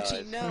 Come on,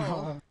 Protein, guys.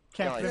 no.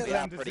 Can't Guys, flip we are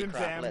down to pretty Zim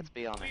crap, Zam. let's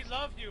be honest. We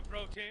love you,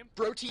 bro team.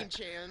 Protein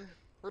Chan.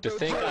 We're To both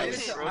think I boys.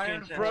 was-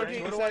 Iron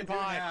Protein, Forge. what do I do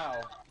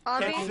now? I'll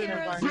be Can't sit here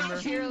in as my a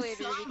humor. cheerleader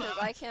because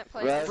I can't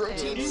play Right. this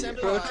Protein game.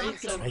 Senpai.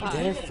 It's right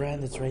there,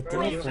 friend. It's right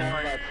there, friend.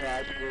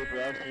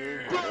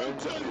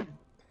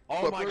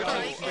 Oh my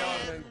god, he's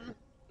skeleton.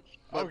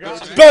 Oh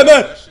god.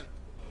 Batman!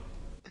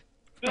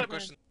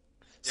 Question.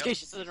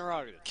 Skatious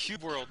interrogative.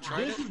 Cube World,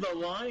 try This it. is the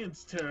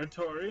Lion's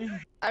territory.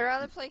 I'd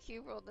rather play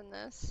Cube World than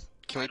this.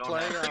 Can we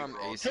play Ace of Hey, I'm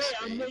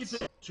Spades?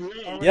 Nathan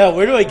Drake. Yeah,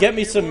 where do I get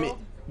me some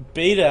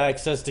beta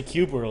access to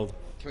Cube World?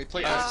 Can we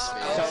play Ace of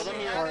Tell Spades? them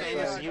your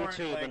famous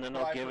YouTube and then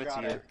I'll give it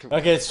to you.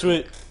 Okay,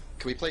 sweet.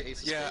 Can we play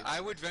Ace of Yeah, Spades? I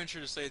would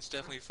venture to say it's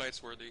definitely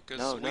fights worthy because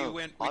No, we no.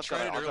 we I've got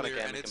tried it a earlier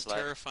game and we it's can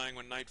play. terrifying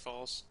when night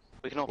falls.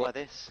 We can all play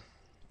this.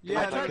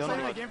 Yeah, I Can we tried play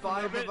playing the Gunpla? game for a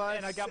little bit,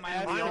 and I got my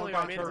ass Finally, beat by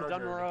I made it to Turtle.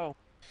 Dunmore.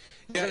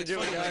 Yeah, it's do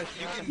it, funny. guys.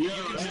 You Yeah,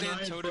 can stand Iron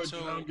toe to Forge, I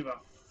toe. don't give a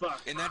fuck.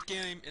 In that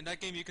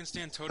game, you can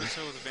stand toe to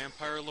toe with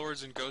vampire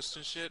lords and ghosts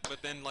and shit.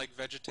 But then, like,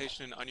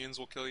 vegetation and onions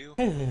will kill you.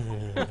 Where do I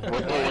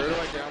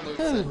download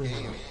that game? Where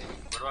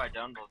do I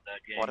download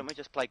that game? Why don't we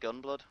just play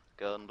Gunblood?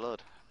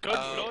 Gunblood. Good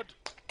blood.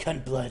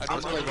 Cunt blood. I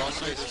don't know.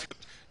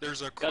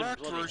 There's a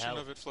cracked bloody version hell.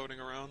 of it floating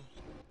around.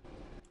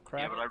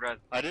 Yeah, but I'd rather.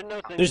 I didn't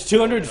know things. There's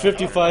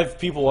 255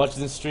 people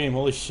watching this stream.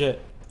 Holy shit.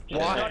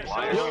 Why?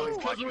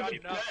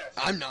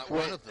 I'm not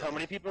one of How them.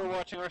 many people are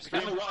watching our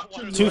stream?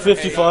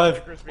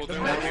 255. Well, then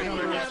I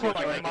only have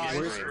 14.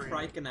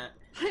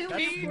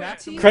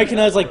 Criken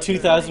has like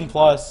 2,000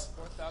 plus.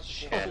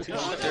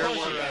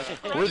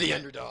 We're the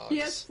underdogs. He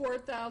has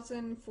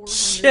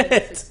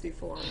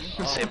 4,464.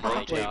 Same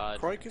bro, Jake.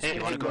 Hey,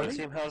 you wanna go to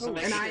Team House and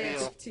make And a I have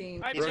deal?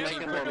 15. I'd You're never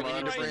making heard more of money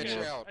you to right branch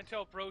here out.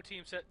 until bro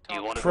team said Do you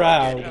top. wanna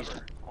Proud. go to Denny's?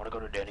 Wanna go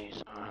to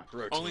Denny's?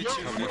 only two.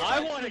 I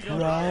want to go.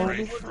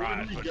 Proud.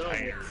 Fried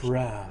potato.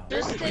 Proud.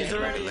 Just take He's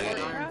already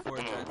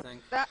Minecraft.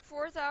 That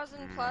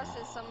 4,000 plus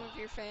is some of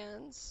your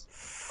fans.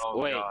 Oh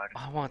Wait, god.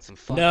 I want some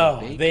fucking No,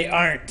 bacon. they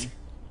aren't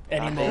We're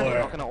anymore.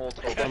 not gonna all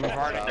talk They're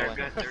about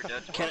good, it. they're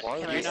dead. Can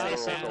I say not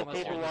something to all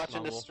people on this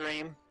watching the level?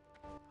 stream?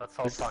 Let's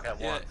all talk at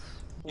once.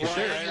 Why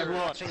are you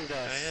watching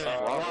this?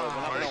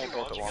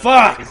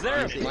 Fuck! Is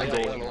there a My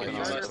bacon? goal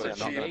is Is to there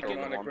be a bacon?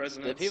 ironic The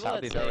resonance. people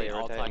That'd that be very say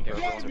all time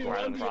irritating. heroes are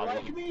part of the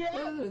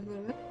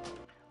problem.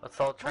 Let's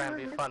all try and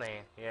be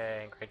funny.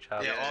 Yay, great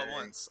job. Yeah, all at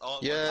once. All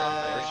at Yeah.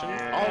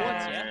 All at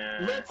once,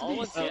 yeah. Let's All be at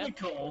once, yeah.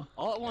 cynical.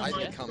 All at once, I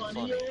yeah. become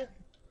funny.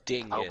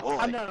 Dingus. Oh boy,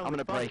 I'm not I'm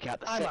gonna break out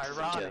the I'm sexist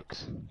ironic.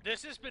 jokes.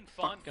 This has been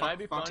fun. Can I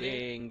be funny?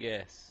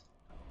 Dingus.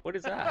 What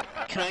is that?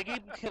 Can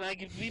I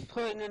be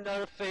putting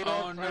another fade Oh,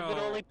 off? I've been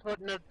no. only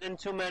putting in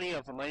too many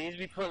of them. I need to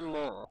be putting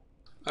more.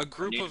 A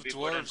group Need of to be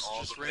put in dwarves all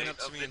just the ran up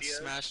beta to me and videos?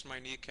 smashed my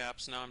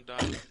kneecaps. Now I'm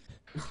done.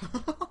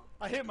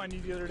 I hit my knee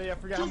the other day. I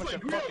forgot how much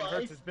it fucking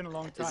hurts. It's been a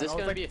long time. Is this I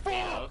was gonna like, be a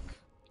fuck!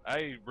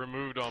 I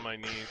removed all my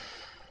knees.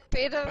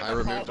 Beta. I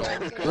removed all.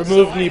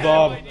 Remove me,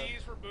 Bob.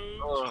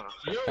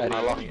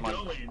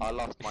 I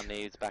lost my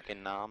knees back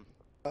in Nam.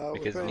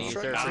 Because knees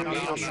are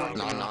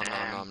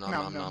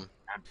Nom.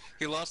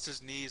 He lost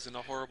his knees in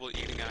a horrible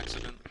eating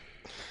accident.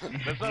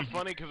 That's not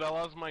funny because I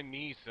lost my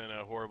niece in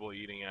a horrible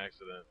eating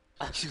accident.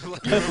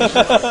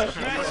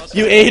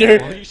 You ate her.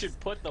 Well, you should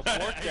put the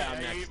fork down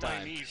I next ate my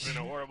time. niece in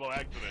a horrible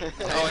accident.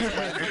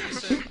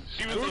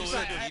 She was Oops,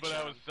 delicious, but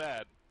I was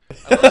sad.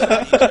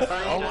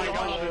 Oh my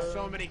god, there's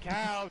so many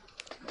cows.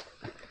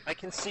 I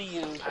can see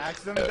you.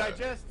 Accidentally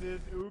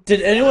digested. Oops.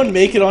 Did anyone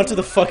make it onto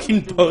the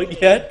fucking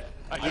boat yet?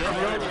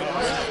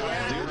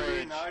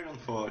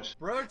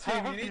 Bro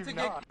team, you need to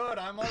get good.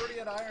 I'm already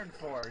at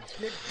Ironforge.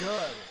 Get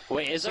good.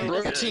 Wait, is there Bro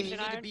a team, you destination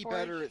need to be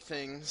better at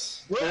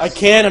things. I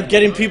can't. I'm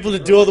getting people to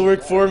do all the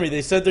work for me.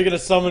 They said they're gonna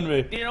summon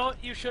me. You know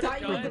what you should have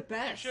Thought you were done? the You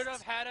best. should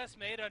have had us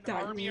made an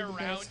Thought you army were the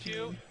around best,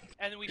 you, man.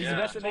 and we He's just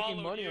the best at making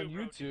followed money you, on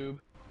bro. YouTube.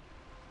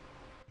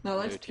 No,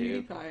 that's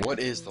YouTube. PewDiePie. What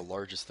is the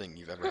largest thing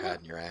you've ever had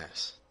in your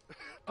ass?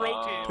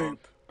 Protein.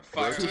 Poop.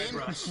 Fire.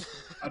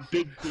 A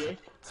big dick.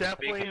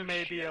 Definitely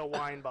maybe a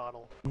wine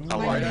bottle.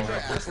 Why did I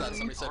ask that?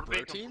 Somebody said To be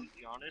protein?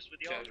 completely honest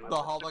with y'all, The I went through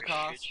a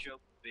Holocaust. shit show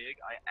big,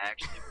 I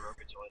actually broke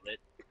a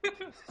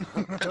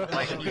toilet.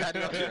 Like, you had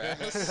it up your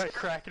ass?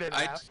 Cracking it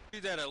I out.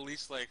 do that at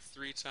least like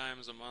 3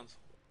 times a month.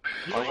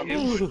 Don't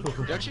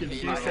you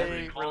need You it?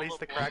 say release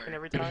the Kraken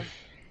every time?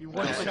 You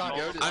one No, shot.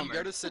 you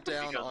go to sit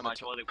down Because on my a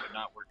toilet would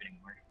not work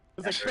anymore.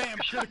 It's like bam,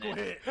 critical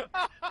hit.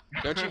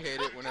 Don't you hate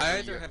it whenever I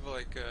either you... have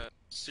like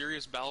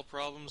serious bowel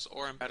problems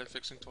or I'm bad at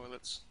fixing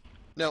toilets.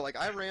 No, like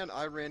I ran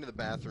to the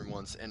bathroom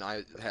once and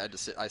I had to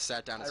sit. I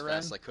sat down as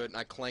fast as I could and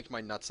I clanked my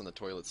nuts on the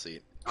toilet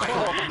seat.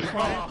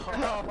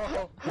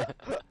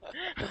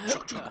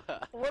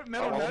 What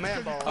metal nuts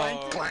could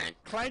you clank?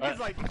 Clank is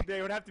like,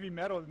 they would have to be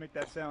metal to make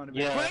that sound.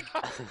 Yeah. Clank!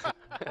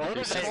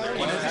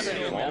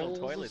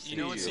 You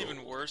know what's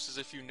even worse is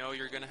if you know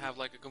you're gonna have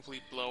like a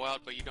complete blowout,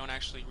 but you don't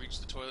actually reach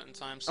the toilet in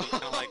time, so you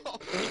kind of like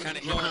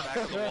hit the back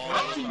of the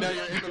wall. No,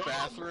 you're in the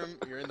bathroom.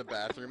 You're in the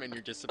bathroom, and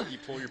you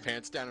pull your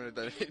pants down, and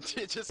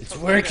it just. It's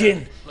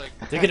working.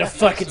 They're gonna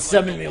fucking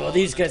summon me while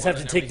these guys have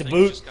to take the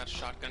boot. Just got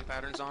shotgun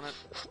patterns on it.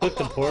 Click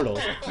the portal.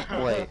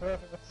 Wait,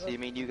 so you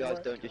mean you guys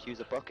don't just use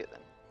a bucket then?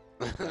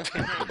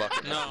 The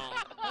bucket. No.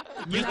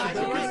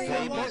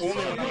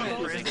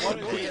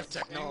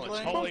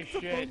 Technology. Holy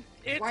shit.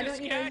 It's Why a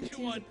don't you guys use a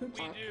Saskatchewan. poop We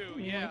sock?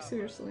 do, Yeah, yeah. like,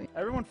 seriously.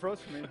 Everyone froze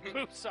for me.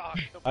 Poop sock.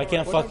 I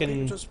can't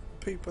fucking.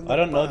 I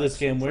don't know this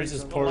game. Where's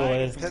this portal?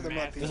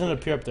 Doesn't it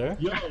appear up there?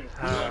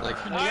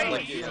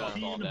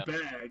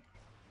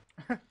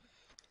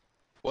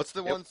 What's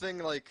the one thing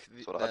like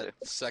that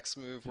sex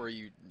move where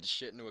you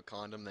shit into a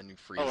condom then you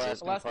freeze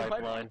it? Alaskan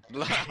pipeline.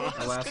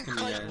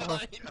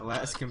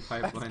 Alaskan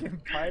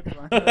pipeline.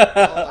 Pipeline.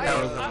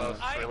 That was the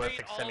most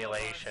realistic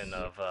simulation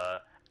of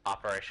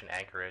Operation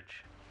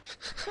Anchorage.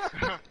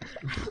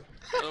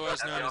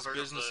 Otherwise known as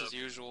business as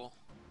usual.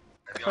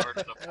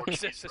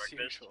 Business as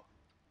usual.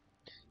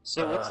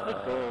 So what's the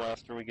goal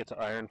after we get to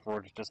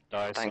Ironforge? Just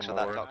die Thanks some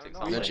for that more? toxic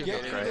Don't you zombie.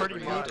 hate it? Pretty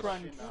much. We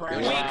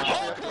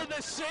conquer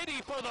the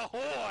city for the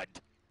Horde!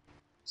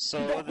 So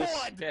The this.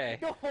 Horde! Okay.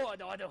 The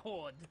Horde or the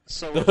Horde!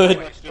 So we're pretty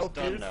much just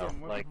done now.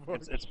 Fearsome, Like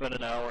what the it's been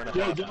an hour and a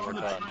half and we're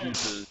done.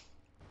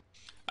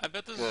 I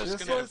bet this This is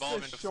just gonna was evolve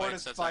the into fights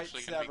shortest that's fight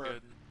actually gonna be ever.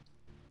 good.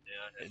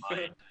 Yeah, it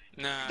might.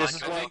 Nah, This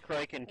is I why think,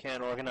 Criken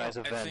can't organize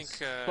I events.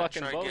 think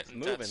Fucking try boat's getting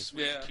moving. that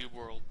sweet Cube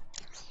World.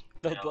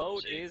 The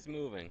boat is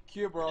moving.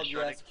 Cube World,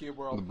 yes, Cube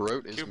The World.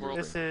 broat is Cube World.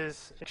 moving. This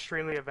is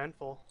extremely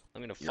eventful.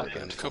 I'm gonna You're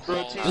fucking.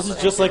 Cabral. This is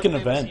just like an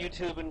event.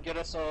 YouTube and get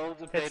us all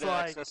the It's beta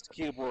like access to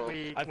Cube World.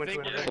 we I went to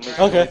think an we're event.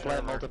 Okay. Play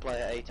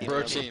multiplayer 18 Bro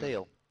months team.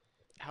 deal.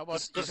 How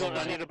about Just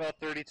I need about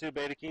 32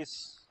 beta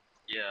keys.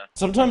 Yeah.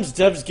 Sometimes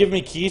devs give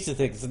me keys to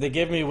things, and they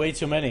give me way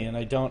too many, and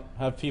I don't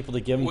have people to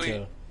give them Wait.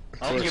 to.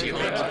 I'll give you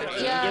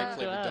Yeah.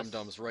 Play with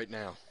dum-dums right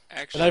now.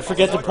 And I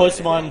forget to post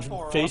them on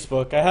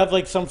Facebook. I have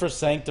like some for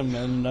Sanctum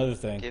and another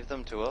thing. Give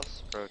them to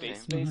us, bro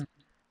team.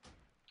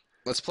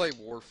 Let's play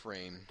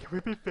Warframe. Can we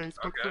be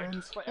Facebook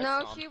friends?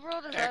 No, Cube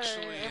World is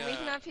Actually, better, and we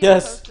can have people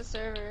Yes. post the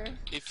server.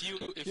 If you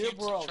Cube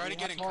World, try to we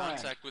get have in fun.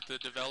 contact with the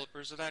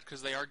developers of that,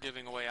 because they are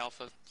giving away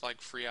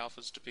free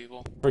alphas to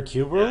people. For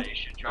Cube World? You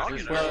should try to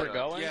Is get this where it. we're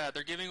going? Yeah,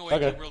 they're giving away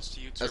Okay. Cube Worlds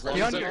to As YouTube. long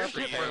Yeah, as I'm they're here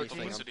free for for it. anything, I'm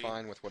publicity.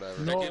 fine with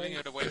whatever. They're giving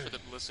it away for the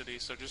publicity,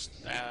 so just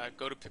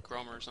go to Pick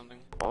Roma or something.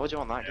 Why would you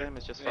want that game?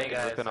 It's just Hey fucking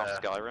guys, ripping off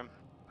Skyrim.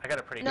 I got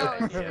a pretty No,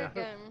 good it's a idea.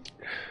 good game.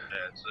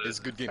 Yeah, It's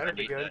a good game. That'd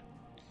be good.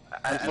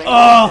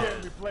 Oh!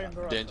 We play in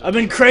the rock. Danger. I'm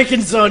in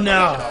Criken Zone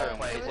now!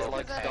 It's was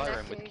like that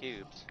Skyrim with decade?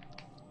 cubes.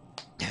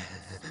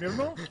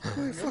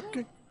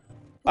 Mirmo?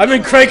 I'm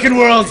in Criken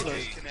World!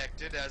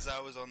 Disconnected as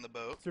I was on the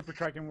boat. Super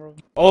Criken World.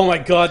 Oh my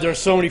god, there are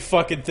so many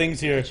fucking things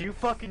here. Did you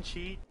fucking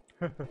cheat?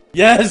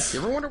 Yes!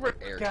 You ever wonder what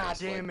air God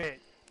tastes damn like?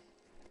 it.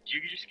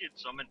 You could just get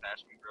summoned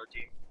past me, bro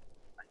team.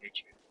 I hate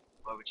you.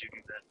 Why would you do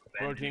that?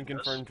 Protein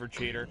confirmed for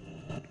cheater.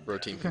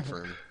 Protein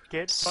confirmed.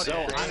 So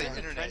Yeah, I'm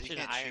internet, entrenched you in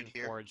can't Iron shoot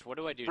here. Forge. What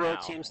do I do Bro now?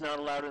 team's not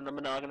allowed in the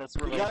monogamous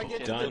You gotta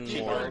get relationship. to the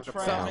more.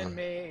 Forge Summon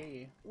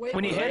me. Wait,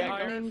 When you wait, hit wait,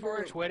 Iron wait,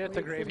 Forge, wait at the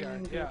wait for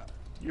graveyard. me. Yeah.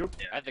 Yep.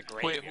 At the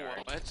Wait, graveyard.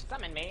 what?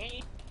 Summon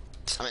me.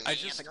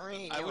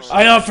 I wish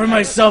I offer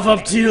myself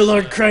up to you,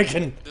 Lord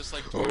Criken. This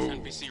like dwarf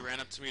NPC ran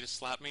up to me to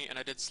slap me, and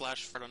I did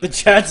slash for The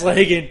chat's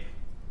lagging.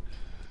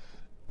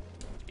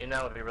 You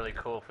know, it'd be really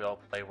cool if we all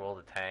play World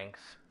of Tanks,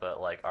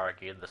 but like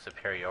argued the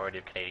superiority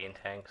of Canadian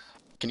tanks.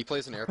 Can you play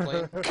as an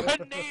airplane?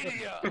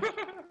 Canada!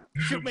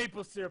 Shoot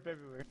maple syrup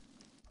everywhere.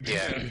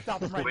 Yeah.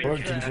 Stop him right Or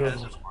there.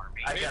 controlled.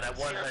 I got a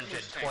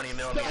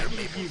 120mm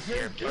maple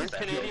syrup. Aren't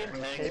Canadian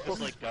tanks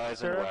just like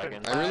guys in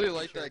wagons? I really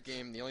like that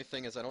game. The only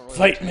thing is I don't really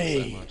Fight like tanks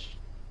me. that much.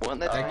 Weren't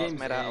there That tanks game's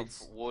made out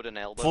AIDS. of wood and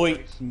elbow?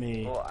 Fight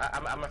me. Well,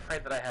 I'm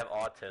afraid that I have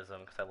autism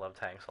because I love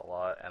tanks a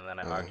lot, and then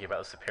I argue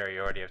about the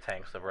superiority of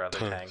tanks over other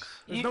tanks.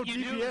 There's no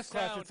You do DPS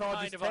class, sound it's all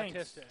kind just of tanks.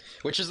 autistic.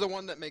 Which is the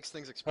one that makes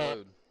things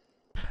explode?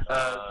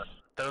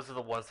 Those are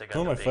the ones that got Who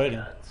am the I big fighting?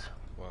 guns.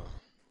 Wow.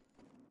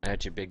 I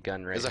had your big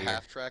gun right Is a here.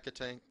 half track a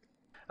tank?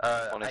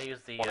 Wanna, I use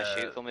the wanna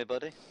shoot for me,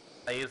 buddy?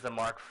 I use the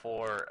Mark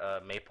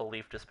IV Maple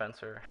Leaf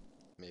dispenser.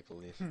 Maple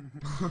Leaf.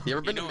 You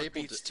ever been to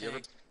Maple? You ever,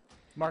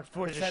 Mark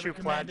 47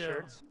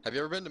 Commander. have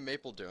you ever been to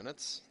Maple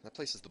Donuts? That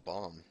place is the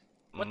bomb.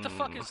 What the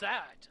fuck is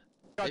that?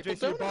 Got Maple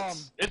JC bomb.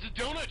 Donuts. It's a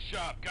donut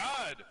shop,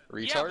 God!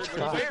 Retard? Yeah, What do you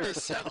think where? they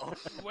sell?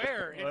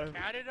 Where? In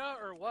Canada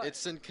or what?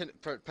 It's in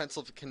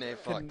Pennsylvania.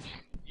 Fuck.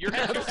 You're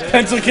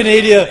Pencil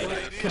Canada.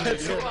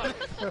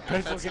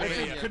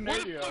 Pennsylvania.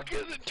 Canada.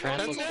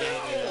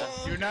 Transylvania.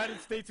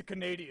 United States of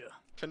Canada.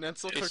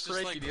 Peninsula It's just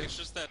Criken, like dude. it's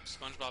just that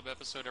SpongeBob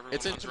episode. Everyone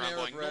It's in runs around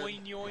Tamara going bread.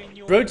 yoing, yoing,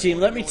 yoing. Bro team,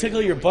 let me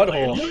tickle your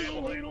butthole.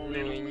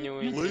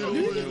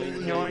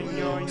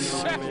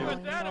 Sex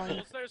with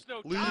animals, there's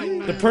no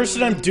time. The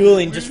person I'm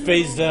dueling just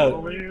phased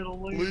out. And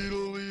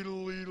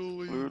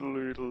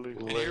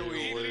here we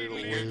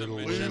hear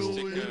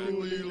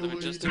the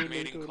majestic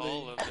mating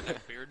call of the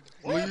neckbeard.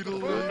 Good You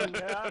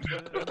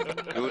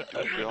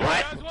God.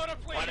 guys wanna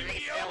play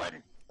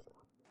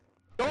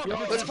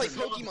Yu-Gi-Oh? Let's play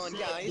Pokemon,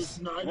 guys.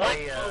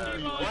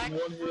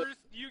 First,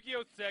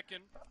 Yu-Gi-Oh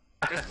second.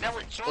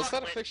 What's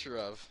that a picture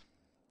of?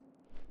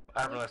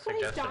 I have no Play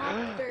suggestion.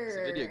 doctor. It's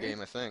a video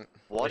game, I think.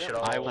 Why should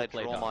don't all I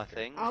play draw my doctor.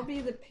 thing? I'll be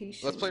the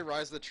patient. Let's play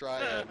Rise of the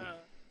Triad.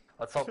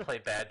 Let's all play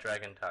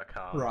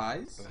baddragon.com.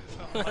 Rise?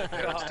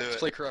 Let's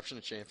play Corruption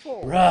of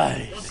Champions.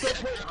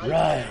 Rise.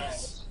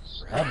 Rise.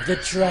 Of the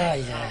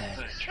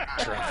Triad.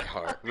 Try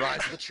hard.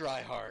 Rise of the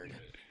Try Hard.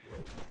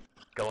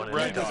 Going in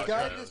Right, the this dog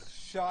guy mode. just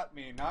shot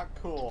me. Not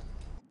cool.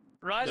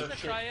 Rise of the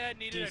Triad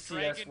needed a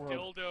dragon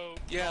dildo.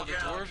 Yeah, the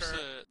counter.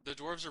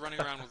 dwarves are running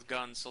around with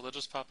guns, so they'll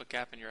just pop a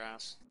cap in your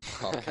ass.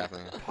 Pop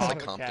Captain. It's Pop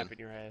like a Compton. cap in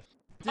your ass.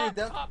 Dude,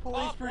 that's Pop, police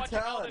pop, watch out, the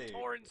brutality.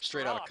 torrents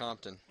Straight out of drop.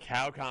 Compton.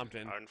 Cow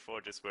Compton. Iron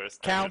Forge is worse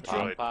than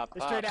Compton. Detroit.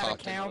 It's straight out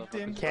of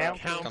Compton.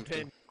 Compton.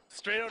 Compton.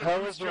 Straight out How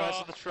of was the rest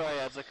of the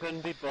triads? I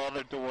couldn't be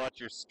bothered to watch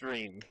your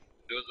stream.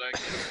 It was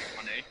actually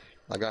funny.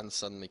 I've gotten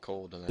suddenly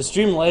cold. And The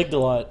stream lagged a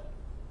lot.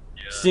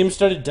 Steam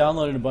started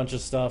downloading a bunch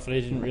of stuff, and I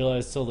didn't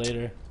realize till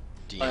later.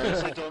 I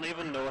honestly don't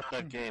even know what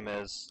that game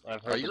is.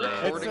 I've heard Are you the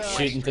name. recording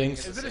Shooting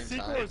things. Is it a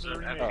sequel or is it a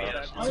remake? I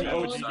It's an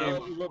OG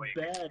have game. a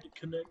bad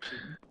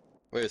connection.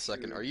 Wait a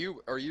second. Are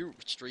you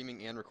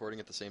streaming and recording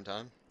at the same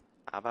time?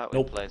 How about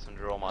Nope. we play some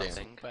draw my Damn.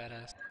 thing?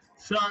 Badass.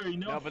 Sorry,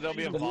 no. No, but there'll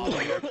be a freedom VOD of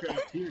later.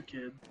 Wowcraft here,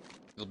 kid.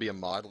 There'll be a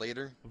mod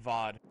later.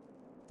 VOD.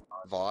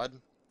 VOD?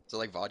 Is it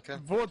like vodka?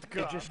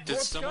 Vodka. Did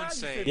someone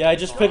say? Yeah, I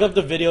just picked up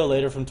the video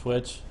later from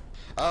Twitch.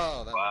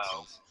 Oh, that makes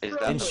sense. Is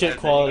that In the shit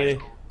quality.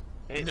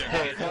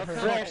 How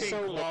come I'm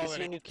so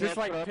lazy and you Just can't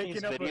like put up these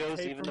picking up a videos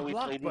tape even from though we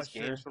play these Blockbuster.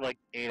 games for like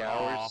 8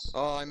 hours?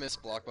 Oh, I miss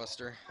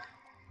Blockbuster.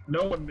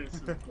 No one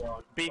misses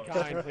Block. Be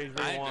kind, please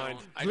I rewind.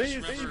 know. I Please,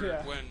 just remember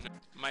yeah. when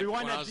Rewind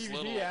when I that was DVD,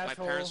 little, my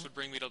asshole. parents would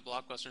bring me to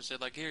Blockbuster and say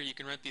like, "Here, you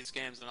can rent these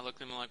games," and I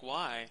looked at them like,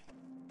 "Why?"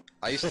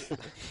 I used to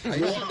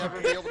never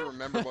be able to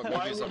remember what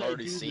Why movies I've would I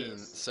already do seen.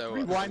 this? So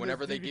Rewind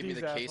whenever those they give me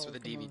the DVDs, case with a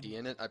asshole, come DVD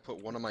in it, I put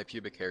one of my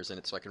pubic hairs in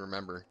it so I can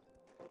remember.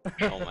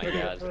 Oh my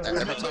god.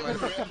 Every time I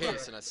open the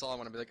case and I saw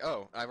one, I'd be like,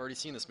 "Oh, I've already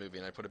seen this movie,"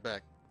 and I put it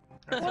back.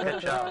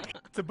 Good job.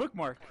 It's a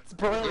bookmark. It's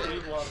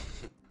Brilliant.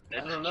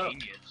 That's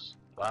genius.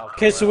 Wow.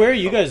 Okay, so where are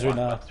you guys right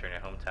now? Blockbuster in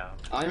your hometown.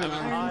 I'm in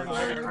Iron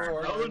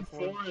Iron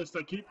Forest.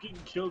 I keep getting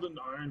killed in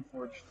Iron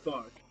Forge.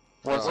 Fuck.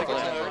 What's Oh, it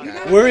okay.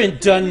 called? We're in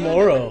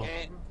Dunmorrow.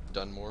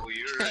 Dunmore.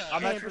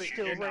 I'm actually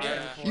still You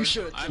around.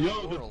 should.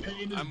 Yo, the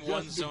pain is I'm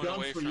one just zone begun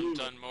away for from you.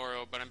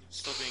 Dunmorrow, but I'm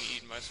still being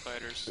eaten by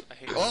spiders. I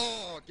hate it.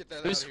 Oh, get that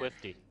Who's out of here.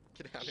 Swifty?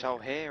 Get out of So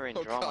here. here in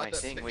Oh, draw God, my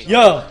that's thing the- we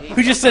Yo,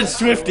 who just said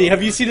Swifty?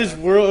 Have you seen his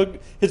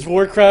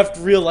Warcraft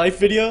real life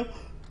video?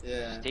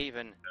 Yeah.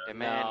 Steven, the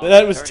man.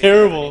 That was 31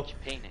 terrible. inch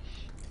penis.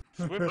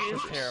 Swifty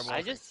is terrible.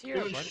 I just hear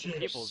a bunch of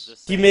people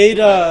just. He made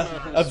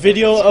a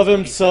video of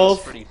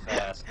himself. Pretty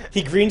fast.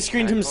 He green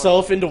screened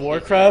himself into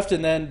Warcraft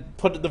and then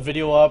put the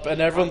video up,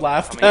 and everyone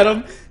laughed at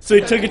him. So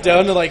he took it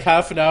down to like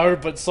half an hour.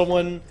 But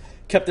someone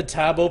kept the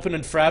tab open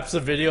and Fraps the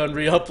video and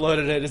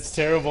re-uploaded it. It's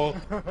terrible.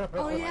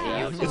 Oh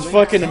yeah. It's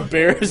fucking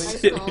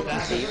embarrassing.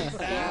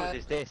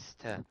 Is this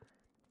to...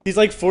 He's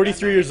like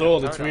 43 years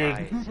old. It's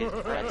weird.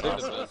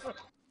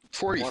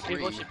 43. More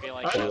people should be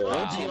like, Wow.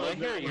 wow. I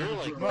hear you're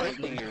like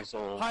 50 years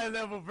old. High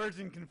level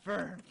virgin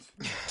confirmed.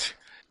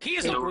 He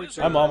is a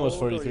loser. I'm almost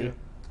 43.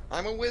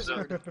 I'm a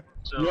wizard.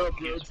 Yo,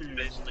 Protein.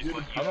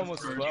 I'm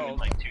almost 12.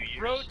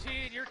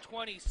 Protein, you're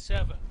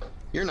 27.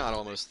 You're not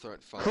almost fine.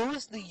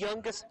 Who's the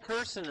youngest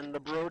person in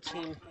the bro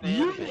team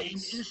You fan need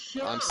base? to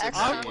shut I'm up.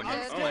 16.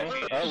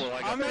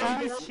 I'm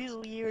actually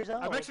 2 years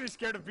old. I'm actually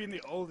scared of being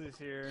the oldest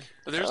here.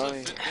 There's a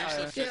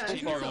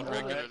 15-year-old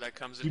regular that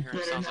comes in You here and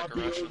better sounds not like a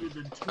be Russian. older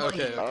than 20.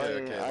 Okay.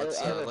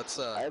 Let's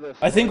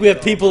I think we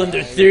have people in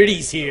their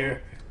 30s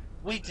here.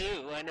 We do.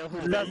 I know who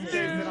Less that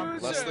than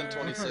is. less than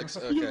 26.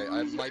 Okay,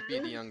 I might be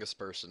the youngest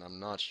person. I'm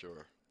not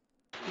sure.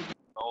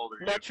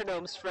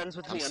 Metronome's friends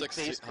with I'm me on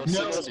 16. Facebook, I'm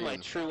so that's 16. my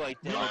true No,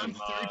 I'm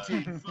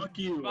identity. 13. Fuck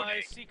you.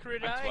 My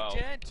secret I'm 12.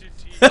 identity.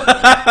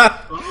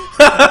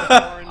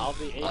 I'll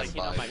be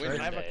 18 on my birthday.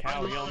 I have a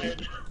cow. I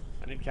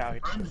need cow.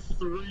 I'm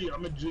 3.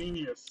 I'm a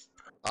genius.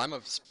 I'm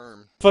a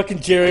sperm. Fucking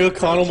Jerry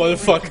O'Connell,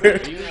 motherfucker.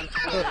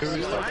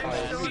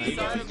 I'm still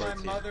inside of my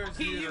mother's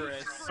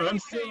uterus. I'm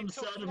still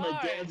inside of my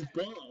dad's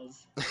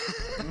balls.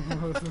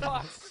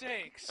 Fuck's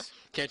sakes.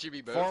 Can't you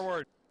be both?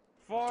 Forward.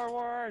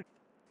 Forward.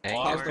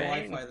 How's the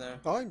Wi-Fi there?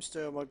 I'm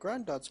still on my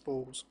granddad's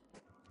balls.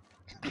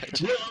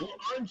 Well,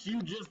 aren't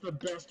you just the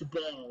best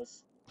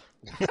balls?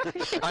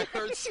 I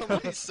heard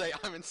somebody say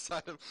I'm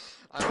inside of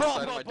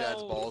my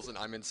dad's balls and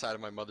I'm inside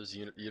of my mother's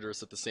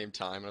uterus at the same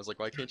time, and I was like,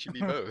 why can't you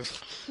be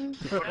both? Yeah,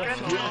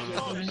 that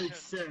doesn't make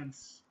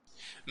sense.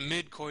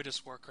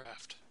 Mid-coitus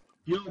Warcraft.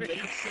 Yo,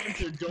 make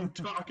sense or don't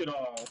talk at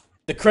all.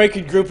 The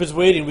Criken group is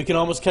waiting. We can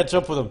almost catch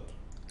up with them.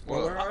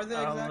 Where are they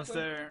exactly? Almost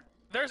there.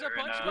 There's a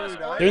bunch of us.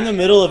 They're in the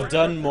middle of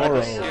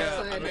Dunmorrow.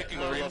 Yeah, I'm making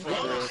green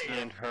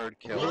And herd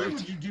Why killer.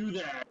 would you do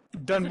that?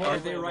 Are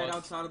they right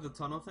outside of the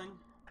tunnel thing?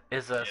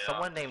 Is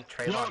someone named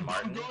Yo, Trayvon I'm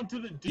Martin? going to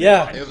the deep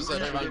Yeah. end. It was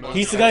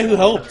He's the guy who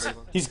helped.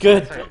 He's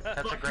good.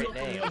 That's a great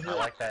name. I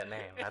like that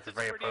name. That's a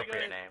very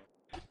appropriate name.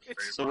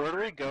 So where do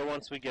we go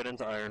once we get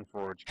into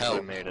Ironforge? Hell. I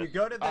made You it.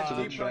 go to the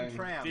the deep run train.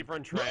 tram. Deep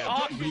run tram.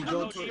 You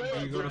go to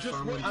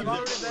I'm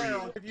already there.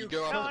 I'll give You you.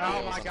 go up Oh the my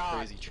hills on God. a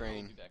crazy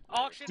train.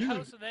 Auction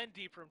house and then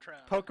deep room tram.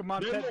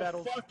 Pokemon Then pet we'll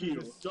battles. fuck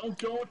you. Don't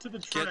go into the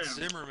tram. Get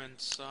Zimmerman,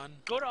 son.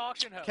 Go to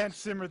auction house. Can't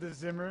simmer the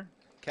Zimmer.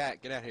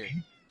 Cat, get out here.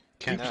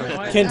 Ken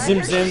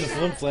Sim Zim the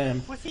Flim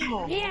Flam.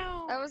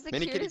 That was the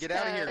Mini kitty, cutest get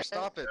out of here. cat.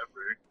 Stop it.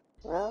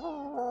 The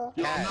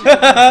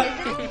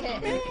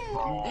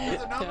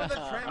number of the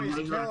tram is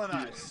killing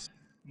us.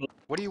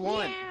 What do you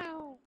want?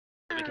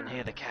 We can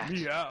hear the cat.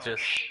 Meow.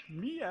 Just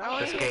Meow.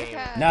 this game.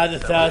 Now the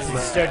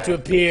thousands start to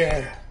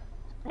appear.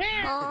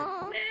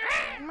 Aw.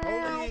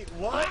 Holy,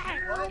 what?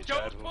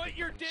 Don't put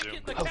your dick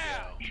in the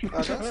cow.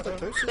 That's the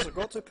pussies. I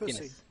got a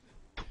pussy.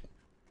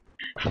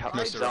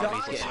 Mr. I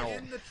Robbie's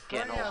died in the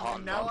getting all tram, hot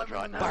and now and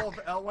I'm in the bothered middle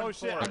of L1 Oh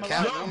shit, I'm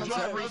Cat, alive. no,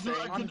 John I'm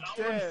Resurrection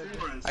dead.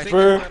 I think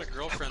For- I've got a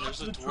girlfriend.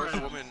 There's a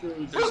dwarf woman.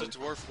 There's a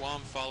dwarf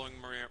wom following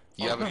Maria.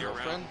 You have a me around.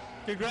 girlfriend?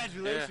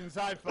 Congratulations,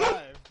 high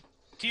five.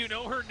 Do you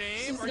know her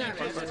name? Or you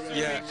just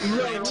Yeah,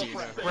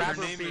 Grab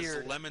her name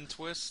is Lemon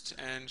Twist,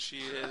 and she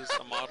is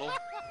a model.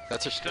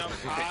 That's her Dumb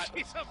stupid hot.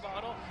 She's a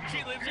model.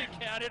 She lives in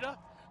Canada.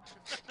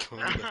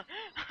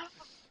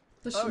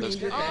 Oh, she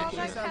sounds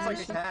like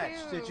a cat.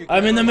 Did you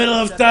I'm in the middle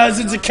of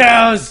thousands of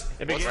cows.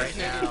 Right now,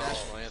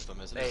 national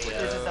anthem, isn't it?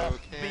 Hey,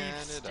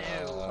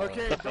 Canada.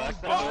 Okay, The fact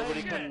that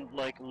nobody can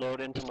like load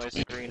into my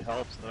screen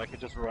helps, so I could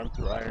just run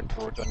through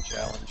Ironforge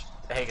unchallenged.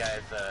 Hey guys,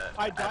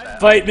 I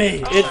died. Fight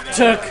me. It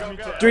took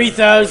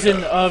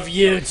 3,000 of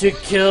you to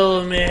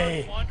kill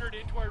me. Wandered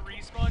into our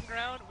respawn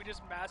ground. We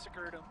just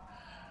massacred him.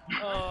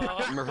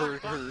 Heard.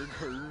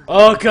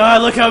 Oh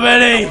god, look how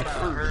many.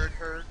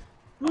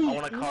 I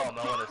want to call a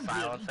moment of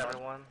silence,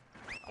 everyone.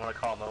 I want to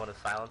call a moment of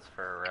silence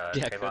for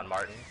Trayvon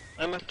Martin.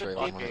 I'm at the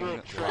deep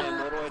room tram.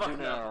 What do I do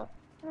now?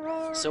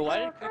 So why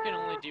did Criken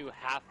only do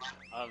half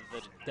of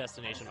the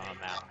destination on a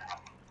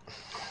map?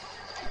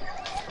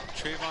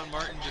 Trayvon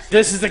Martin just.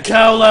 This is the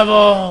cow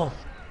level.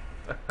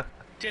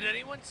 Did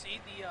anyone see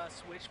the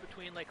switch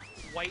between like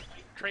white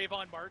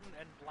Trayvon Martin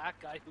and black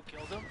guy who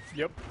killed him?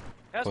 Yep.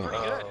 That was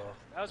pretty good.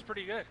 That was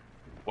pretty good.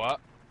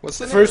 What? What's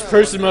the First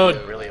person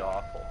mode. Really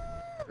awful.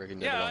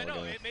 Yeah, I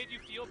know. It made you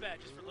feel bad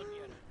just for looking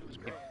at it. It was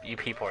great. You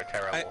people are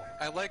terrible.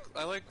 I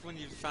like when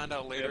you found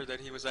out later that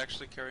he was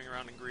actually carrying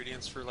around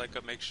ingredients for like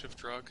a makeshift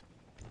drug.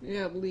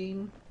 Yeah,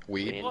 lean.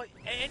 Weed. Well,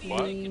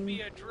 anything can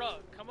be a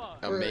drug. Come on.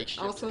 A Or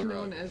makeshift also drug.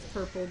 known as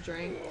purple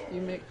drink. You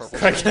mix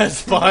Criken has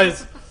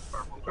spies.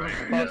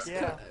 mix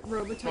yeah.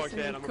 Robitussin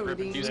that, I'm with a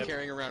gripping codeine. He was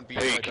carrying around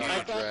beats by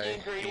Dr.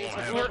 Dre.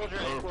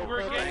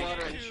 We're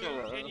getting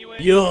to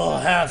innuendo. You'll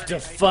have to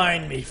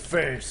find me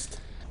first.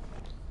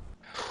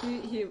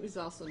 He was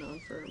also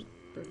known for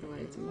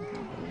Burglarizing the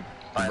company.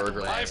 I've heard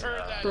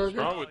that.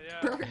 Burger.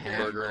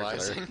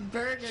 Burgerizing.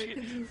 Burger.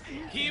 'Cause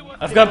he's...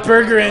 I've got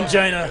burger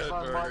angina.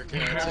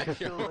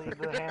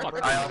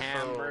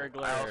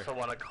 I also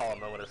want to call a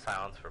moment of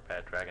silence for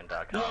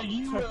BadDragon.com. Yeah,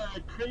 you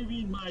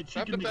craving my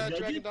chicken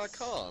McNuggets?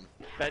 BadDragon.com.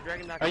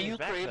 BadDragon.com. Are you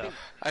craving?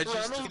 I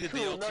just tweeted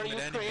the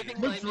ultimate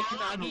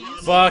enemy.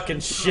 Fucking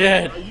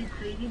shit. Are you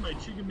craving my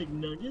chicken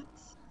McNuggets?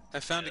 I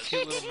found a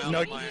cute little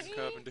mountain lion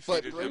cub and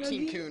defeated But him.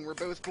 Protein Coon, we're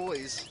both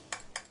boys.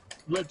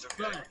 Let's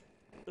fight.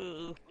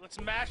 Let's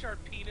mash our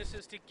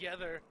penises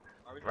together.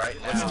 Right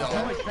Let's now.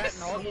 dock.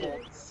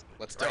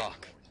 Let's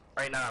dock.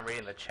 Right now I'm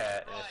reading the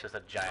chat and it's just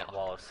a giant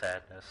wall of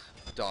sadness.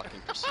 Docking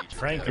procedure.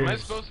 Frank, Am I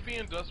supposed to be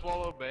in Dust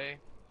Swallow Bay?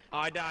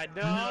 I died.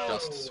 No.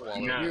 Dust Swallow.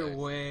 You're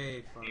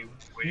way from.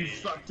 You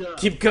fucked up.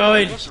 Keep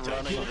going.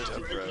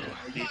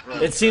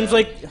 It seems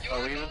like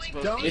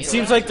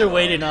they're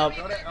waiting up.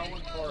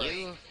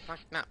 You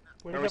fucked up.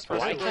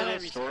 Why can't I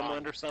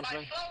Stormwind or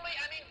something?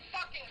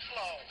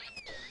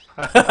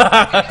 What?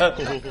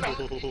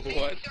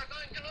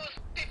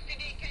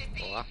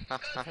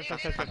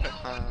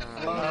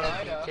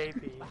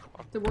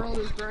 The world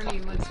is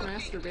burning. Let's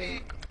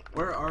masturbate.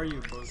 Where are you,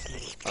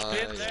 Boski? I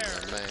am a man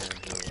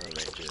who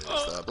arranges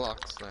the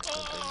blocks that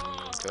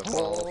continue to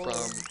fall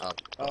from up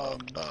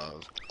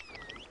above.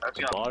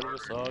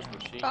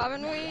 Bob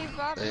and weave,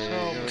 Bob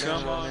and weave.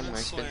 Come on and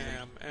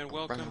slam, and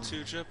welcome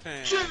to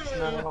Japan.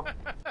 Come on,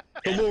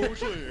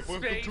 slam.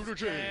 Welcome to the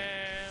jam.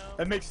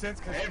 That makes sense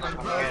because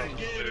Everybody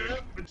get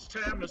up, it's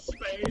time to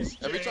space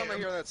jam. Every time I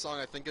hear that song,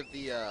 I think of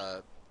the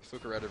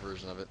Fukareta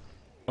version of it.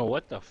 Oh,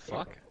 what the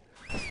fuck?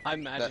 I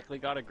magically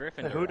got a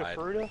griffin to ride.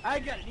 I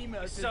got an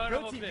email that says Son of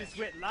a Protein just bitch.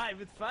 went live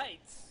with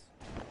fights.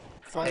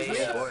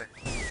 Hey,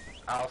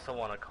 I also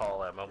want to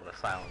call a moment of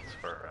silence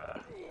for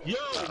Yo,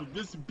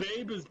 this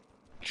babe is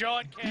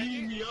John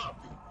beating me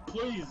up.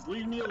 Please,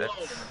 leave me alone.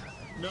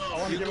 No, I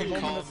want to give a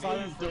moment of please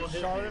silence don't for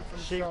hit Charlotte me. from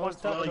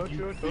Charlotte's Top. Like you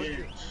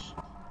bitch.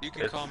 You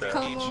can call me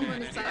Call Peach moment of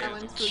and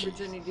silence for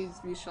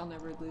virginities we shall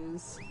never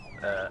lose.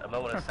 a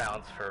moment of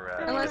silence for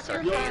Unless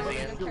you're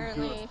Sarkisian.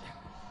 apparently.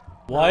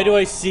 Why do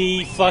I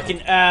see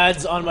fucking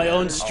ads on my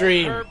own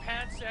stream? Her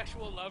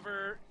pansexual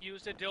lover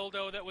used a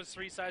dildo that was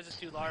 3 sizes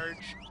too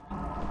large.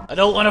 I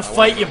don't want to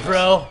fight you,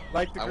 bro.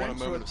 Like the I want a Grinch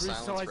moment with of 3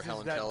 silence for sizes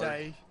Helen that Keller.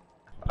 day.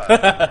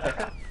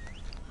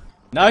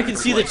 Now I can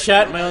see the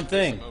chat in my own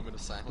thing. Moment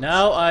of silence.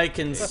 Now I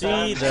can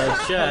see the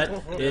chat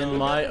in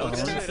my own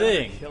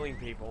thing. Killing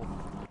people.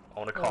 I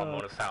want to call a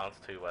moment of silence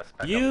to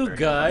Spec You Ops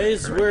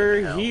guys 30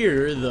 were Hell.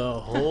 here the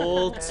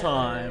whole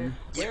time.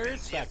 Where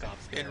is Spec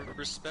Ops? In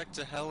respect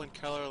to Helen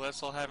Keller,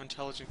 let's all have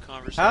intelligent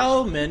conversations.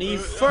 How many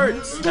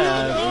farts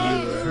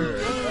have you heard?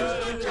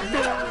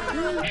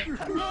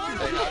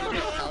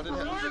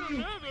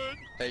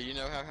 Hey, you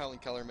know how Helen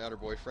Keller met her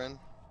boyfriend?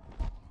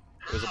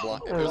 It was a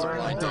blind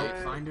date.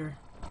 Finder.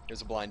 It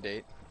was a blind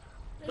date.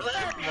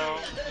 No.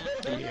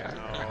 Yeah.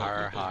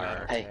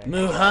 Har. Hey.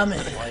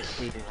 Muhammad. Why is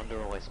Stevie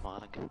Wonder always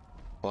smiling?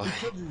 Why?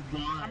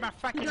 I'm a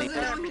fucking Doesn't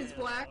know he's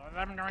black.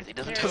 I'm going He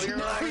to doesn't kill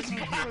know you. he's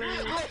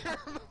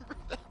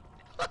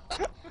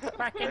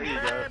Fucking There you go.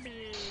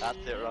 Furby. That's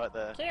it right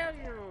there. Kill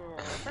you.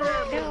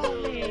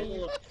 Kill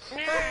me.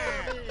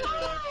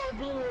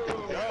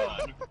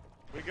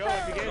 We go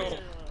at the beginning.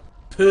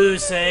 Pooh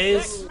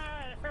says.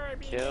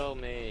 Kill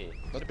me.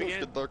 Let's go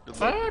to Dr.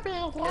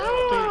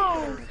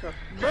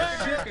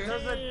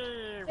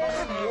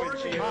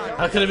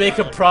 How can I make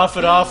a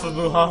profit off of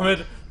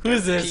Muhammad?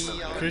 Who's this?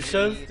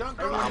 Khrushchev?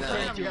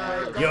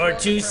 You're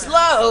too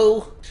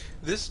slow!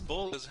 This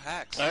bull is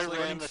hacks. I He's like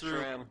ran running the through.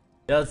 tram.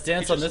 Yeah, let's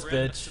dance He on just this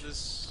ran next bitch. to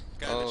this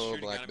guy that's Oh,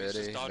 shooting Black at him. He's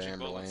just Betty, dodging Bamberlam.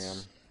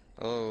 bullets.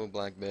 Oh,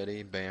 Black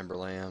Betty,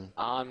 Bamberlam.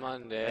 On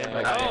Monday.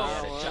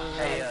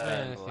 Hey,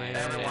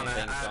 everyone, I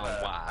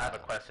have a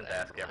question to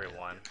ask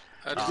everyone.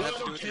 Does that have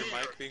to do with your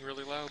mic being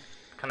really loud?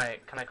 Can I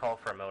call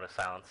for a moment of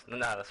silence? No,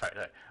 that's right.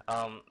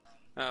 Can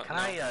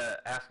I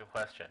ask a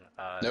question?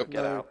 Nope.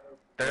 Get out.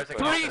 There's a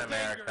Captain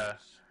America.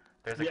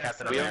 There's a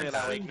Captain We only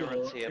allow America.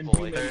 ignorance here,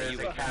 boy. There's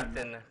a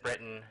Captain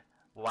Britain.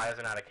 Why is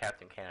there not a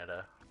Captain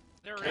Canada?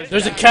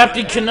 There's a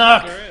Captain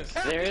Canuck!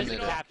 There is a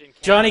Captain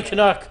Johnny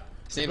Canuck!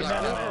 His name is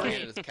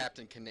Canadian. It's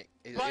Captain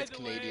It's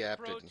Canadian.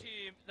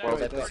 Well,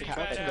 That's there's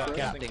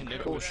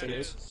Captain Bullshit.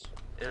 Is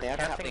They have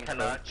Captain Captain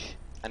Canuck? Crunch,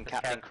 and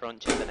Captain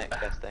Crunch is the next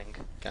best thing.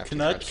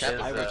 Canuck?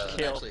 I would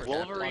kill actually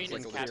Wolverine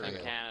Captain and Captain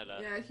Canada. Canada.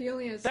 Yeah, he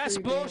only has That's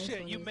 3 bullshit.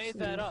 bands You on made his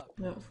that sleeve. up.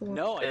 Not 4.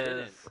 No, I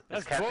didn't.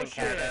 Is Captain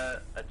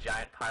Canada a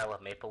giant pile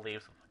of maple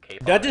leaves with a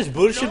cape That on is it?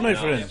 bullshit, my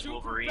No, friend. he's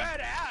super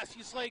badass.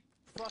 He's like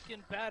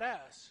fucking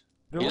badass.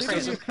 Yes,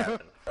 He's a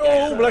captain.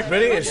 Oh, Black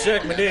Betty,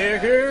 shake my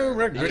dick. Oh,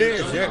 Black Betty,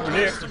 shake my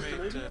dick.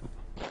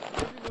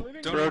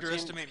 Don't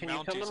underestimate Can you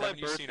come Mounties. to my Haven't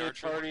you seen birthday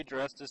Archer? party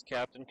dressed as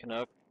Captain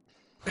Canuck?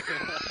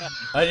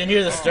 I didn't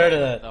hear the start of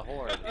that. The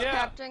horde. Yeah,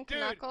 Captain dude.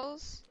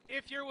 Knuckles.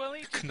 If you're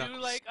willing to do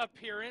Knuckles. like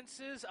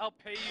appearances, I'll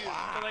pay you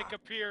to like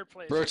appear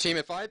places. Bro, team,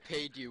 if I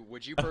paid you,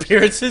 would you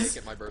Appearances? personally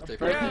at my birthday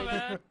party? Yeah,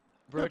 man.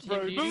 Protein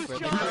beauty. Boost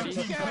Protein shot,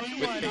 beauty.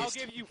 Saskatchewan, I'll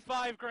give you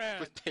 5 grand.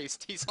 With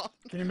pasties on.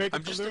 Can you make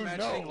I'm a just balloon?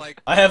 imagining No.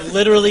 like. I have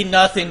literally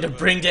nothing to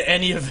bring to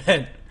any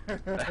event.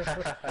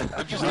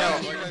 I'm just No,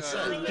 imagining, like I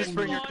said, Just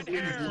bring your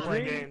computer to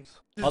play games.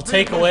 I'll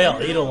take away,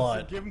 I'll eat a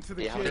lot. Give them to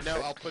the Yeah, kids.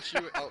 No, I'll put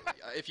you.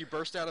 If you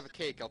burst out of a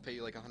cake, I'll pay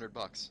you like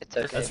 $100. It's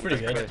okay. That's pretty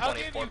good. I'll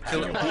give you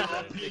Kill two. him.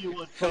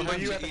 But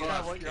you have to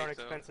travel at your own Cake,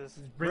 though. expenses.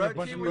 Bring a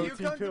bunch Rochi, of will you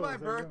protein come to pills. my There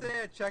you go.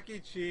 birthday at Chuck E.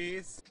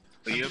 Cheese?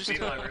 Will you be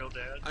my real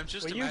dad? I'm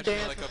just Will you imagining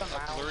dance like with a the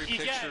mouse? blurry You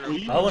picture.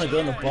 get- I want to go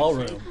in the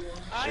ballroom.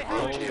 I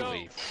have a joke.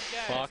 Holy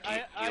fuck.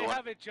 Guys, I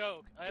have a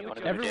joke. I have a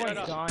joke. Everyone's Shut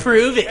up. dying.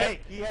 Prove it. Hey,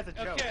 he has a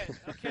joke.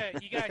 Okay,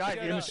 you guys, Guys,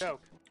 shut he has up. a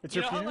joke. It's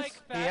You your know how penis?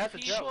 like He has fat a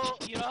joke.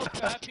 people, you know how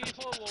fat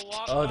people will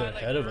walk Oh, by they're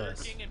like ahead of Burger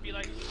us. King and be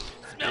like,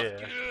 smells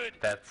good.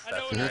 That's I know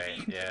what great.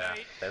 I'm eating Yeah,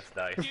 tonight. that's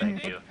nice. Do you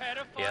Thank think you.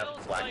 pedophiles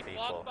Yep, black like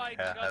people. walk by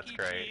Yeah, Chuck that's E.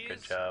 great. Good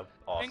Cheese job.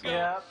 Awesome. and go,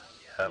 Yep.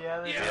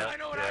 yeah, I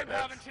know what I'm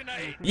having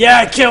tonight. Yeah,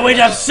 I can't wait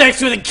to have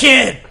sex with a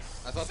kid.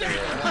 I thought they were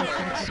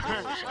in school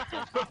or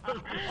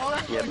something. Oh,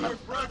 that's Yeah, like man. your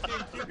birthday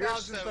in You're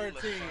so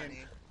 2013. funny.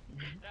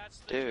 That's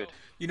the Dude. joke.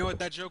 You know what?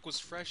 That joke was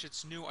fresh.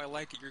 It's new. I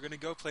like it. You're gonna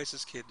go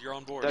places, kid. You're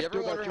on board. You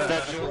ever wonder how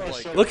that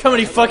feels like? Look how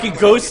many fucking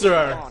ghosts there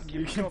are.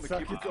 You can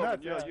suck its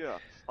nuts. Yeah.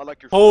 I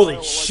like your Holy style, I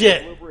like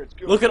shit. your delivery, it's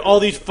good. Look at all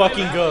these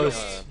fucking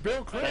ghosts.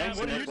 Bill Clinton,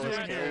 what are you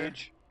doing here?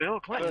 Bill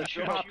Clinton,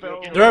 shut up,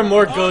 Bill. There are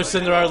more ghosts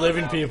than there are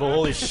living people.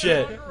 Holy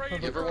shit. You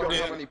ever wonder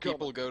how many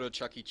people go to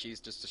Chuck E. Cheese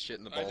just to shit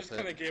in the ball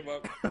pit? gave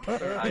up.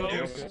 I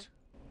do.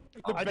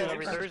 I do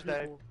every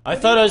Thursday. I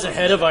thought I was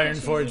ahead of Iron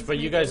Forge, but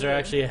you guys are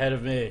actually ahead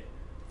of me.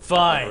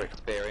 Fine.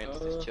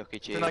 Experience is Chuck E.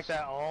 Cheese. Been like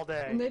that all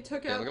day. And they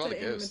took Yeah, out look at all the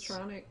the ghosts.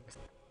 animatronics.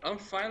 I'm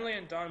finally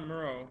in Don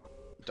Murrow.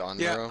 Don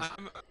Yeah, Murrow.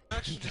 I'm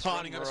actually just Don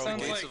running up Murrow. the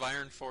Sounds gates like of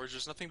Iron Forge.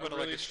 There's nothing but a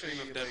like really a stream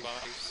of shitty, dead like-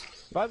 bodies.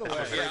 By the way, I'm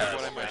afraid of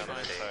what I might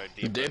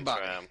find. Dead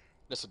body.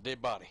 That's a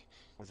dead body.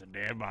 It's a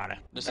dead body.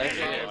 That's a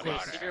dead body.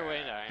 Secret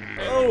way to Iron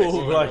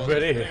Oh, Black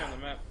Betty.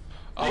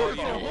 Oh, you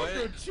know Look what?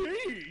 at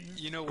cheese.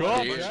 You know God,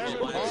 what? A bunch yeah, of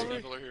Alliance boy.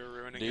 people are here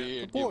ruining it.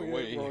 Dead Boy,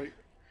 giveaway.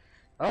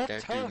 right.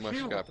 Can't do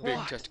much. Got big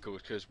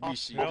testicles because we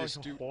see this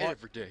do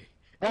every day.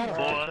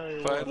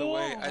 By the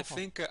way, I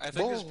think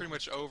it's pretty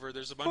much over.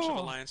 There's a bunch of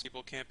Alliance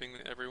people camping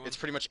everyone. It's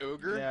pretty much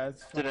ogre. Yeah,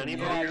 it's Did fucking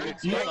anybody weird.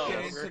 You can't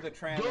get into the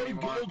tram Go to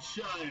anymore.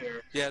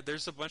 Goldshire. Yeah,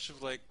 there's a bunch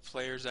of like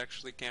players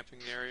actually camping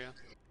the area.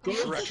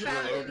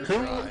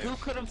 Who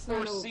could have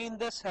foreseen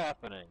this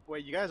happening?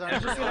 Wait, you guys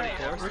aren't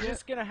We're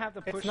just gonna have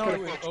to push not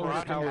through a it. over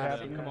How power happen?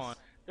 having Come this. on.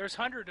 There's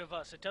 100 of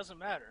us. It doesn't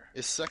matter.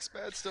 Is Sex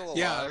Bad still alive?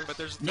 Yeah, but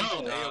there's No.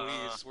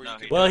 AoEs where you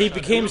can. Well, he shut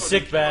became it.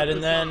 sick bad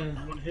and then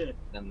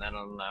And then I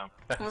don't know.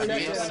 How is that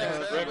He gonna-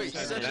 said that? Wait, he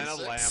said Then a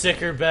six? lamp.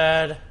 sicker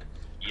bad.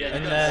 Yeah,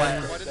 And you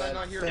then- Why did I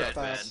not hear Dead about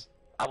bad. this?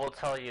 I will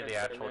tell you the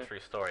actual true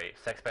story.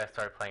 Sexbat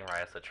started playing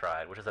Rise of the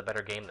Triad, which is a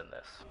better game than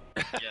this.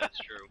 Yeah, it's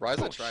true. Rise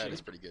of the Triad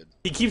is pretty good.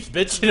 He keeps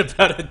bitching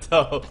about it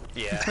though.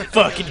 Yeah.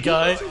 Fucking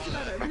guy.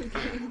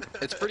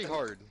 It's pretty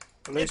hard.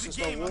 At least it's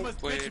not war.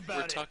 Wait,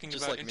 we're talking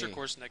Just about like me.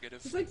 intercourse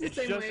negative. It's like the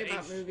same way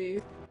about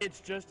movies. It's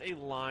just a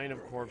line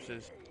of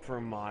corpses for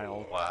a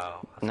mile.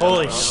 Wow.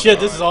 Holy shit,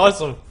 this is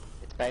awesome.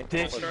 Dick.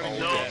 This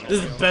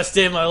is the best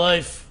day of my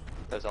life.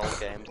 Those old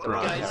games. I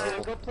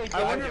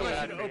wonder if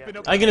I should open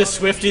up. I'm gonna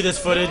Swifty this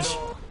footage.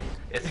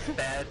 It's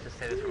bad to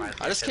say this reminds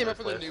me I just of came up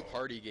Schindler's with a new List.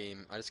 party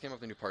game.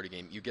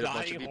 You get a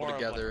bunch of people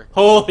horribly. together.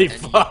 Holy and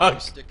fuck. You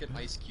stick an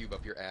ice cube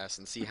up your ass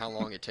and see how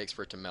long it takes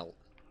for it to melt.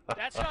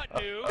 That's not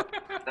new.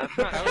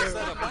 How is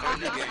that a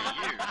party game?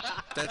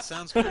 That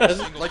sounds pretty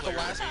single Like the player.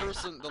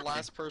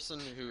 last person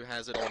who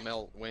has it all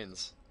melt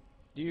wins.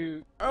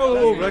 You.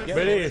 Oh, Black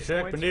Betty,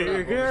 Black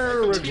Betty,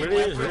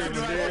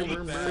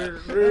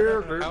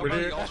 How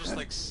about you all just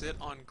like sit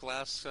on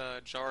glass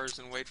jars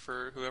and wait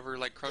for whoever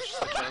like crushes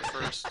the jar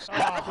first? Oh,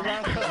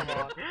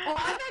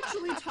 I've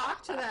actually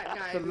talked to that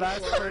guy. The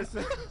last before.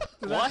 person.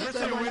 The What? last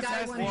person who One wins guy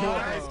has won to the go.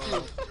 ice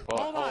cube.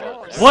 Hold on.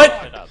 What?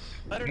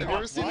 Have you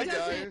ever seen the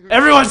guy who...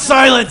 Everyone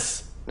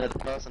silence! No, the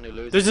person who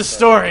loses There's a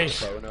story.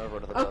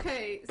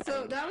 Okay,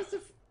 so that was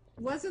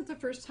wasn't the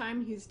first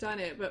time he's done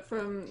it, but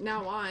from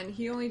now on,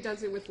 he only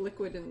does it with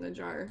liquid in the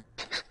jar.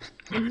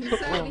 And he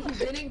said he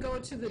didn't go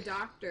to the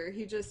doctor.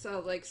 He just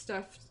like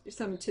stuffed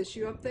some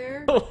tissue up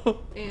there,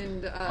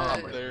 and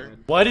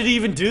Why did he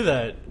even do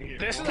that?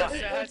 This is a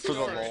sad For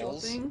the story.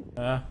 lulz.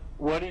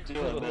 What do you do?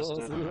 I missed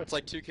it. It's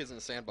like 2 kids in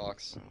a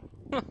sandbox.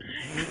 Yeah,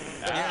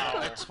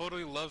 I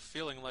totally love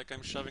feeling like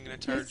I'm shoving an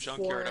entire He's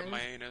junkyard up foreign.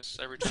 my anus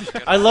every time I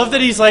get I love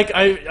that he's like,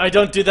 I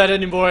don't do that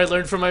anymore. I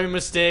learned from my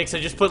mistakes. I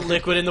just put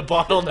liquid in the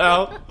bottle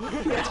now.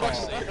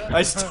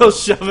 I still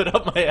shove it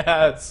up my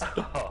ass.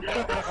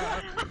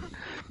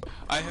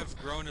 I have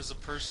grown as a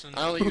person.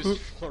 I only use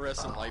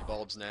fluorescent light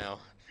bulbs now.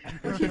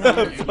 You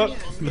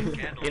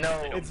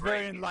know, It's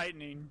very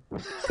enlightening.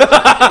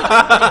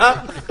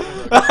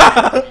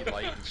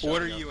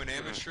 What are you, an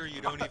amateur?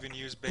 You don't even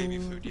use baby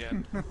food yet.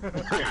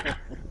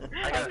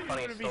 I got a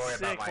funny gonna be story sick,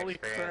 about my holy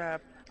experience.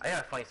 crap. I got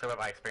a funny story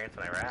about my experience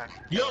in Iraq.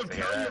 Yo, Want to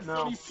hear tell me a that?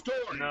 funny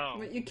story. No.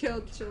 But you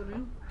killed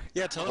children.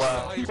 Yeah, tell us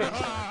Well- how you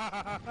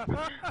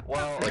did.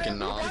 Well, Like a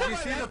knob. Did you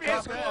see the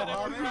pop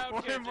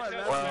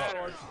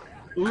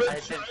Well, I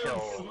did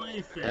kill.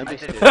 Don't I be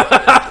did stupid.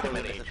 kill too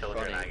many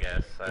children, I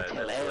guess. That's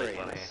really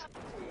funny.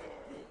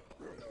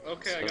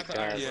 Okay, I got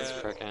the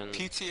iron.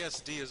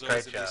 PTSD is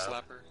always a knee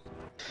slapper.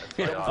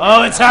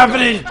 Oh, it's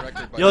happening!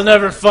 You'll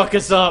never fuck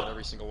us up!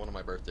 Every single one of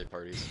my birthday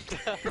parties.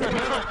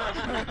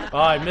 Oh,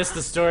 I missed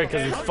the story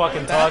because he's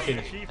fucking talking.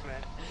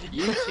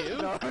 You too?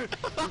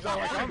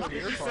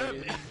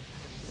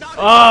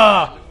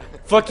 Ah!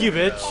 Fuck you,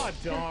 bitch. Oh,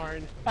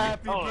 darn.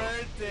 Happy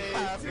birthday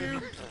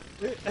to...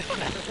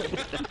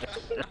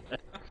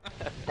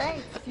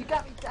 Thanks, you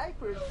got me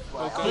diapers.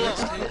 Oh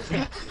god, this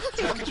cake.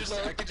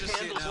 I could just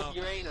see it now.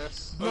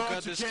 Oh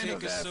god, this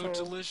cake is so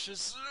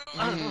delicious.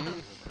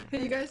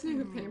 Hey, you guys know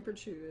who Pampered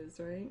Chew is,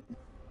 right?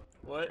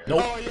 What?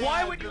 Nope. Oh, yeah,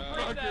 why would you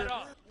bring that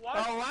up?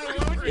 Why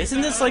would you?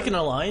 Isn't this like an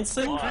alliance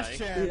thing?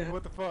 Christian,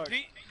 what the fuck?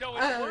 No,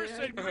 it's worse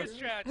than Chris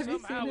Chat. Have you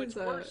Somehow seen it's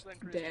his worse than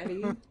Chris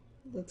daddy?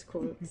 That's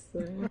quotes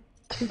there.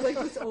 He's like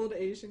this old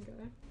Asian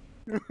guy.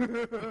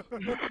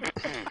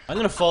 I'm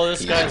gonna follow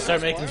this guy and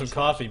start making some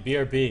coffee.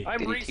 BRB. I'm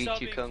Did he teach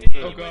you resubbing kung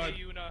Kitty fu? with a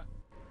Yuna.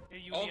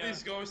 All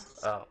these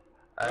ghosts. Oh,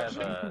 I have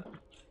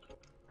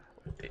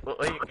well,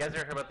 you guys ever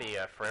heard about the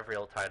forever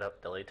you'll tied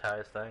up deli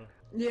ties thing?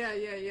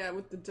 Yeah,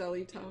 with the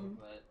deli tongue.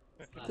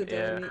 The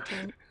deli meat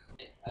tongue.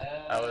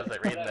 I was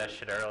like reading that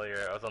shit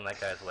earlier. I was on that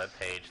guy's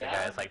webpage. The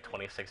guy's like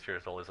 26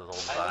 years old. He's as old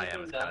as I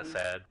am. It's kind of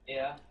sad.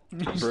 Yeah.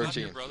 Bro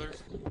team.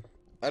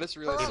 I just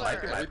realized He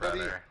might be my everybody.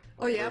 brother.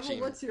 Oh yeah, Bro well team.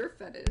 what's your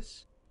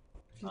fetish?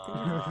 If you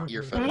think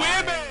Your fetish.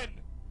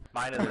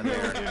 Mine is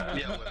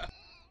America.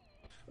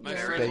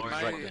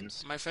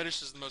 My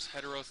fetish is the most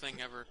hetero thing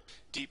ever.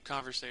 Deep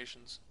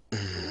conversations.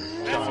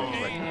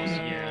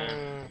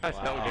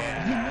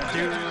 Yeah.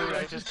 Dude,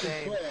 I just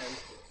came.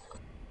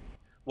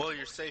 Well,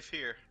 you're safe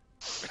here.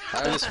 I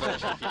have this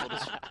fetish for people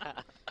to.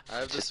 I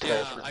have this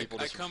fetish for people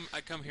to.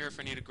 I come here if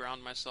I need to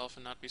ground myself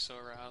and not be so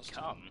aroused.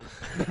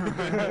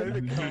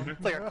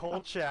 It's like a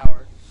cold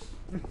shower.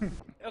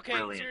 Okay,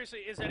 seriously,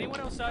 is anyone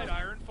outside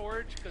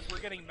Ironforge? Because we're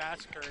getting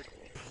massacred.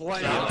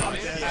 I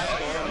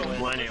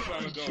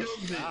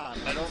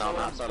don't know what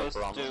I'm supposed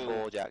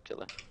to do.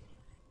 Actually.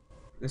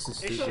 This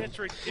is This stupid. shit's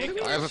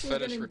ridiculous. I have a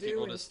fetish for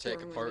people to just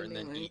take apart and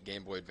then eat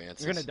Game Boy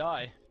Advances. You're gonna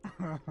die.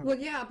 Well,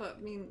 yeah, but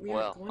I mean, we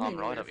aren't going I'm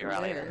right up your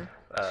alley. We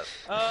Right up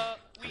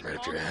your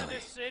conquer alley.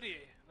 this city.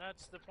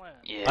 That's the plan.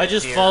 Yeah, I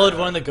just followed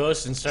one of the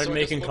ghosts and started So I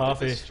just making looked at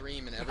coffee. this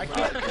stream and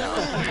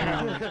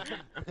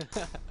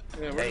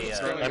Hey,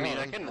 I mean,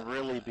 I can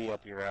really be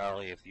up your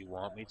alley if you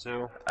want me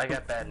to. I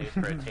got bad news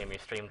for a team. Your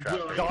stream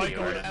dropped pretty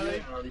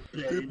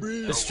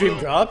viewers. The stream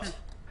dropped?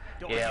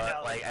 Yeah,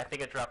 like I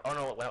think it dropped. Oh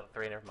no, it went up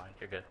 3. Never mind.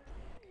 You're good.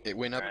 It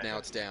went up, now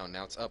it's down.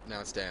 Now it's up, now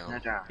it's down.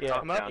 Yeah,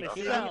 I'm up,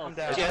 Nikki. I'm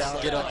down.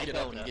 Just get up,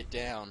 and get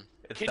down.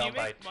 It's Can down you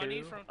by make money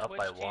 2, from up Twitch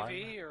by 1.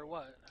 TV or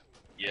what?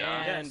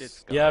 Yeah. And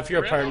it's Yeah, if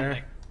you're a partner.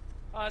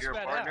 Oh, that's You're a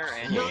badass. partner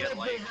and you get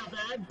like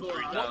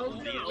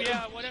 3,000 views.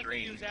 Yeah, what if we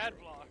use ad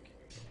block?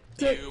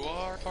 You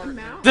are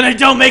partner. Then I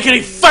don't make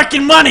any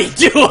fucking money,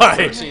 do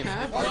I?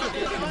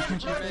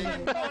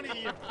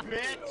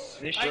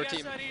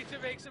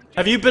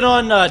 Have you been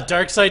on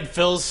Darkside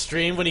Phil's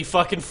stream when he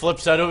fucking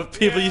flips out of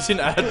people using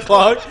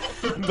adblock?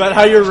 About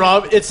how you're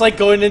it's like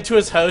going into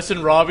his house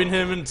and robbing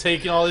him and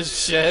taking all his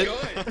shit.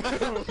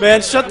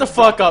 Man, shut the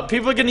fuck up.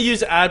 People are gonna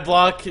use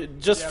adblock.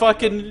 Just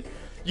fucking.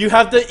 You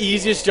have the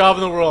easiest job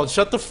in the world.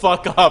 Shut the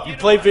fuck up. You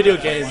play video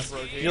games.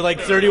 You're like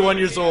 31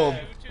 years old.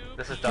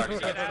 This is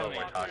Darkside Phil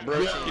we're talking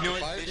about. You know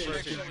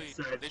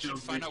what? They should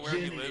find out where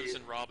he lives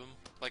and rob him.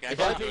 Like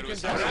actually go to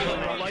his house.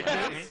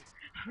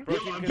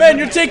 Man,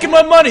 you're taking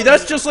my money.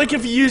 That's just like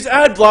if you use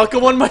adblock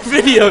on one of my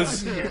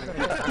videos.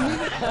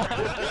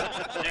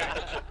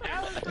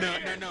 No.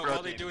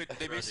 All they do is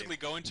they basically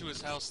go into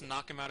his house,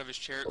 knock him out of his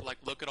chair, like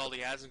look at all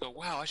the ads and go,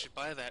 "Wow, I should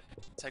buy that."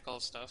 Take all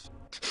the stuff.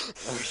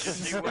 We should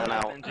see what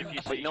happens if you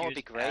But you know what would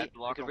be great?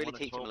 We could really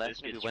teach him a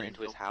lesson if we went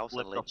into his house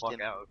and lynched him.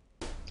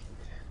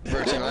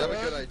 Virgin, I have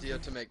a good idea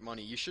to make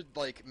money. You should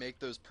like make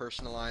those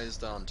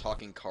personalized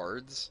talking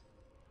cards,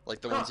 like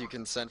the ones you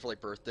can send for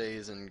like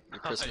birthdays and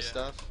Christmas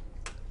stuff.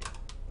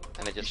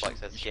 And it just like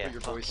says, yeah, put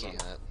your voice on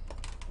that.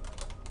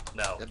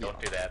 No, don't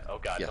do that. Oh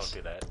god, Yes.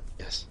 don't do that.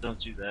 Yes. Don't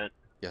do that.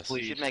 Yes.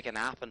 You should make an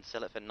app and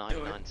sell it for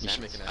 99 You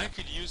should cents. make an I app.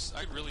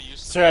 really use.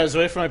 Sorry, I was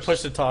waiting for my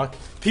push to talk.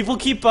 People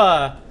keep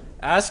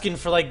asking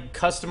for like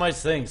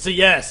customized things. So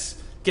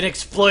yes, can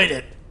exploit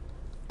it.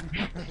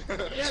 Yeah,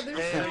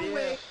 there's no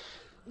way.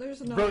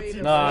 There's no way.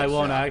 to No, I finish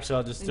won't up actually.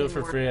 I'll just do it for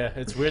anymore.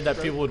 free. It's weird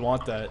that people would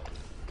want that.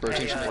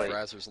 Virgin should make wait.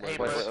 browsers Hey,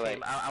 load. bro,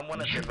 team, I'm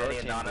one of your many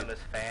anonymous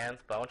fans,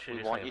 but I want you to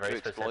do want something you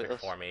very to exploit specific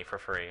us. for me for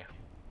free.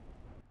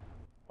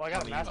 Well, I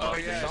got a master. Oh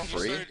yeah, Not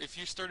free? if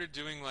you started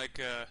doing like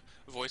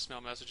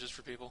voicemail messages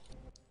for people.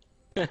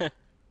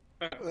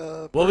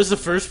 What was the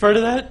first part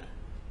of that?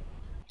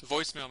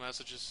 Voicemail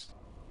messages.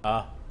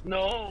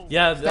 No.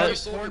 Yeah,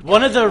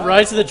 one of the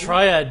Rise of the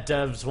Triad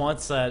devs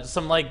wants that.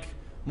 Some like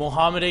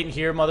Mohammed ain't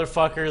here,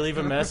 motherfucker. Leave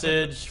a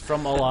message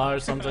from Allah or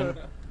something.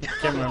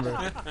 Can't remember.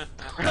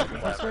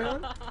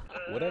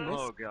 What I miss?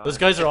 Oh god. Those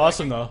guys are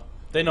awesome though.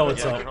 They know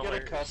what's If I up. could get a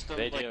custom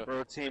They like do.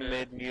 Bro Team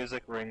made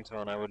music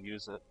ringtone, I would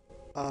use it.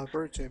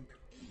 Bro Team.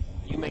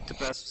 You make the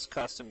best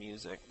custom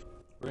music.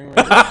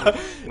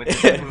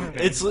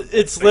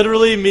 It's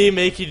literally me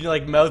making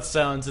like mouth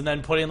sounds and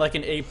then putting like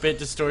an 8-bit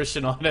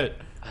distortion on it.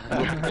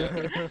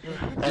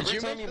 Every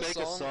time you make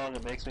a song,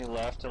 it makes me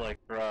laugh till I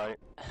cry.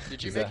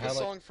 Did you make the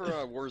song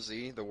for War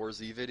Z, the War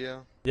Z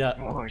video? Yeah.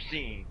 War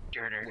Z. He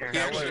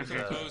actually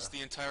composed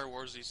the entire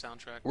War Z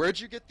soundtrack. Where'd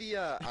you get the,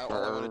 all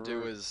I want to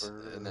do is,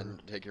 and then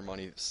take your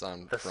money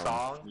sound The from?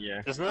 song?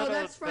 Yeah. Isn't Oh, that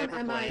that's from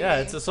MIA. Yeah,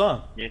 it's a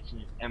song. It's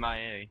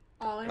MIA.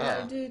 All I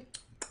ever did.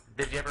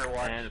 Did you ever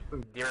watch?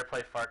 Did you ever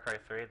play Far Cry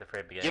 3? The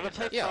very beginning. You ever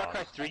play Far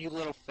Cry 3, you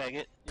little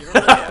faggot?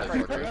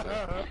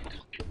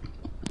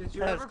 Did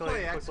you ever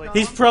play XCOM?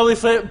 He's probably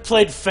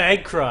played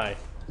Fag Cry.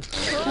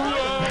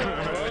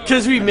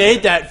 Cause we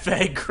made that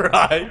Fag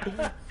Cry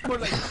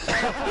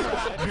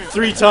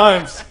 3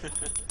 times.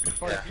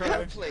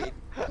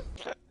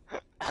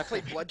 I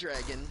played Blood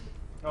Dragon.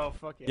 Oh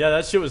fuck yeah. Yeah,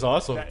 that shit was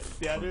awesome.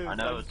 Yeah, dude. I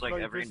know, it's like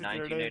every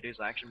 1980s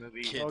action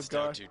movie. Kids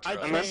God. don't do I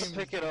drugs. I meant to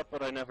pick it up,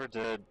 but I never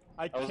did.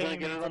 I was gonna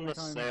get it on the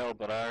time. sale,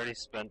 but I already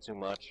spent too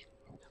much.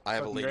 I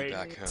have a Fucking lady great.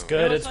 back home. It's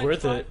good. It's like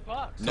worth it.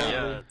 $5. No,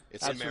 Yeah,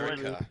 it's absolutely.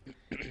 America.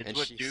 It's And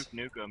what she's... Duke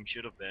Nukem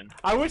should have been.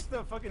 I wish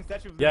the fucking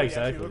Statue of Yeah, Liberty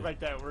actually exactly. looked like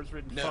that, where it's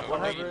written No, fuck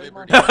wait, whatever.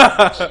 Liberty.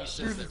 She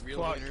says that real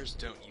Fuck. winners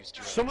don't use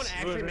drugs. Someone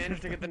actually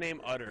managed to get the name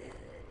Utter.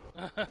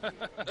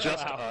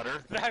 Just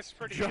Utter. That's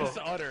pretty Just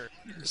cool. Utter.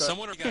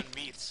 Someone got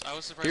meat. I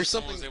was surprised Here's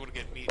someone was something- able to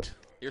get meat.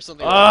 Here's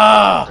something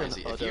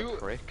crazy.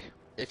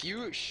 If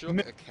you shook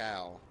a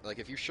cow, like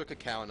if you shook a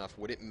cow enough,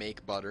 would it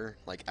make butter,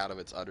 like out of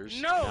its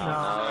udders? No.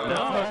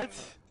 No.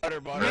 Butter.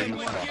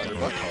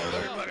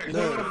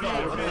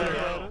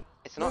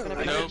 It's not going to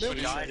be No, like but a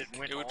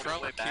cheese. it would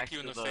probably kick you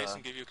in the face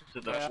and give you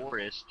to the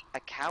forest. A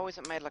cow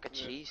isn't made like a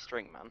cheese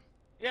string, man.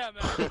 Yeah,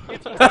 man.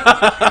 If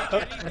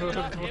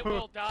you it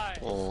will die.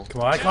 Oh.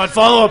 Come on, I can't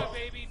follow him.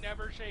 Baby,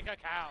 never shake a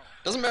cow.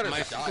 Doesn't matter if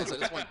it dies, I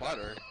just want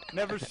butter.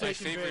 Never My shake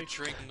favorite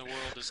drink in the world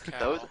is cow.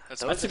 Those-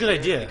 That's a good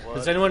idea.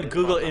 Does anyone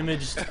Google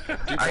image? Do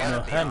No,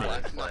 Hammy.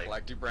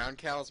 black, do brown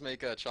cows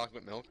make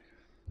chocolate milk?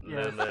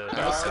 No. No.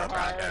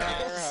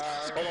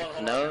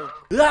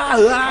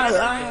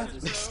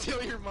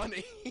 Steal your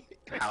money.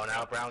 Cow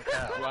now, brown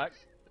cow. Black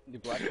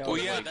cow. Well,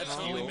 yeah, that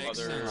totally makes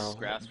sense.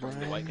 Grass from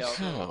the white cow.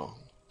 Oh.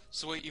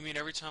 So wait, you mean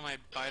every time I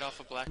bite off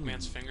a black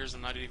man's fingers,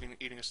 I'm not even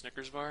eating a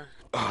Snickers bar?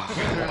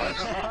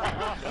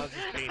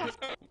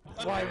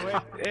 Why,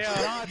 wait. Yeah,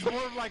 no, it's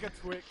more of like a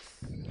Twix.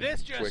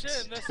 This just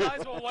Twix. in: the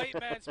size of a white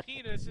man's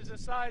penis is the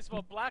size of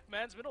a black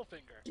man's middle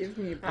finger. Give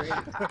me a break.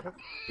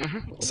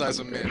 Size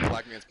of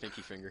black man's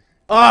pinky finger.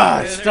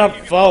 Ah, stop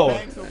following.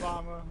 Thanks,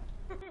 Obama.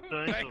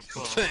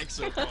 Thanks,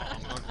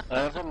 Obama. I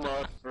have a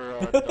mod for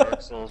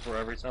Dark Souls where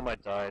every time I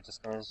die, it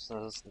just kind of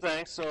says,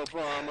 "Thanks,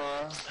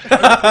 Obama."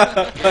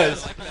 Yeah,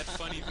 like that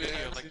funny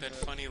video, like that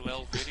funny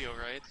Lel video,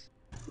 right?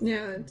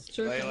 Yeah, it's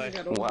true.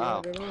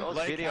 Wow. Those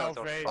Like videos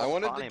how are fake. I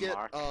wanted funny, to get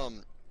Mark.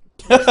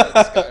 what's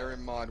that Skyrim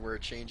mod where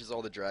it changes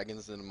all the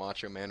dragons into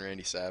Macho Man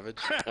Randy Savage?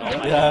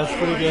 Yeah, that's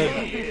pretty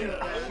good.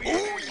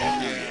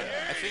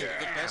 Yeah. I think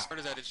the best part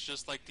of that is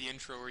just like the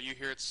intro where you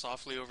hear it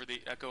softly over the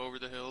echo over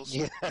the hills.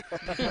 Yeah.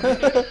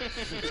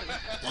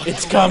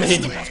 It's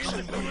coming.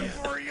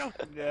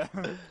 Yeah.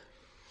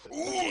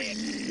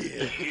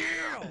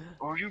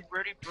 Are you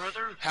ready,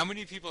 brother? How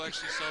many people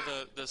actually saw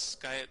the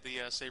sky at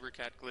the saber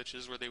cat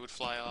glitches where they would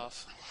fly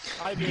off?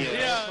 I did.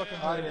 Yeah,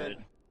 I did.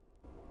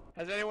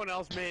 Has anyone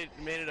else made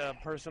it a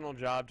personal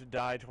job to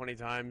die 20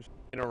 times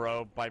in a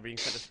row by being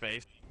sent to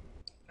space?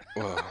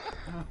 Whoa.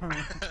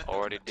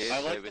 Already did. I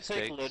like to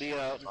take Lydia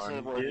out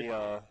into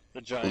where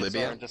the giants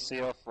Libya? are and to see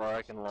how far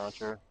I can launch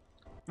her.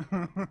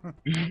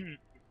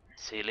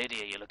 See,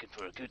 Lydia, you're looking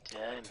for a good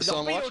time. So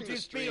I'm watching the Beetlejuice,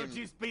 stream.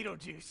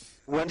 Beetlejuice.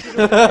 When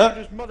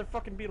Beetlejuice,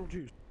 motherfucking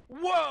Beetlejuice.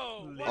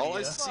 Whoa! All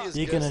I see is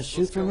You gonna ghosts.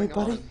 shoot What's for me,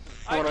 going buddy?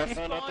 on? when I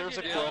found out there was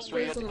a quest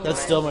where you had to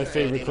That's still my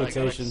favorite and I got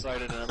quotation.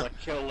 excited and I'm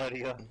like, kill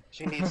Lydia.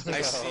 She needs to I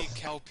go. see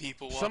cow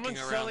people walking Someone's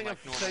around selling like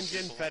a normal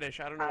Senjin people. fetish.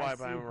 I don't know why,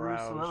 but I'm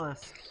aroused. Bruce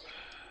Willis?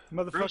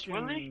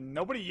 Motherfucking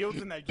nobody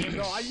yields in that game.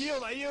 No, I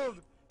yield.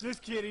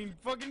 Just kidding.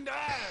 Fucking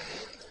die.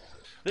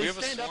 We They have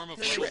a stand up swarm of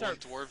and level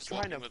start 1 dwarves trying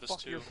walking to with us fuck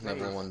too. your face.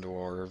 Level 1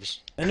 dwarves.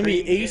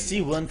 Enemy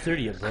AC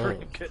 130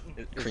 above.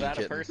 Is that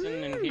a person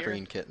in here?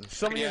 Cream kitten.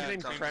 Somebody Yeah,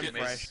 named Cream Creme Kitten's-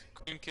 Fresh.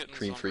 Cream Kitten's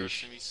Cream on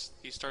Fresh. Earth,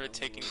 and he started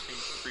taking Cream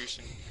Fresh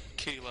and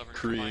Kitty Lover and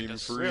Cream combined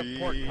us. We have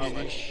pork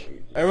cutlet.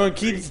 Everyone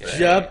keeps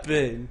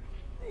jumping.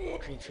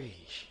 Cream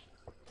fish.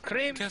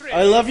 Cream free.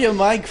 I love your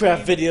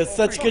Minecraft videos.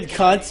 Such good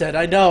content.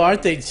 I know,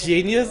 aren't they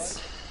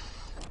genius?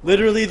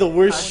 Literally the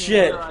worst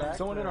shit.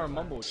 Someone in our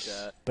mumble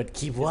chat. But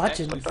keep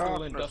watching. Actually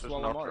still in Dust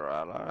Wall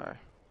Mark.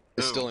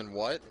 It's still in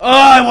what? Oh,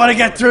 I want to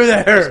get through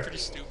there. Pretty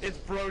stupid. It's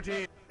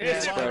protein.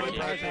 It's protein.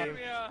 protein.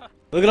 Yeah.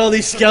 Look at all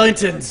these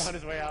skeletons. On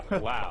his way out.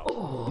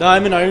 Wow. No,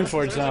 I'm in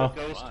Ironforge now.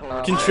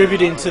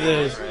 Contributing to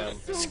the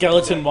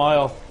skeleton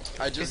mile.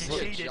 I just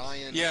see a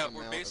giant. Yeah, amount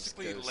we're of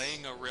basically ghosts.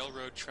 laying a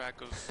railroad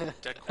track of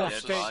dead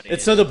corpses.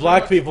 It's so the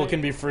black people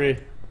can be free.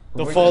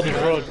 They'll follow the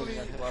road.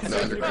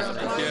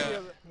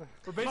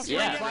 We're basically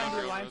Yeah. flying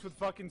through lines with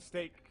fucking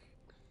steak.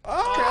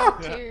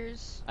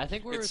 Tears. I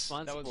think we're It's-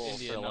 responsible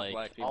India, for not like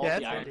black people. all Yeah,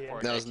 the that's Iron India.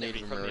 Core That was activity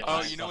Native from the American. Oh,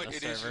 Alliance you know on what? the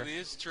It server.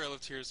 is Trail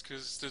of Tears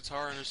because the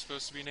Taran are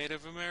supposed to be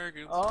Native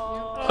Americans.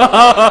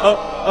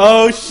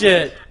 Oh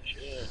shit!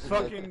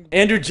 Fucking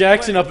Andrew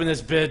Jackson up in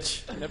this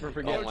bitch. Never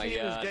forget. Oh my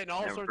god. Getting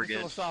all Never sorts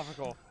forget. of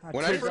philosophical.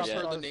 When I first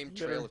heard the name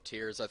Trail of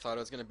Tears, I thought it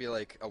was gonna be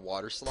like a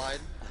water slide.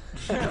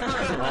 That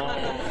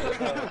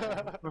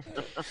would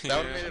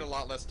have made it a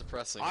lot less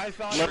depressing. I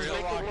thought it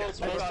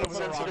was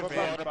a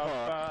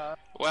rocket.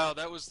 Wow,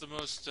 that was the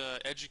most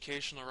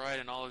educational ride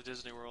in all of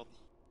Disney World.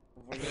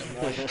 We can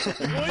make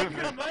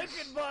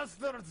it,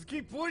 bastards!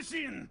 Keep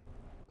pushing!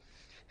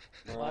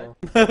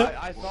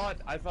 I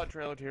thought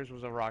Trail of Tears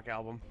was a rock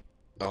album.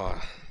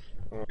 Oh.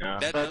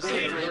 That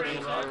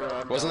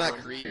doesn't Wasn't that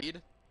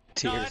Creed?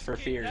 Tears for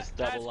Fears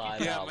double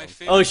live Yeah, my album.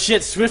 favorite. Oh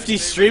shit,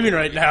 Swifty's streaming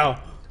right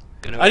now.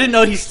 I didn't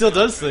know he still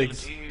does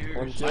things.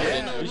 I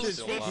didn't know he was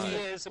still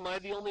alive. Am I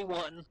the only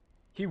one?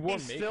 He wore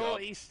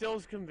He's still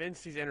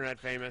convinced he's internet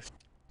famous.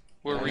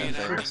 We're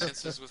reenacting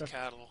dances with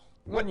cattle.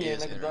 What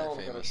is internet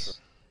famous?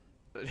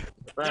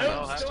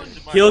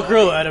 He'll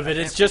grow out of it.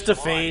 It's just a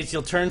phase.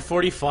 He'll turn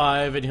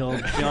 45 and he'll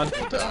be on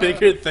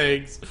bigger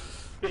things.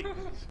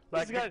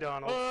 Like He's got,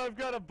 McDonald's. I've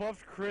got a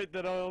buffed crit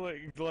that I'll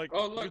like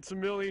Oh, look. it's a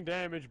million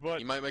damage, but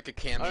You might make a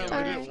cameo I in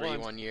only E3 did it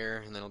once. 1 year,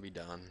 and then it'll be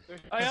done.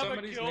 I have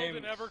Somebody's a guild name-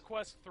 in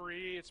EverQuest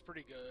 3. It's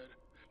pretty good.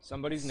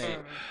 Somebody's name.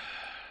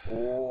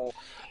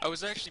 I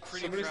was actually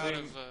pretty Somebody's proud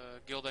name of a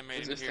guild I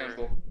made is in here.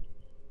 Istanbul.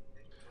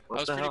 I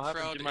was the pretty hell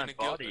happened proud to in my a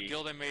body?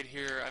 guild I made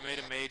here. I made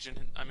a mage and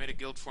I made a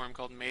guild for him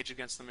called Mage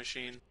Against the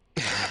Machine.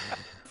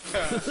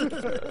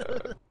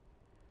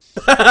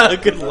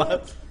 Good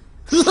luck.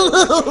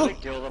 I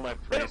killed my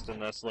priest in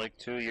this like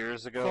 2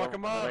 years ago. Fuck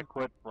 'em and I up.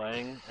 quit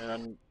playing,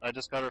 and I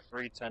just got a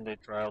free 10-day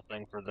trial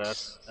thing for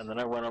this. And then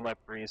I went on my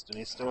priest, and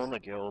he's still in the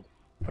guild.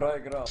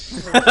 Right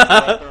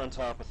there on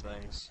top of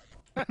things.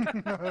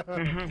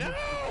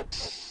 no!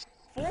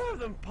 4 of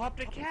them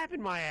popped a cap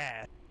in my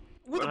ass.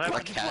 What A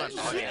happened to my cat body?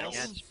 I fails.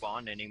 can't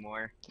spawn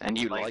anymore. And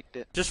you liked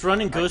it. Just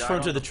run and I ghost died form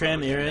on to the the tram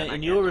first, and area then I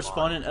and you will can't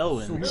respawn in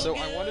Elwyn. So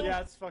I wanted.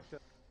 Yeah, it's fucked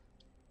up.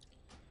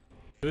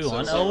 Do we So-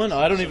 want so- Elwyn?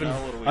 I don't so even.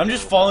 now what do we I'm do?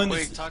 just following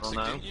Wait, this. Toxic,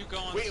 no. didn't you go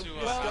on Wait,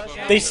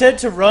 to They said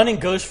to run and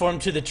ghost form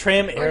to the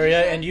tram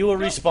area and you will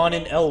respawn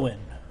in Elwyn.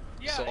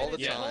 Yeah, So all and the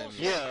it's time. bullshit.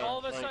 Yeah, All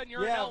of a like- sudden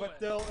you're in Yeah, Elwyn. but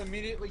they'll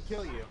immediately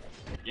kill you.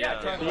 Yeah,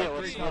 try Yeah, like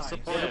what's 3 what's the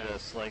times. point of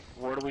this? Like,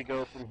 where do we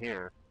go from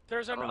here?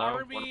 There's an I don't know. Wanna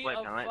army play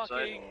of Night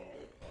fucking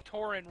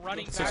Tauren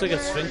running Looks back like a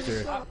and forth.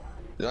 sphincter.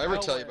 Did I ever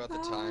tell you about the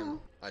time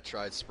I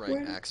tried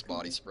spraying Axe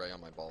body spray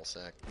on my ball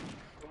sack?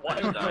 Why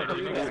did I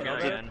do this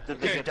again? Did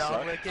they get Don't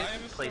sucked? lick it.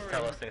 Please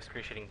tell us the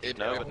excruciating It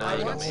detail. no, I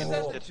no, once was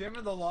no. at the gym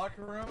in the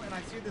locker room, and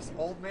I see this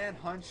old man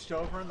hunched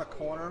over in the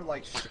corner,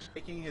 like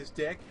shaking his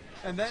dick.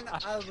 And then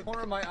out of the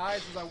corner of my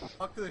eyes, as I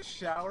walked to the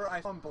shower, I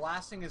saw him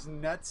blasting his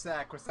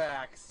nutsack with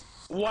axe.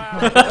 Wow.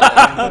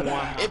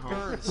 It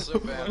burns so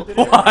bad.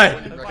 Why?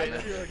 Wouldn't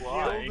recommend it.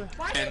 Why?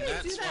 Why And did he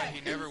that's do why that?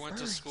 he never went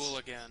to school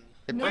again.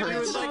 It He was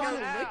burns. like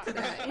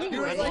he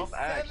was like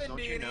Axe, 70 don't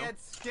you and he know? had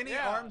skinny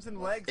arms and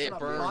legs It and a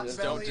burns.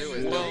 pot Don't belly. do and it.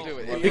 he was- Don't do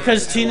it.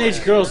 Because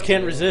teenage girls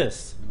can't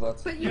resist. But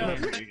you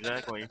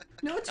Exactly.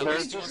 no There's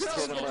teenage this girl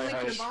kid in will my like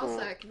high the ball school.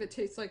 sack if it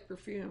tastes like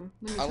perfume.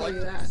 Let me I tell like you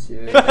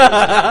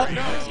that.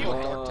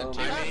 Dark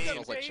temptation You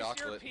smells like taste your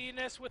chocolate.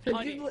 penis with Have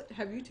honey.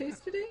 have you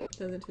tasted it?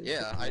 Doesn't taste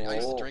Yeah, like I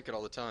used to drink it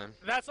all the time.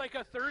 That's like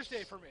a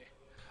Thursday for me.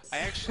 I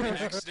actually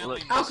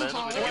accidentally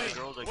Alcohol.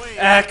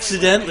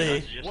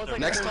 Accidentally.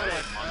 Next time,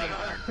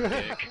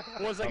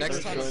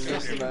 Next time,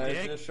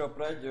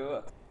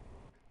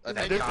 I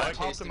think Dude, if I I'm popped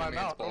tasting in a my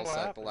man's mouth. ball What sack,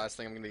 the happened? last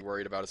thing I'm gonna be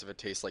worried about is if it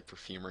tastes like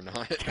perfume or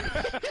not.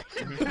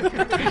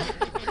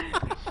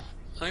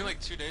 I think like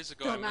 2 days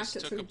ago Don't I knock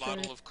it mistook till a you try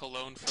bottle it. of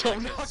cologne for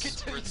Don't like knock it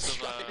till you spritz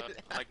try of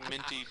like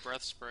minty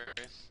breath spray.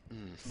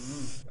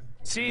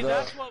 See,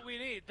 that's what we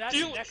need. That's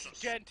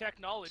next gen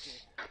technology.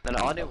 And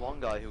I knew one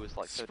guy who was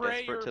like so Spray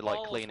desperate your to like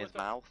balls clean his with a-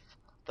 mouth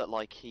that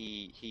like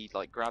he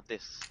like grabbed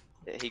this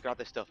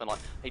stuff and like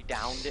he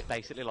downed it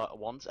basically like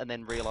once and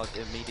then realised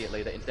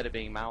immediately that instead of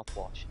being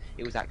mouthwash,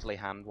 it was actually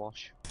hand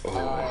wash.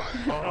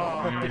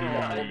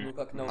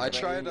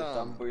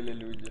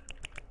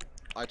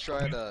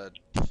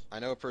 I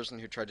know a person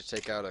who tried to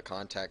take out a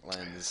contact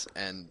lens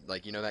and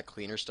like you know that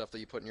cleaner stuff that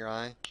you put in your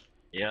eye?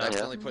 Yeah. I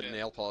accidentally put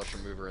nail polish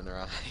remover in their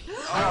eye.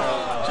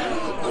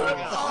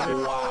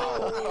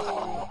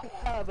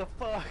 Oh, the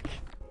fuck?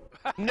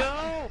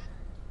 No!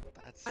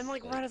 I'm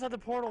like right outside the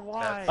portal.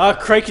 Why?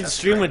 Criken's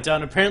stream went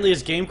down. Apparently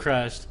his game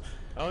crashed.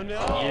 Oh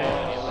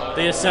no!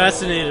 They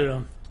assassinated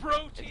him.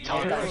 Protein.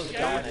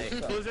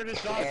 Blizzard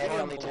is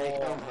awesome.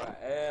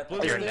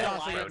 Blizzard is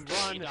awesome. Run.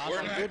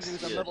 Good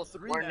news, I'm level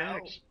 3 We're now.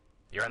 next.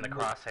 You're in the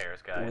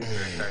crosshairs, guys. You're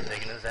gonna start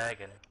digging a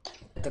zagging.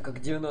 Это как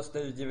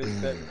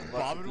 99.5.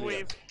 Bob and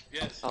weave.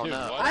 Yes. Oh Dude,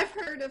 no. what? I've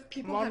heard of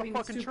people having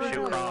fucking super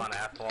trail.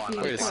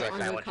 being Wait a put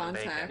second. under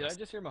contact. Did I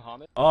just hear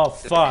Muhammad? Oh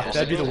fuck,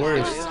 that'd be the I did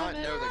worst. not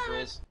know that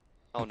girls.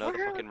 Oh no, the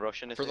fucking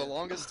Russian is For the here.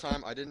 longest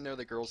time, I didn't know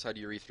that girls had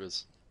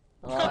urethras.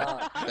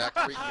 Ah. That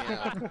freaked me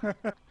out.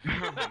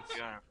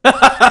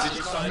 Did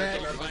you find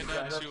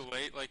out too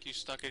late? Like you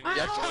stuck it in your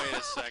wait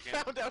a second.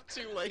 Found out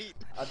too late.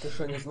 А ты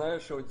что, не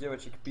знаешь, что у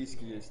девочек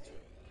письки есть?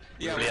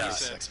 Yeah, what you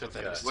said. Sex, but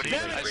that is What too do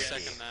you late. I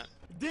second that.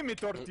 Damn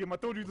it, Artyom, I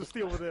told you to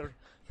stay over there.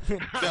 No.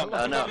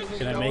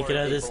 Can I make it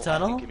out of this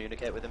tunnel?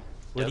 Communicate with him.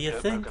 What do you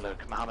think?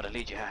 Look, Muhammad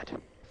Ali Jihad.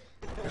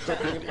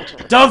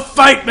 Don't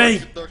fight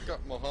me!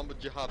 Muhammad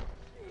Jihad.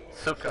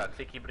 Suka,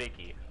 tiki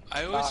briki.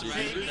 I always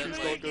imagined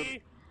that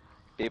like,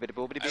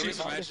 I always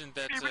I imagined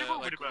that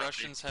like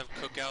Russians have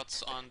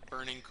cookouts on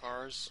burning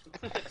cars.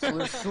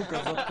 Слышь, сука,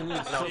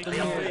 заткнись. No,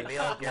 they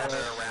all gather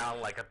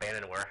around like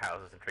abandoned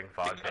warehouses and drink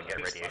vodka and get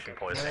radiation Мы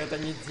poisoning. это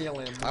не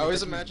делаем. I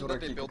always imagine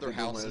that they build their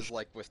houses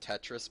like with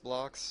Tetris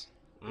blocks.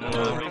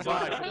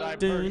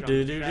 Actually,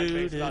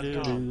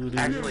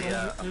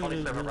 a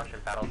funny server Russian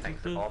battle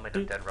tanks are all made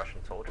of dead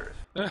Russian soldiers.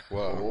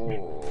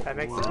 Whoa. That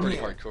makes That's sense. pretty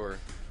hardcore.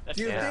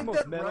 Do you Yeah. think Most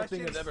that metal thing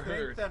Russians I've ever think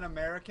heard. that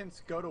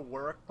Americans go to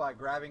work by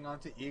grabbing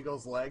onto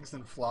eagles' legs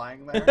and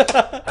flying there? That's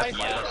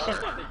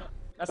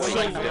Wait,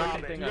 like you the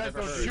don't- thing you I've guys ever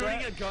don't heard. shoot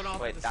Shooting a gun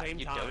off Wait, at the that, same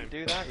you time. don't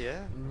do that? Yeah.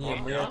 Не,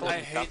 мы это... I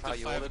hate how the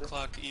you 5 ordered it.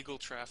 o'clock Eagle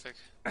traffic.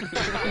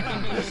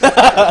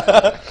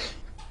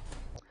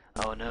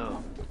 Oh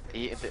no.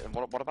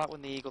 What about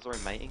when the eagles are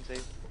in mating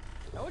season?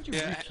 How would you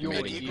Yeah, refuel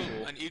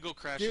an eagle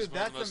crash is Dude,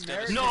 one of the that's most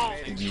American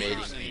devastating things made. I've Mating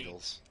ever seen.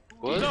 eagles.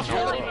 What? That's Oh,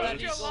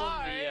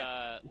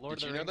 Lord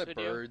Did of you the know Rings that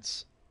video.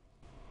 birds?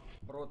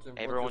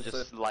 everyone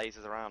just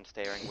lazes around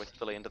staring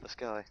wistfully into the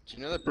sky. Do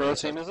you know that Bro,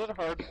 birds team, have is it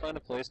hard to find a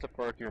place to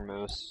park your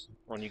moose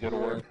when you go to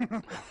work?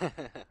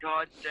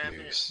 God damn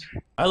it. moose?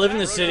 I live in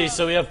the city,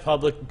 so we have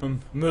public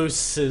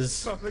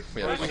mooses.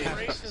 Yeah.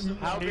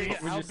 How big, Would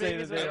how you say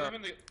big is that they it? are?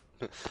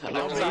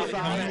 How big is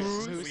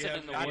it? Moose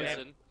in the woods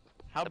and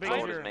How big is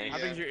your, how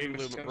big is your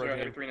igloo,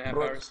 Brooklyn? 3.5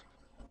 hours.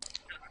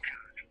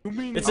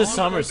 It's a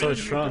summer, so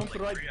it's shrunk.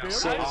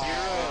 So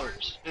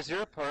is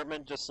your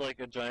apartment just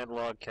like a giant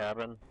log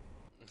cabin?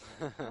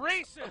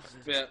 Racist!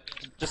 Yeah.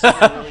 Just like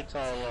a really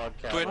tall log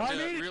But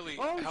cabin. really,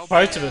 how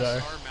Parts big of it are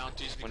are.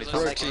 mounties? When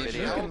Because it's I not saw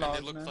video. them and they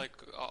Logs, look man. like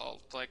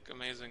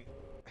amazing.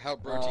 How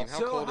bro team? How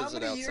So cold how is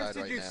it many years outside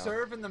did right you now?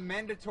 serve in the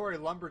mandatory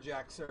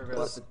lumberjack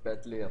service?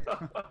 25 лет.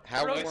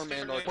 How warm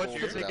and or What's cold the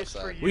is it biggest for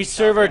outside? you? We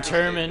serve our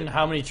term and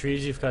how many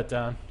trees you've cut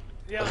down.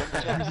 Yeah.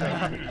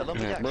 The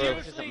lumberjack Bro.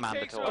 service isn't Oh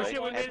mandatory.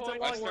 shit, we made it to I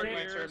long start my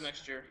years. term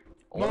next year.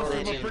 All Most of them are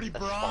Indians pretty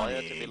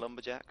aspire to brawny. be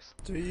lumberjacks.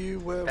 Do you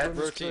wear That's Bro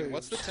women's team,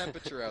 what's the clothes?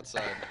 temperature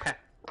outside?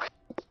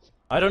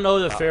 I don't know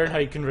the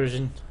Fahrenheit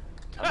conversion.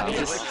 You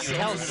wish you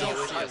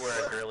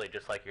were a girly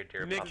just like your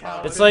dear Nick, papa.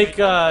 how- It's like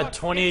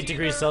 28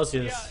 degrees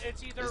Celsius. Yeah,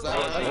 it's either Is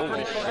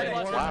that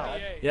what- Wow.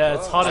 Yeah,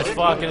 it's hot as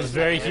fuck and it's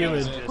very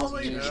humid.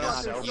 Holy You know shit,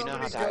 how there's you know so how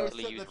many to ghosts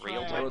actually at use the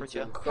real trial.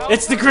 temperature?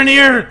 It's the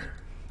Grenier!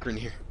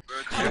 Grenier.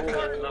 Nothing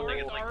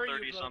is like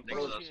 30 something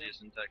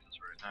Celsius in Texas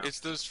right now. It's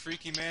those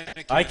freaky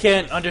mannequins. I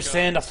can't with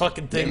understand a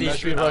fucking thing these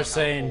people are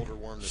saying.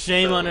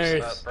 Shame on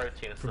earth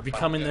for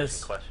becoming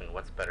this. Question: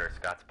 what's better,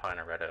 Scots pine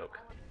or red oak?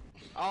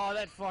 Oh,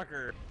 that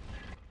fucker.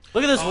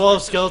 Look at this wall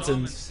of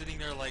skeletons. Sitting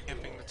there like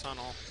camping the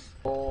tunnel.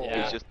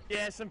 He's just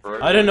Yeah, some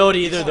Bro. I don't know what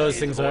either of those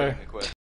things are.